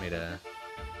they want me to...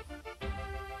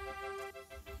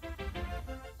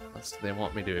 What else do they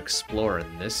want me to explore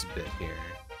in this bit here?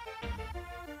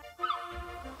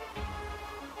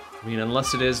 I mean,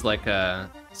 unless it is, like,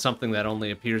 something that only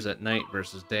appears at night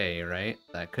versus day, right?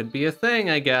 That could be a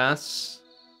thing, I guess.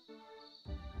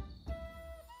 I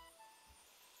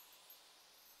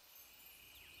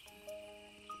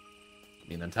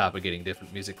mean, on top of getting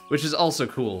different music, which is also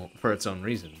cool for its own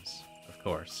reasons, of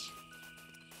course.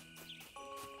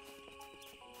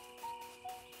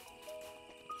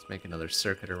 Let's make another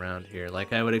circuit around here.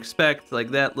 Like I would expect,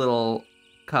 like, that little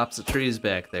copse of trees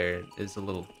back there is a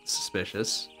little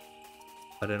suspicious.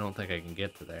 But I don't think I can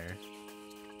get to there.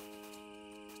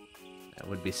 That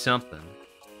would be something.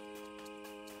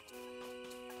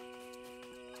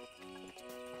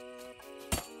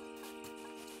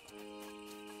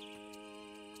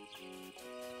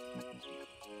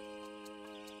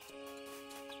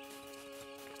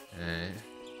 Okay.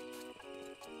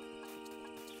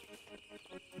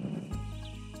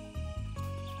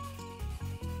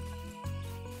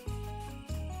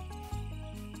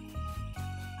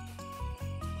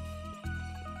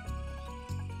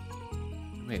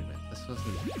 Wait a minute, this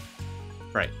wasn't...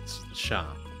 Right, this is the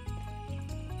shop.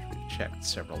 Which we've checked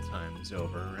several times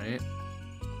over, right?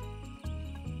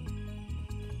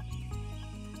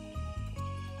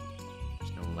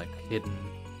 There's no, like,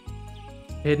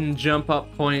 hidden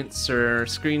jump-up points or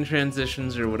screen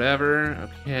transitions or whatever.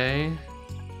 Okay.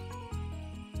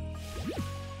 You know,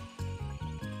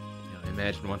 I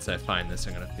imagine once I find this,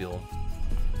 I'm gonna feel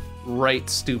right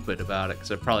stupid about it,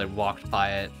 because I've probably walked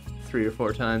by it 3 or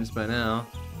 4 times by now.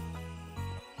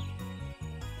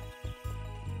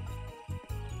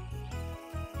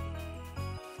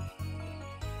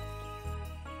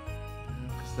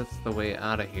 That's the way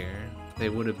out of here. They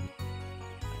would have...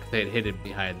 If they'd hidden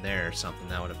behind there or something,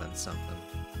 that would have been something.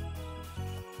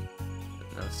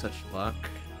 But no such luck.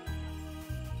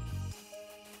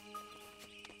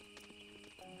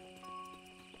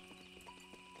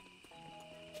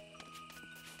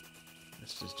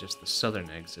 This is just the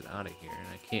southern exit out of here, and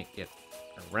I can't get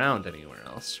around anywhere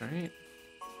else, right?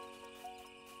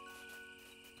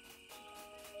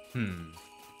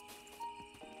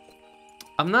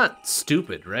 I'm not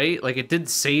stupid, right? Like, it did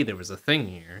say there was a thing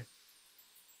here.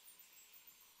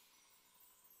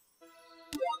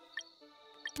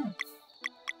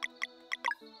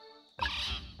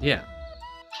 Yeah.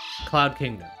 Cloud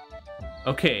Kingdom.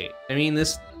 Okay, I mean,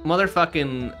 this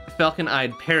motherfucking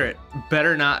falcon-eyed parrot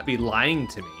better not be lying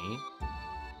to me.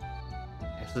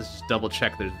 Let's just double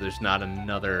check there's not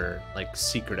another, like,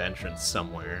 secret entrance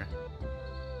somewhere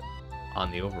on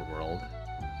the overworld.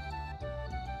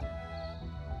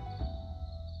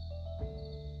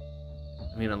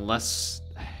 I mean, unless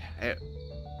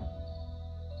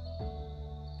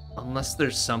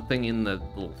there's something in the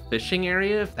little fishing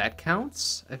area, if that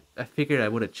counts. I figured I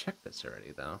would have checked this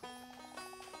already, though.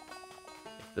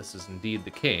 If this is indeed the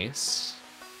case.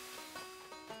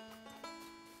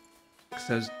 Because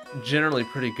I was generally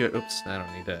pretty good. Oops, I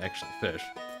don't need to actually fish.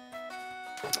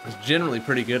 I was generally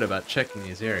pretty good about checking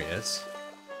these areas.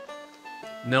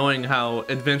 Knowing how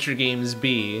adventure games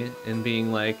be, and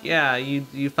being like, yeah,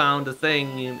 you found a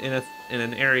thing in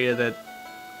an area that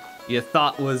you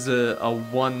thought was a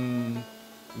one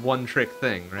trick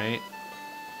thing, right?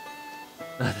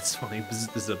 That's funny.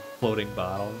 This is a floating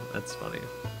bottle. That's funny.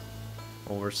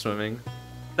 While we're swimming,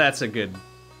 that's a good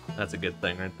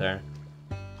thing right there.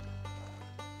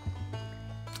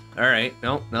 All right,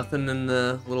 nope, nothing in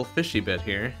the little fishy bit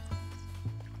here.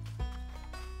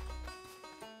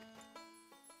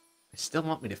 They still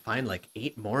want me to find like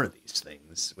 8 more of these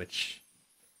things, which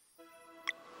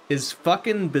is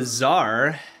fucking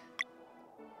bizarre.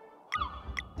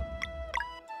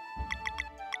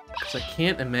 Because I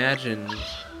can't imagine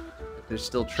if there's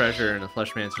still treasure in the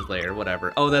Fleshmancer's lair,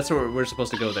 whatever. Oh, that's where we're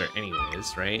supposed to go there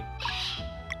anyways, right?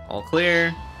 All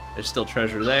clear. There's still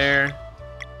treasure there.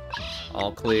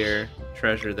 All clear.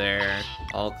 Treasure there.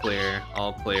 All clear.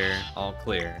 All clear. All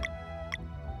clear.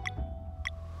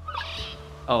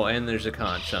 Oh, and there's a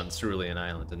conch on Cerulean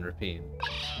Island in Rapine.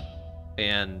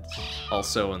 And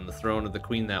also in the Throne of the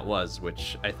Queen That Was,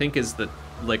 which I think is the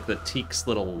Teak's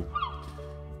little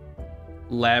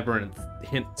labyrinth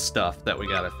hint stuff that we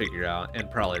gotta figure out and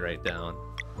probably write down.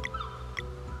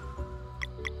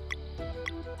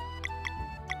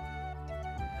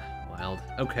 Wild.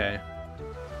 Okay.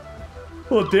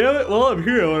 Well, damn it. While I'm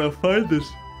here, I want to find this.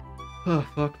 Oh,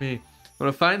 fuck me. I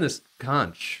want to find this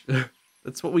conch.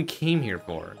 That's what we came here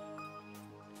for.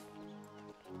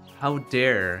 How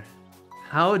dare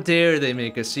they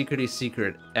make a secrety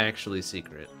secret actually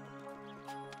secret?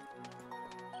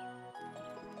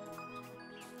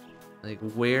 Like,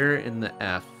 where in the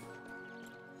F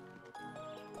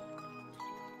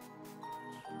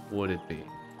would it be?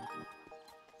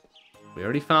 We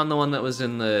already found the one that was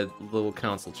in the little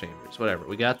council chambers. Whatever,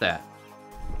 we got that.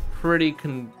 Pretty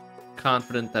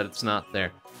confident that it's not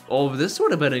there. Oh, this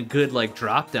would have been a good, like,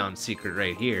 drop-down secret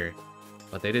right here.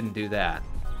 But they didn't do that.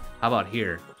 How about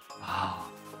here? Oh.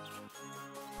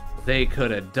 They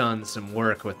could have done some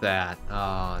work with that.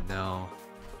 Oh, no.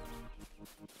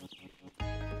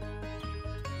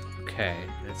 Okay,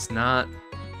 it's not...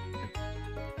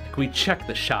 Like, we checked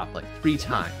the shop, like, 3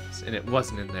 times, and it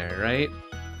wasn't in there, right?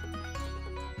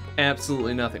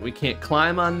 Absolutely nothing. We can't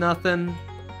climb on nothing.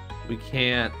 We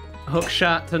can't hook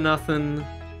shot to nothing.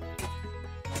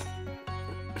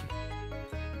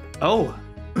 Oh,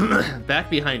 back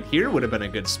behind here would have been a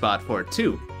good spot for it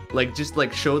too. Like, just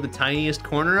like show the tiniest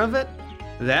corner of it.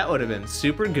 That would have been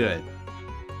super good.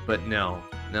 But no,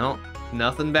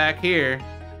 nothing back here.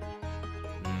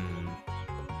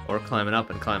 Or climbing up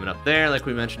there, like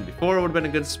we mentioned before, would have been a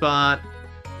good spot.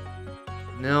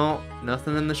 No,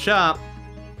 nothing in the shop.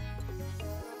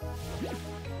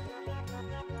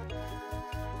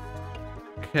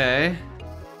 Okay.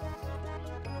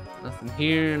 Nothing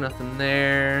here, nothing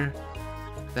there.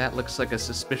 That looks like a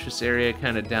suspicious area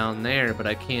kind of down there, but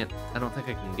I don't think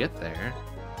I can get there.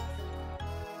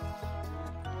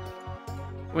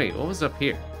 Wait, what was up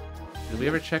here? Did we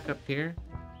ever check up here?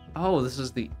 Oh, this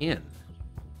is the inn.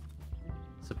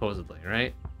 Supposedly,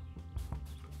 right?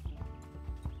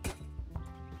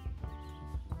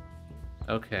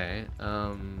 Okay,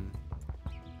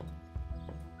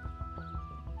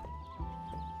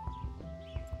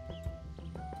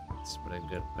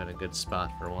 It's been a good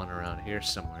spot for one around here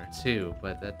somewhere too,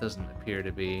 but that doesn't appear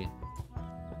to be.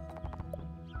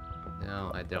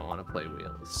 No, I don't want to play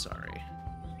wheels. Sorry.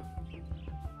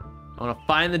 I want to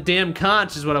find the damn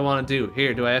conch is what I want to do.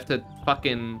 Here, do I have to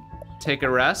fucking take a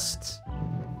rest?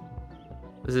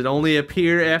 Does it only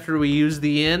appear after we use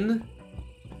the inn?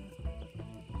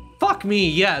 Fuck me,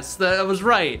 yes, that was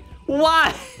right.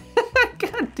 Why?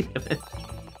 God damn it.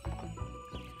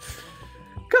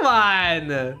 Come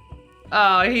on. Oh,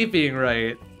 I hate being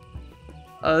right.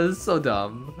 Oh, this is so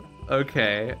dumb.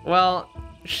 Okay. Well,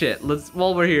 shit.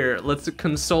 While we're here, let's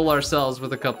console ourselves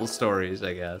with a couple stories,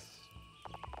 I guess.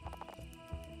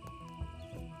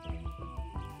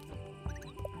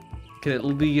 Can at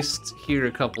least hear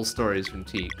a couple stories from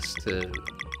Teeks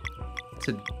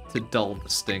to dull the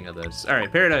sting of this. All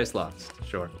right, Paradise Lost.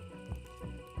 Sure.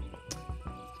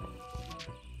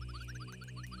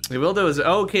 Wildo is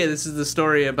okay. This is the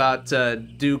story about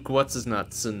Duke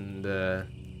What's-His-Nuts and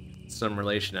some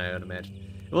relation, I would imagine.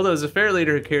 Wildo is a fair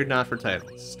leader who cared not for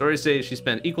titles. Stories say she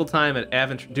spent equal time at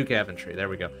Duke Aventry. There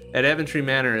we go. At Aventry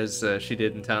Manor as she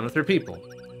did in town with her people.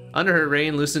 Under her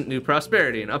reign, Lucent knew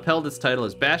prosperity and upheld its title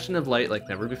as Bastion of Light like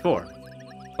never before.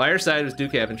 By her side was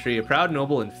Duke Aventry, a proud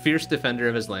noble and fierce defender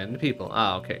of his land and people.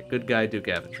 Ah, okay. Good guy, Duke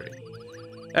Aventry.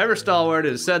 Ever stalwart,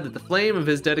 it is said that the flame of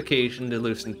his dedication to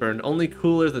Lucent burned only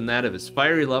cooler than that of his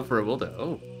fiery love for Awilda.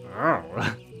 Oh.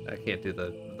 I can't do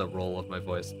the roll of my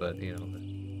voice, but, you know,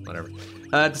 whatever.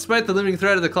 Despite the looming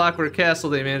threat of the Clockwork Castle,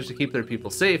 they managed to keep their people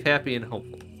safe, happy, and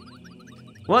hopeful.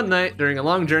 One night, during a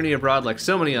long journey abroad like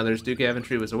so many others, Duke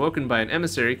Aventry was awoken by an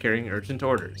emissary carrying urgent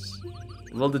orders.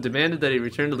 Awilda demanded that he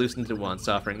return to Lucent at once,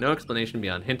 offering no explanation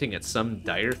beyond hinting at some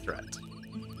dire threat.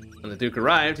 When the Duke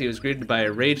arrived, he was greeted by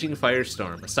a raging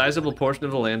firestorm. A sizable portion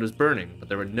of the land was burning, but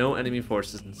there were no enemy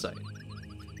forces in sight.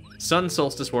 Sun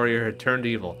Solstice Warrior had turned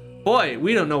evil. Boy,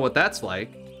 we don't know what that's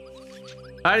like.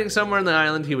 Hiding somewhere on the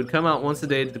island, he would come out once a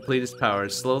day to deplete his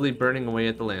powers, slowly burning away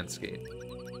at the landscape.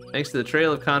 Thanks to the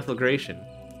Trail of Conflagration,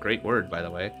 great word, by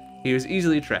the way, he was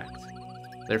easily tracked.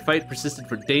 Their fight persisted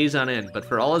for days on end, but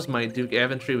for all his might, Duke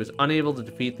Aventry was unable to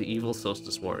defeat the evil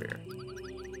Solstice Warrior.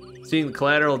 Seeing the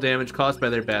collateral damage caused by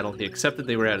their battle, he accepted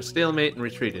they were at a stalemate and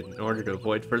retreated in order to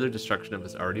avoid further destruction of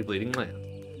his already bleeding land.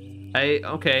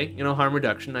 Okay, you know, harm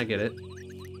reduction, I get it.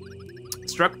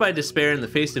 Struck by despair in the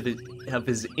face of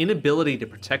his inability to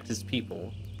protect his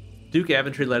people, Duke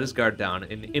Aventry let his guard down,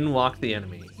 and in walked the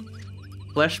enemy.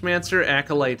 Fleshmancer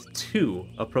Acolyte 2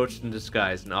 approached in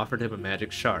disguise and offered him a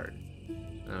magic shard.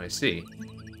 Oh, I see.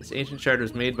 This ancient shard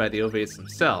was made by the Ovates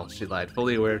themselves, she lied,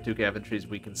 fully aware of Duke Aventry's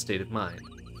weakened state of mind.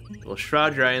 It will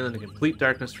shroud your island in complete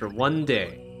darkness for one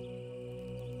day.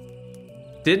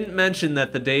 Didn't mention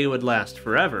that the day would last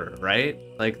forever, right?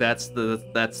 Like, that's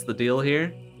the deal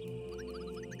here?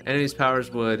 Enemy's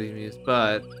powers would,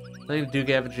 but playing to Duke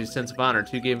Aventry's sense of honor,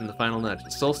 2 gave him the final nudge.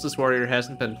 The Solstice Warrior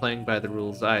hasn't been playing by the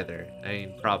rules either. I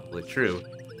mean, probably true.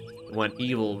 Went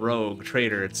evil, rogue,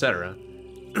 traitor, etc.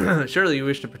 Surely you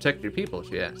wish to protect your people,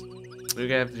 she asked.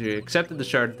 Duke Aventry accepted the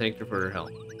shard and thanked her for her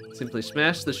help. Simply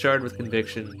smash the shard with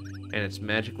conviction, and its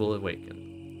magic will awaken.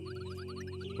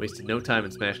 Wasted no time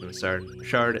in smashing the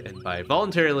shard, and by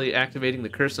voluntarily activating the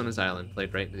curse on his island,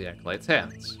 played right into the Acolyte's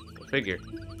hands. Go figure.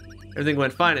 Everything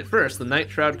went fine at first. The night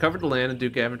shroud covered the land, and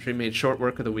Duke Aventry made short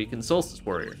work of the weakened Solstice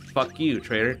Warrior. Fuck you,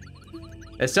 traitor.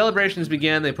 As celebrations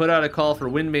began, they put out a call for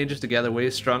wind mages to gather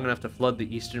waves strong enough to flood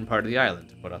the eastern part of the island,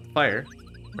 to put out the fire,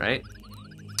 right?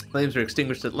 Flames were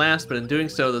extinguished at last, but in doing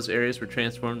so, those areas were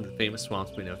transformed into the famous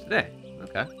swamps we know today.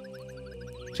 Okay.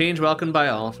 Change welcomed by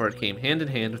all, for it came hand in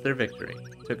hand with their victory.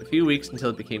 It took a few weeks until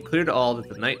it became clear to all that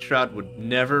the night shroud would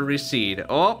never recede.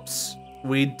 Oops!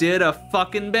 We did a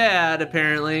fucking bad,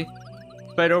 apparently.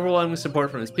 Despite overwhelming support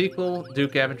from his people,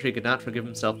 Duke Aventry could not forgive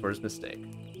himself for his mistake.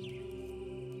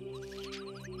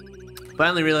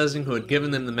 Finally realizing who had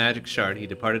given them the magic shard, he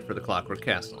departed for the Clockwork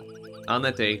Castle. On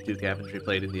that day, Duke Aventry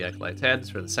played in the Acolyte's hands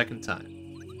for the second time.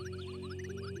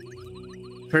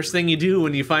 First thing you do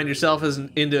when you find yourself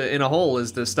in a hole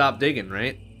is to stop digging,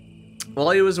 right?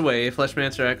 While he was away,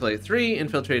 Fleshmancer Acolyte 3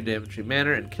 infiltrated Aventry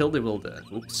Manor and killed Awilda.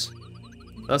 Oops.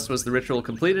 Thus was the ritual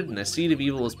completed, and a seed of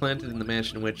evil was planted in the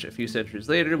mansion which, a few centuries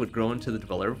later, would grow into the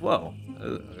Dweller of Woe.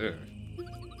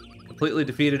 Completely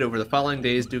defeated over the following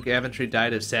days, Duke Aventry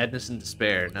died of sadness and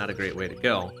despair. Not a great way to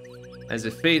go. As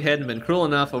if fate hadn't been cruel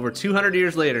enough, over 200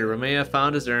 years later, Romea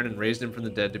found his urn and raised him from the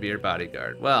dead to be her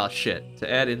bodyguard. Well, shit.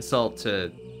 To add insult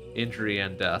to injury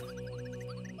and death.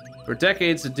 For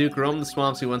decades, the Duke roamed the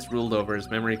swamps he once ruled over, his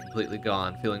memory completely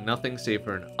gone, feeling nothing save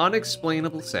for an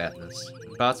unexplainable sadness.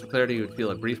 In bouts of clarity, he would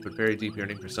feel a brief but very deep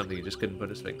yearning for something he just couldn't put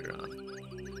his finger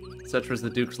on. Such was the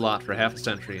Duke's lot for half a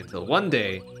century, until one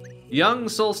day, young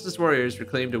Solstice warriors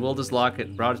reclaimed Awilda's locket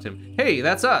and brought it to him. Hey,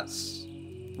 that's us!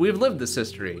 We've lived this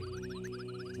history.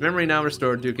 His memory now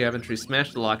restored, Duke Aventry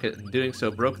smashed the locket, and in doing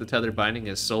so broke the tether binding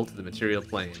his soul to the material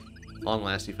plane. At long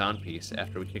last, he found peace,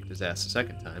 after we kicked his ass a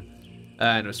second time,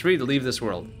 and was free to leave this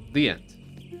world. The end.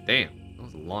 Damn, that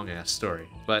was a long-ass story.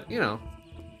 But, you know,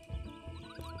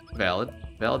 valid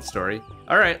story.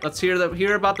 Alright, let's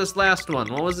hear about this last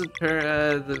one. What was it?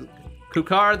 The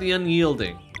Kukar the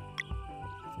Unyielding.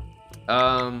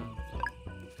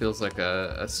 Feels like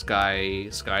a Sky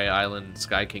Island,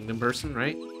 Sky Kingdom person,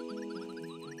 right?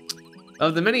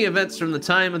 Of the many events from the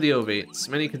time of the Ovates,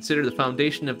 many consider the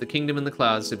foundation of the kingdom in the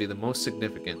clouds to be the most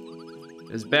significant.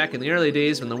 It was back in the early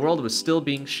days when the world was still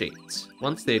being shaped.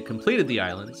 Once they had completed the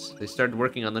islands, they started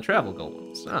working on the travel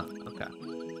golems. Ah, okay.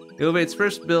 The Ovates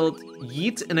first built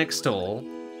Yeet and Extol,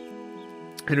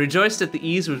 and rejoiced at the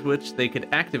ease with which they could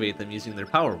activate them using their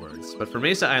power words. But for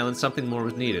Mesa Island, something more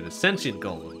was needed, a sentient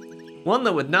golem. One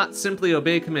that would not simply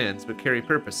obey commands, but carry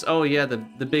purpose. Oh yeah, the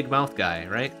big mouth guy,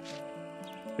 right?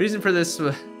 The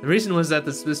reason was that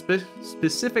the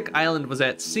specific island was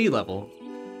at sea level,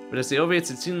 but as the Ovates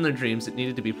had seen in their dreams, it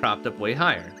needed to be propped up way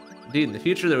higher. Indeed, in the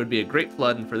future there would be a great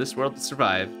flood, and for this world to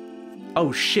survive...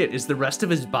 Oh shit, is the rest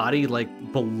of his body,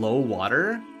 like, below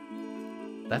water?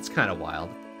 That's kind of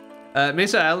wild.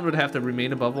 Mesa Island would have to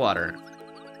remain above water.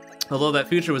 Although that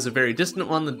future was a very distant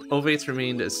one, the Ovates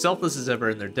remained as selfless as ever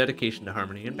in their dedication to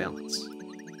harmony and balance.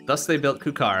 Thus they built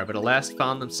Kukar, but alas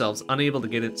found themselves unable to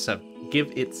give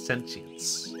it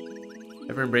sentience.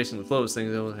 Ever embracing the flow of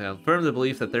things, they will have firm the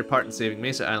belief that their part in saving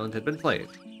Mesa Island had been played.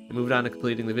 They moved on to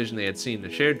completing the vision they had seen, a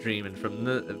shared dream, and from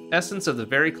the essence of the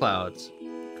very clouds,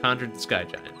 conjured the Sky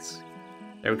Giants.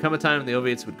 There would come a time when the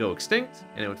Ovates would go extinct,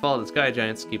 and it would follow the Sky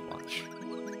Giants to keep watch.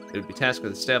 They would be tasked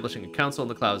with establishing a council in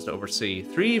the clouds to oversee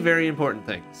 3 very important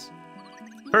things.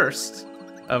 First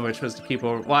of which was to keep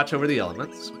watch over the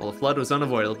elements. While a flood was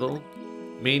unavoidable,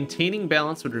 maintaining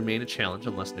balance would remain a challenge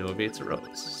unless new Ovates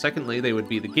arose. Secondly, they would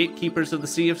be the gatekeepers of the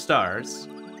Sea of Stars,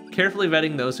 carefully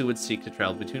vetting those who would seek to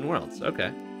travel between worlds.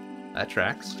 Okay, that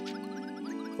tracks.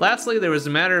 Lastly, there was the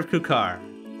matter of Kukar.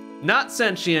 Not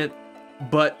sentient,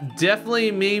 but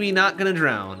definitely maybe not gonna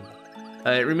drown.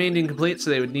 It remained incomplete,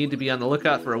 so they would need to be on the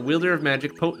lookout for a wielder of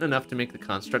magic potent enough to make the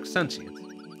construct sentient.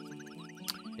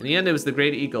 In the end, it was the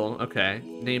Great Eagle, okay,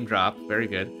 name drop, very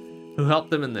good, who helped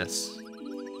them in this.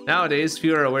 Nowadays,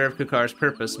 few are aware of Kukar's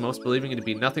purpose, most believing it to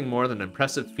be nothing more than an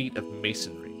impressive feat of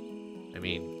masonry. I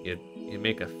mean, you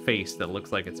make a face that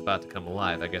looks like it's about to come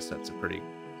alive. I guess that's a pretty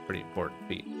important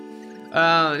feat.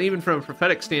 Even from a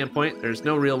prophetic standpoint, there's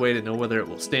no real way to know whether it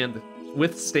will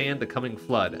withstand the coming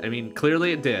flood. I mean,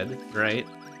 clearly it did, right?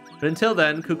 But until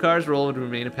then, Kukar's role would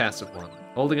remain a passive one.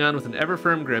 Holding on with an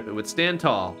ever-firm grip, it would stand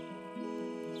tall,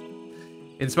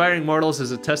 inspiring mortals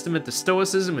as a testament to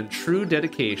stoicism and true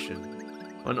dedication.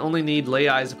 One only need lay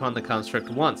eyes upon the construct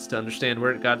once to understand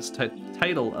where it got its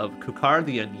title of Kukar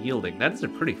the Unyielding. That is a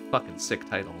pretty fucking sick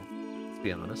title, let's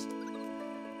be honest.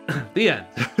 The end.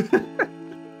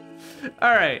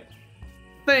 Alright.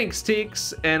 Thanks,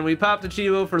 Teeks. And we popped a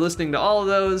Chivo for listening to all of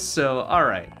those, so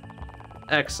alright.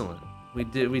 Excellent. We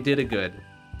did a good.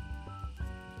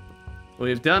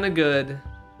 We've done a good.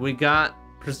 We got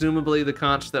presumably the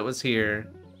conch that was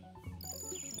here.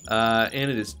 And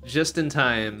it is just in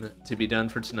time to be done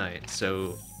for tonight,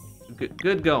 so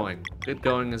good going. Good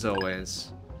going as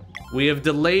always. We have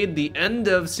delayed the end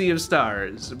of Sea of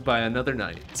Stars by another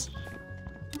night.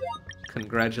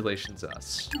 Congratulations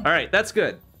us. Alright, that's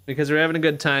good, because we're having a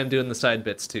good time doing the side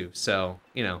bits too, so,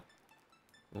 you know,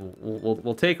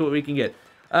 we'll take what we can get.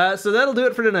 So that'll do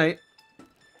it for tonight.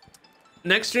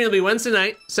 Next stream will be Wednesday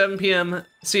night, 7 p.m.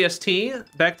 CST.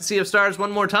 Back to Sea of Stars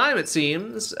one more time, it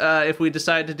seems, if we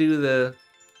decide to do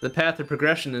the path of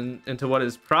progression into what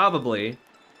is probably,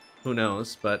 who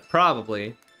knows, but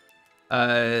probably,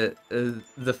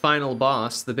 the final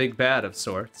boss, the big bad of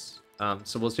sorts.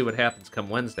 So we'll see what happens come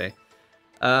Wednesday.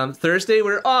 Thursday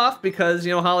we're off because,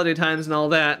 you know, holiday times and all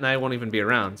that, and I won't even be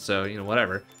around, so, you know,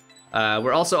 whatever.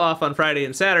 We're also off on Friday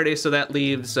and Saturday, so that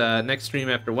leaves next stream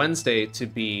after Wednesday to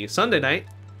be Sunday night,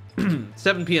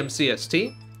 7 p.m.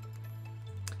 CST. It'll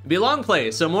be a long play,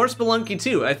 so more Spelunky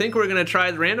 2. I think we're going to try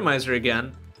the randomizer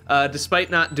again, despite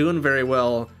not doing very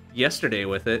well yesterday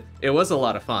with it. It was a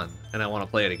lot of fun, and I want to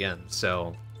play it again,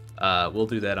 so we'll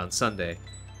do that on Sunday.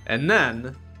 And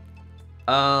then,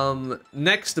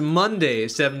 next Monday,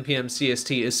 7 p.m.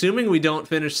 CST, assuming we don't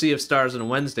finish Sea of Stars on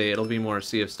Wednesday, it'll be more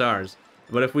Sea of Stars.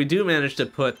 But if we do manage to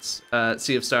put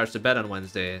Sea of Stars to bed on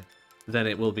Wednesday, then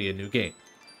it will be a new game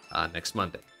next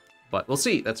Monday. But we'll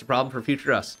see. That's a problem for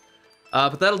future us.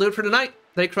 But that'll do it for tonight.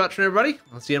 Thanks for watching, everybody.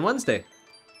 I'll see you on Wednesday.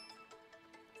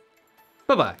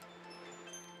 Bye-bye.